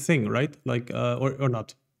printing is a thing, right? Like or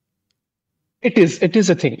not? It is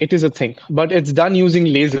a thing. It is a thing, but it's done using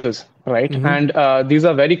lasers, right? And these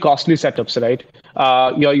are very costly setups, right?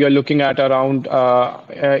 You're looking at around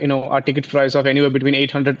a ticket price of anywhere between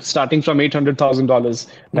starting from $800,000,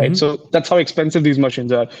 right? So that's how expensive these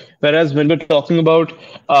machines are. Whereas when we're talking about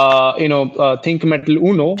Think Metal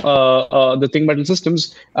Uno, the Think Metal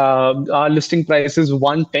systems, our listing price is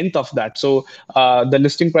 1/10 of that. So the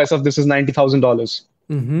listing price of this is $90,000.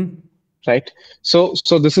 Right. So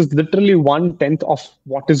this is literally 1/10 of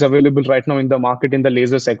what is available right now in the market in the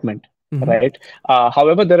laser segment. Right.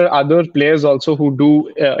 However, there are other players also who do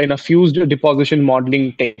in a fused deposition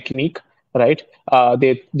modeling technique. Right.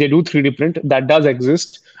 They do 3D print. That does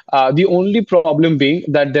exist. The only problem being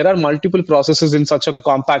that there are multiple processes in such a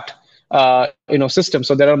compact system.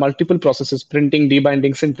 So there are multiple processes: printing,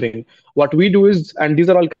 debinding, sintering. What we do is, and these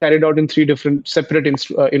are all carried out in 3 different separate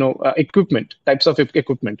equipment types of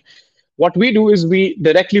equipment. What we do is we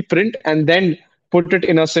directly print and then put it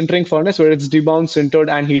in a sintering furnace where it's debound, sintered,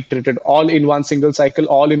 and heat treated, all in one single cycle,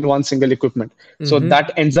 all in one single equipment. So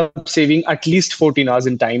that ends up saving at least 14 hours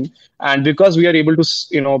in time. And because we are able to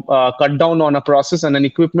cut down on a process and an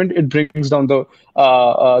equipment, it brings down the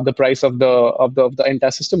price of the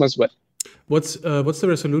entire system as well. What's the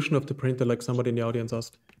resolution of the printer? Like somebody in the audience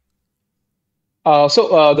asked.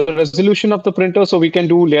 So the resolution of the printer, so we can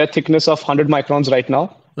do layer thickness of 100 microns right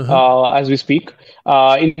now. As we speak,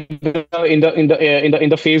 in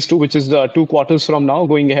the phase 2, which is 2 quarters from now,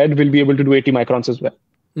 going ahead, we'll be able to do 80 microns as well.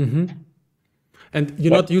 And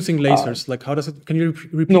you're not using lasers. Like, how does it? Can you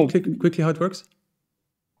repeat quickly how it works?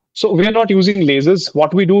 So we are not using lasers.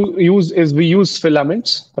 What we do use is we use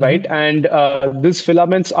filaments, right? And these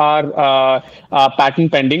filaments are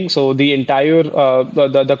patent pending. So the entire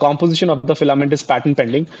the composition of the filament is patent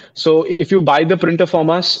pending. So if you buy the printer from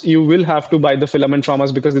us, you will have to buy the filament from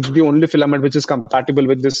us because it's the only filament which is compatible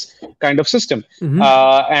with this kind of system.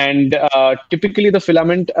 And typically the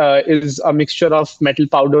filament is a mixture of metal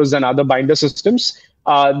powders and other binder systems.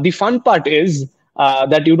 The fun part is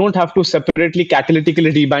that you don't have to separately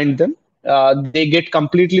catalytically debind them. They get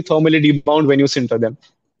completely thermally debound when you sinter them.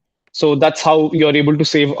 So that's how you're able to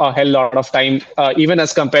save a hell lot of time, even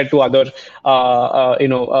as compared to other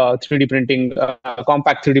 3D printing,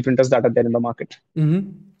 compact 3D printers that are there in the market.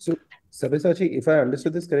 So Sabyasachi, if I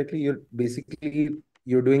understood this correctly,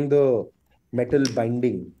 you're doing the metal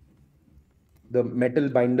binding. The metal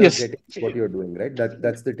binder jetting is what you're doing, right?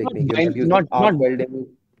 That's the technique. You're not using arc welding.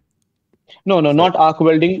 No, not arc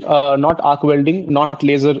welding, not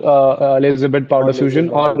laser bed powder fusion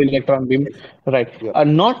or electron beam, right?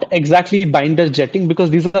 Not exactly binder jetting because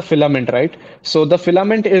these are filament, right? So the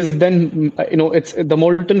filament is then, it's the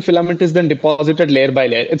molten filament is then deposited layer by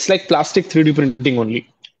layer. It's like plastic 3D printing only.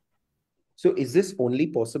 So is this only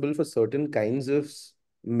possible for certain kinds of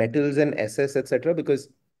metals and SS, etc.?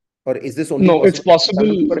 Or is this only it's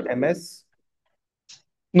possible for MS?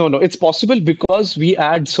 No, it's possible because we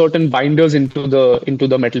add certain binders into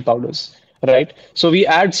the metal powders, right? So we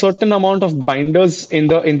add certain amount of binders in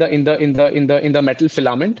the metal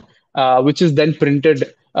filament, which is then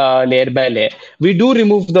printed layer by layer. We do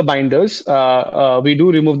remove the binders. When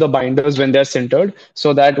they're sintered,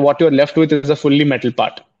 so that what you're left with is a fully metal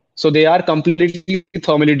part. So they are completely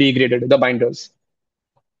thermally degraded, the binders.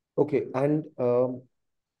 Okay, and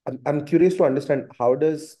I'm curious to understand how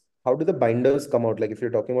do the binders come out? Like if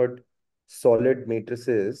you're talking about solid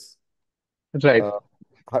matrices, right?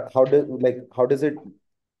 How does it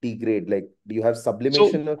degrade? Like, do you have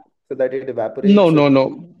sublimation so that it evaporates? No.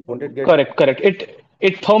 Won't it get... Correct.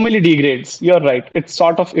 It thermally degrades. You're right. It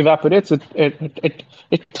sort of evaporates. It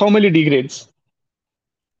thermally degrades.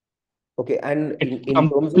 Okay, and in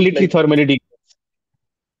terms of completely thermally degrades.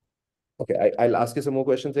 Okay, I'll ask you some more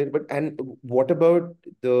questions later. And what about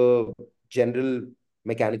the general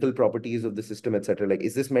mechanical properties of the system, etc.? Like,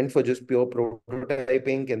 is this meant for just pure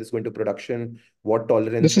prototyping? Can this go into production? What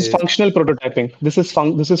This is tolerances? functional prototyping. This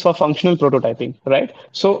is for functional prototyping, right?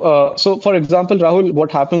 So for example, Rahul,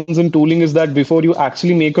 what happens in tooling is that before you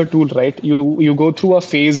actually make a tool, right, you go through a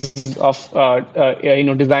phase of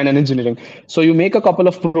design and engineering. So you make a couple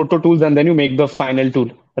of proto tools and then you make the final tool,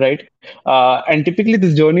 right? And typically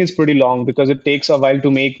this journey is pretty long because it takes a while to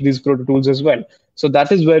make these proto tools as well. So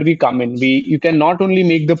that is where we come in. You can not only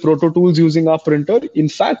make the proto tools using our printer. In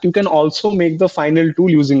fact, you can also make the final tool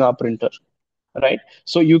using our printer, right?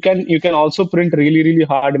 So you can also print really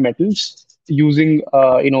hard metals using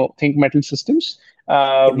think metal systems,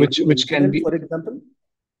 Can you do which can Inconel, be. for example? I'm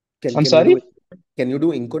Can you do sorry. it? Can you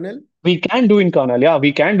do Inconel? We can do in kernel. Yeah,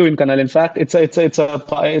 we can do in kernel. In fact, it's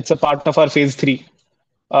a part of our phase 3.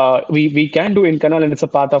 We can do in kernel, and it's a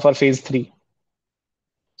part of our phase 3.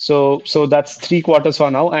 So that's 3 quarters for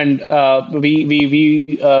now, and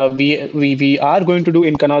we are going to do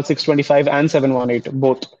in Canal 625 and 718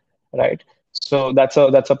 both, right? So that's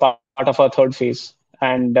a part of our third phase,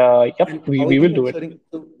 and yep, And we how are we you will do it. ensuring?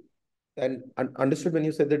 So, and understood when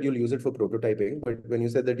you said that you'll use it for prototyping, but when you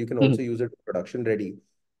said that you can Mhm. also use it for production ready,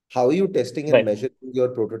 how are you testing and Right. measuring your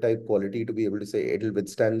prototype quality to be able to say it'll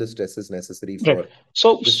withstand the stresses necessary Right. for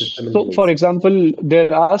So, the system in so for place? example,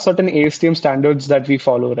 there are certain ASTM standards that we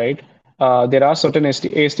follow, right? There are certain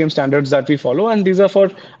ASTM standards that we follow, and these are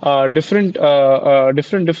for different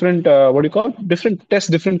what do you call, different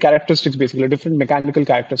test different characteristics, basically different mechanical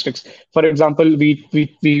characteristics. For example,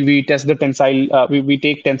 we test the tensile. We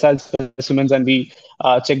take tensile specimens and we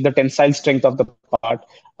check the tensile strength of the part.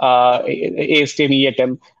 ASTM,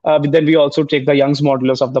 EATM. Then we also check the Young's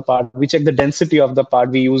modulus of the part. We check the density of the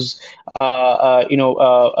part. We use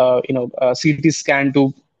CT scan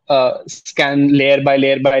to scan layer by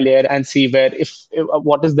layer by layer and see where if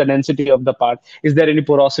what is the density of the part. Is there any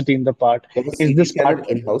porosity in the part? You have a Is CT this scanner part?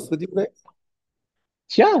 in-house with you guys?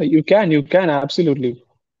 Yeah, you can absolutely.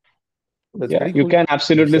 That's Yeah, pretty you cool. can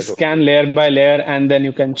absolutely Set also. scan layer by layer and then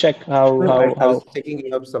you can check how No, how I was how thinking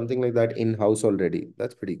you have something like that in-house already.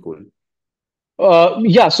 That's pretty cool.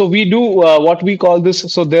 Yeah, so we do what we call this.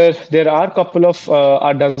 So there are a couple of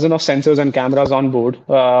a dozen of sensors and cameras on board,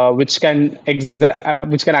 which can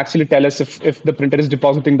actually tell us if the printer is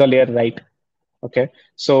depositing the layer right. Okay,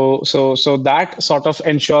 so that sort of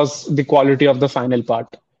ensures the quality of the final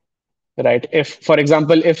part, right? If, for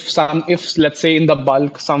example, if let's say in the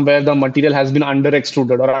bulk somewhere the material has been under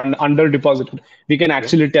extruded or under deposited, we can Yeah.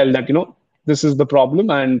 actually tell that this is the problem,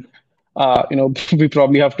 and we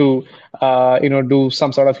probably have to do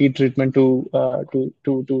some sort of heat treatment to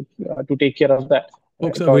take care of that,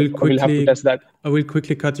 Folks, right? Or we'll have to test that. I will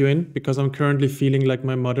quickly cut you in because I'm currently feeling like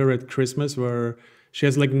my mother at Christmas, where she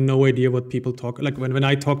has like no idea what people talk. Like when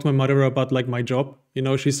I talk to my mother about like my job,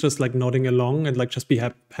 she's just like nodding along and like just be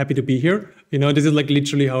happy to be here. This is like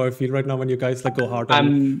literally how I feel right now when you guys like go hard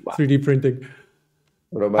on 3D printing.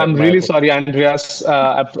 I'm really sorry, Andreas.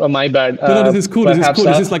 My bad. No, this is cool. This is Perhaps cool.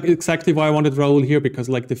 This is like exactly why I wanted Raul here, because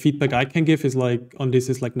like the feedback I can give is like on this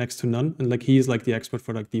is like next to none, and like he is like the expert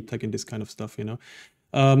for like deep tech in this kind of stuff.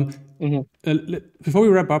 Before we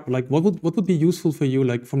wrap up, like what would be useful for you,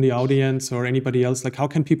 like from the audience or anybody else? Like how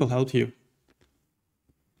can people help you?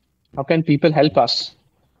 How can people help us?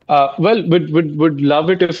 Well, would love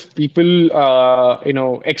it if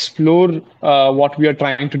people explore what we are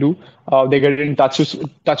trying to do. They get in touch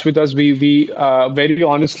with us. We very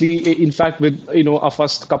honestly, in fact, with our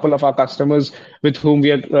first couple of our customers with whom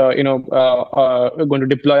we are going to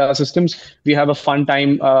deploy our systems, we have a fun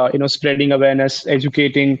time spreading awareness,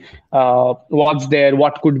 educating what's there,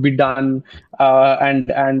 what could be done, and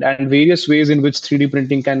various ways in which 3D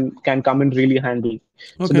printing can come in really handy.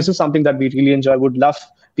 Okay. So this is something that we really enjoy. Would love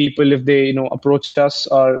people if they approached us,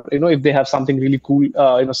 or if they have something really cool,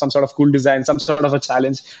 some sort of cool design, some sort of a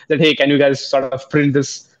challenge that, hey, can you guys sort of print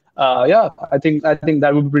this? Yeah, I think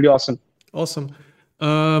that would be pretty awesome. Awesome.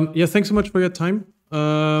 Yeah, thanks so much for your time.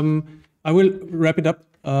 I will wrap it up.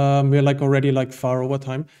 We're like already like far over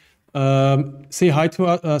time. Say hi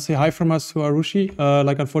from us to Arushi.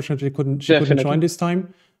 Like unfortunately she couldn't join this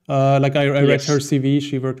time. Like I read her CV.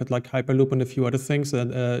 She worked at like Hyperloop and a few other things,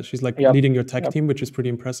 and she's like leading your tech team, which is pretty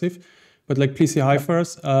impressive. But like, please say hi for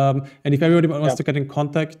us. And if everybody wants to get in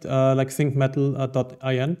contact, like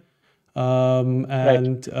thinkmetal.in.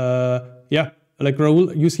 Like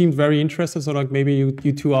Raul, you seemed very interested, so like maybe you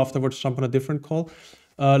two afterwards jump on a different call.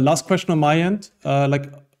 Last question on my end.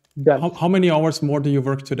 How many hours more do you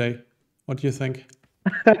work today? What do you think?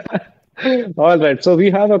 All right. So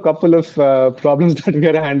we have a couple of problems that we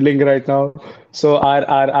are handling right now. So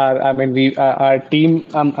I mean, our team.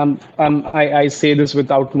 I say this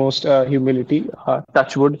with utmost humility.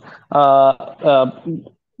 Touch wood.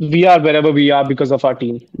 We are wherever we are because of our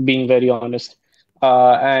team. Being very honest.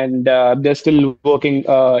 And they're still working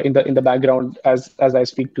in the background as I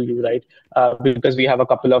speak to you, right? Because we have a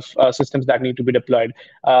couple of systems that need to be deployed.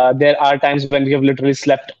 There are times when we have literally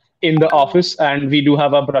slept in the office, and we do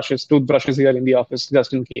have our toothbrushes here in the office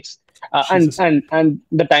just in case. And Jesus.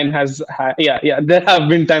 the time yeah. There have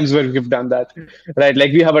been times where we've done that, right?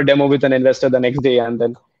 Like we have a demo with an investor the next day, and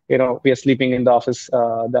then we are sleeping in the office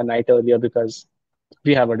the night earlier because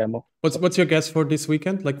we have a demo. What's your guess for this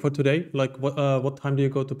weekend? Like for today? Like what time do you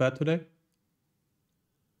go to bed today?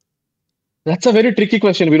 That's a very tricky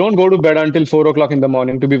question. We don't go to bed until 4 o'clock in the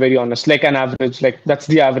morning, to be very honest. Like an average, like that's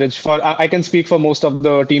the average. For I can speak for most of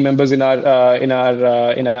the team members on our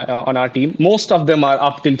team. Most of them are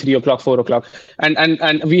up till 3 o'clock, 4 o'clock,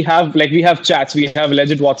 and we have chats. We have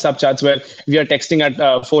legit WhatsApp chats where we are texting at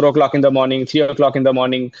 4 o'clock in the morning, 3 o'clock in the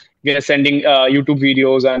morning. We are sending YouTube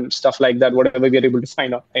videos and stuff like that. Whatever we are able to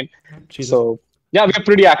find out. Right? So yeah, we are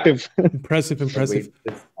pretty active. Impressive.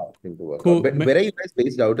 Cool. Where are you guys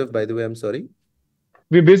based out of, by the way? I'm sorry.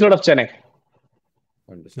 We're based out of Chennai.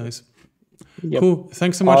 Understood. Nice. Yep. Cool.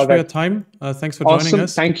 Thanks so much for your time. Thanks for joining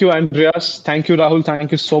us. Thank you, Andreas. Thank you, Rahul.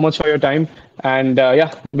 Thank you so much for your time. And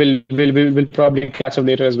yeah, we'll probably catch up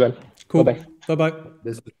later as well. Cool. Bye-bye. Bye-bye.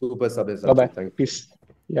 This is super sub. Bye-bye. Thank you. Peace.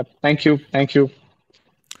 Yep. Thank you.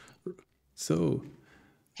 So,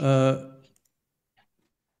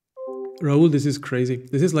 Rahul, this is crazy.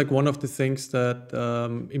 This is like one of the things that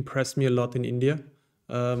impressed me a lot in India.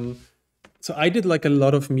 So I did like a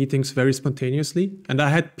lot of meetings very spontaneously. And I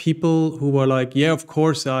had people who were like, yeah, of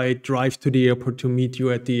course, I drive to the airport to meet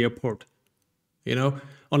you at the airport, on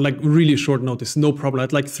like really short notice, no problem. I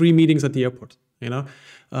had like 3 meetings at the airport,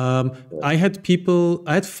 I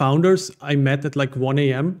had founders I met at like 1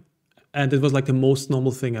 a.m. and it was like the most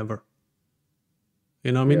normal thing ever.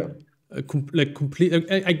 You know what I mean? Yeah. I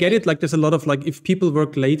get it. Like there's a lot of like, if people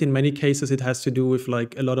work late, in many cases, it has to do with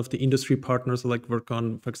like a lot of the industry partners like work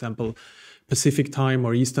on, for example, Pacific time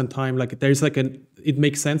or Eastern time. Like there's like it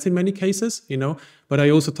makes sense in many cases, but I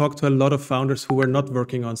also talked to a lot of founders who were not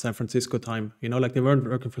working on San Francisco time, like they weren't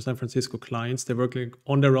working for San Francisco clients, they're working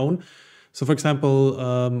on their own. So for example,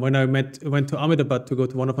 when I went to Ahmedabad to go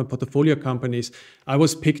to one of my portfolio companies, I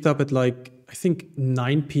was picked up at like, I think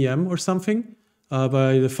 9 p.m. or something.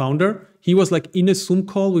 By the founder. He was like in a Zoom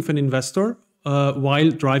call with an investor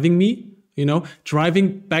while driving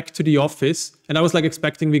driving back to the office. And I was like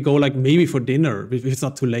expecting we go like maybe for dinner if it's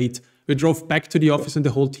not too late. We drove back to the office and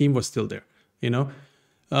the whole team was still there,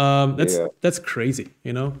 That's crazy,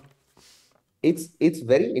 It's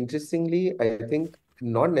very interestingly, I think,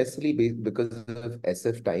 not necessarily because of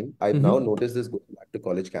SF time. I've now noticed this going back to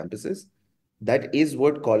college campuses. That is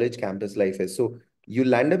what college campus life is. So you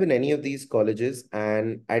land up in any of these colleges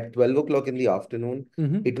and at 12 o'clock in the afternoon,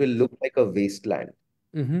 it will look like a wasteland.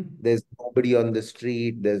 There's nobody on the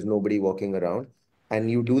street. There's nobody walking around. And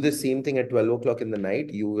you do the same thing at 12 o'clock in the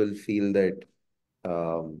night, you will feel that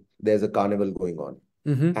there's a carnival going on.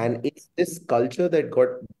 And it's this culture that got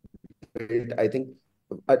built, I think,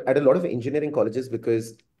 at a lot of engineering colleges,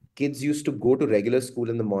 because kids used to go to regular school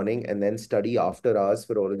in the morning and then study after hours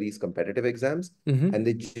for all of these competitive exams. And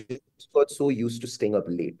they just got so used to staying up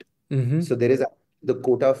late. So there is the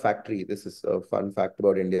quota factory. This is a fun fact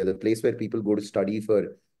about India. The place where people go to study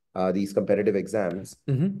for these competitive exams.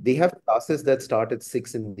 They have classes that start at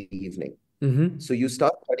 6 in the evening. So you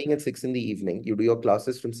start studying at 6 in the evening. You do your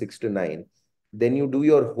classes from 6 to 9. Then you do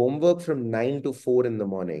your homework from 9 to 4 in the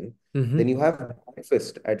morning. Then you have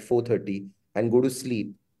breakfast at 4:30 and go to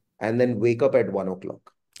sleep. And then wake up at 1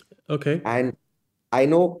 o'clock. Okay. And I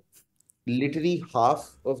know literally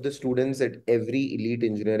half of the students at every elite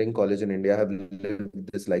engineering college in India have lived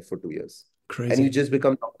this life for 2 years. Crazy. And you just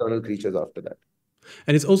become nocturnal creatures after that.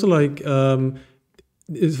 And it's also like,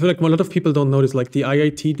 it's like a lot of people don't notice, like the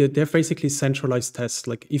IIT, they're basically centralized tests.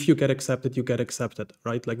 Like if you get accepted, you get accepted,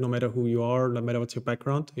 right? Like no matter who you are, no matter what's your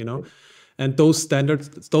background, And those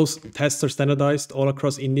tests are standardized all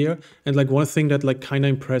across India. And like one thing that like kind of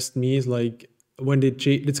impressed me is like when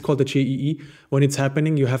it's called the JEE, when it's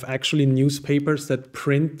happening, you have actually newspapers that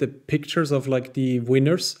print the pictures of like the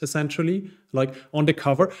winners essentially, like on the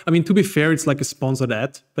cover. I mean, to be fair, it's like a sponsored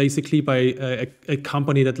ad basically by a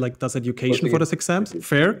company that like does education for those exams.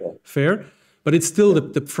 Fair. But it's still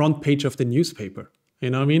the front page of the newspaper, you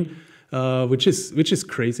know what I mean? Which is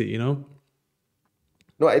crazy, No,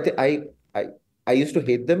 I used to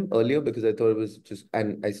hate them earlier because I thought it was just,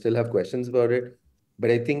 and I still have questions about it, but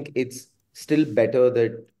I think it's still better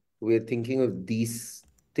that we're thinking of these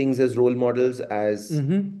things as role models as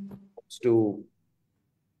opposed to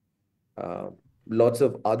lots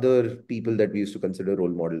of other people that we used to consider role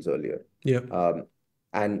models earlier. Yeah.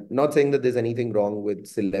 And not saying that there's anything wrong with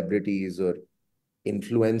celebrities or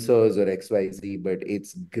influencers or XYZ, but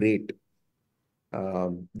it's great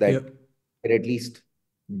that they're at least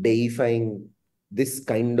deifying this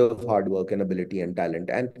kind of hard work and ability and talent.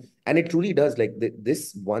 And it truly does, like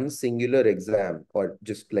this one singular exam, or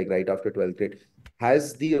just like right after 12th grade,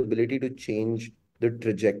 has the ability to change the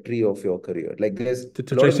trajectory of your career. Like there's the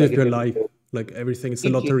trajectory of your life, like everything. It's a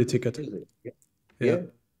lottery ticket. Yeah.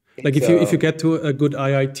 Like if you get to a good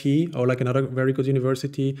IIT or like another very good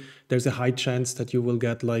university, there's a high chance that you will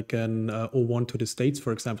get like an O1 to the States,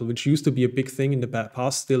 for example, which used to be a big thing in the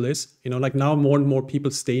past, still is. You know, like now more and more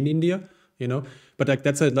people stay in India, you know, but like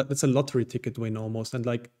that's a lottery ticket win almost, and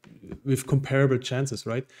like with comparable chances,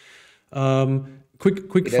 right?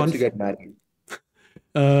 Quick fun. To get married.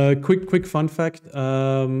 Quick fun fact.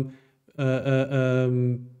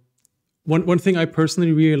 One thing I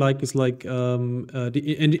personally really like is like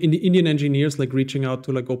the Indian engineers like reaching out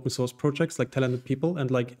to like open source projects, like talented people,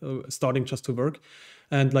 and like starting just to work.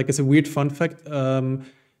 And like as a weird fun fact, the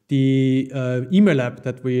email app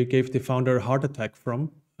that we gave the founder a heart attack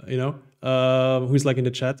from, you know, who's like in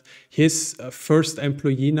the chat, his first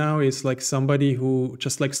employee now is like somebody who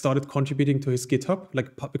just like started contributing to his GitHub,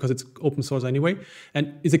 like because it's open source anyway,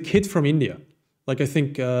 and is a kid from India. Like I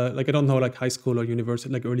think, like I don't know, like high school or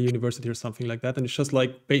university, like early university or something like that. And it's just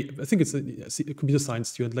like, I think it's a computer science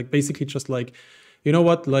student, like basically just like, you know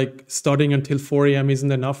what, like starting until 4 a.m.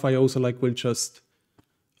 isn't enough. I also like will just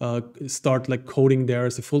start like coding there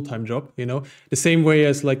as a full-time job, you know, the same way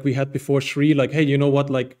as like we had before Shri, like, hey, you know what,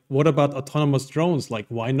 like, what about autonomous drones? Like,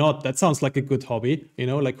 why not? That sounds like a good hobby, you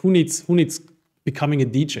know, like who needs becoming a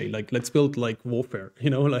DJ? Like, let's build like warfare, you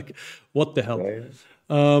know, like what the hell? Right.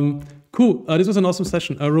 Cool. This was an awesome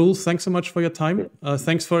session. Rahul, thanks so much for your time.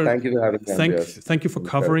 Thank you for having me. Thank you for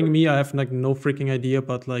covering me. I have like no freaking idea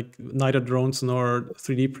about like neither drones nor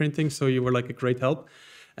 3D printing, so you were like a great help.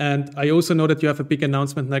 And I also know that you have a big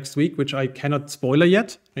announcement next week, which I cannot spoiler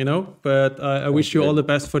yet, you know, but I wish you all the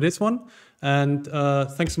best for this one. And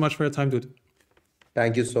thanks so much for your time, dude.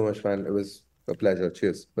 Thank you so much, man. It was a pleasure.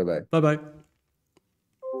 Cheers. Bye-bye. Bye-bye.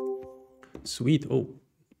 Sweet. Oh.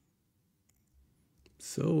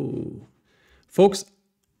 So, folks,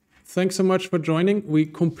 thanks so much for joining. We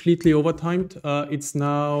completely overtimed. It's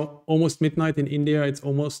now almost midnight in India. It's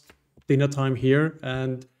almost dinner time here.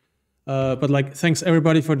 And but like, thanks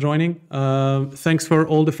everybody for joining. Thanks for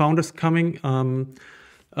all the founders coming.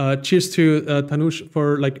 Cheers to Tanush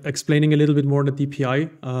for like explaining a little bit more the DPI,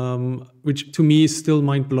 which to me is still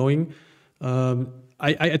mind blowing.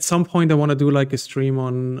 I at some point I want to do like a stream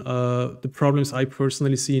on the problems I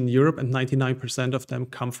personally see in Europe, and 99% of them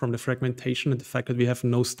come from the fragmentation and the fact that we have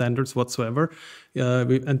no standards whatsoever,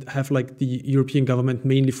 and have like the European government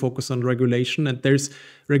mainly focus on regulation. And there's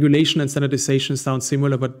regulation and standardization sound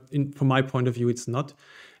similar, but from my point of view, it's not.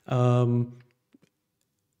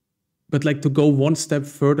 But like to go one step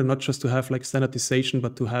further, not just to have like standardization,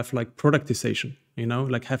 but to have like productization, you know,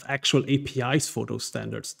 like have actual APIs for those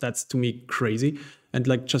standards. That's to me crazy, and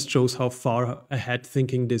like just shows how far ahead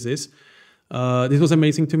thinking this is. This was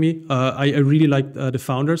amazing to me. I really liked the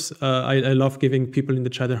founders. I love giving people in the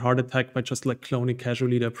chat a heart attack by just like cloning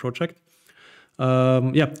casually their project.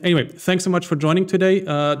 Yeah, anyway, thanks so much for joining today.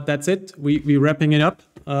 That's it. We're wrapping it up.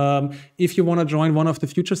 If you want to join one of the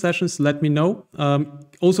future sessions, let me know.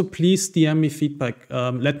 Also, please DM me feedback.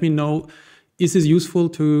 Let me know, is it useful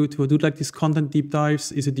to do like these content deep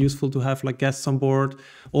dives? Is it useful to have like guests on board?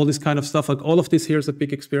 All this kind of stuff. Like all of this here is a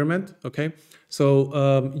big experiment, okay?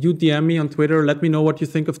 So you DM me on Twitter. Let me know what you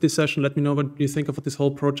think of this session. Let me know what you think of this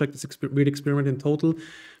whole project, this weird experiment in total.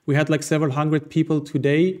 We had like several hundred people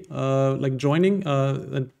today like joining,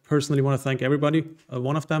 and personally want to thank everybody,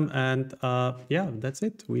 one of them. And yeah, that's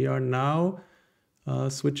it. We are now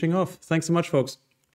switching off. Thanks so much, folks.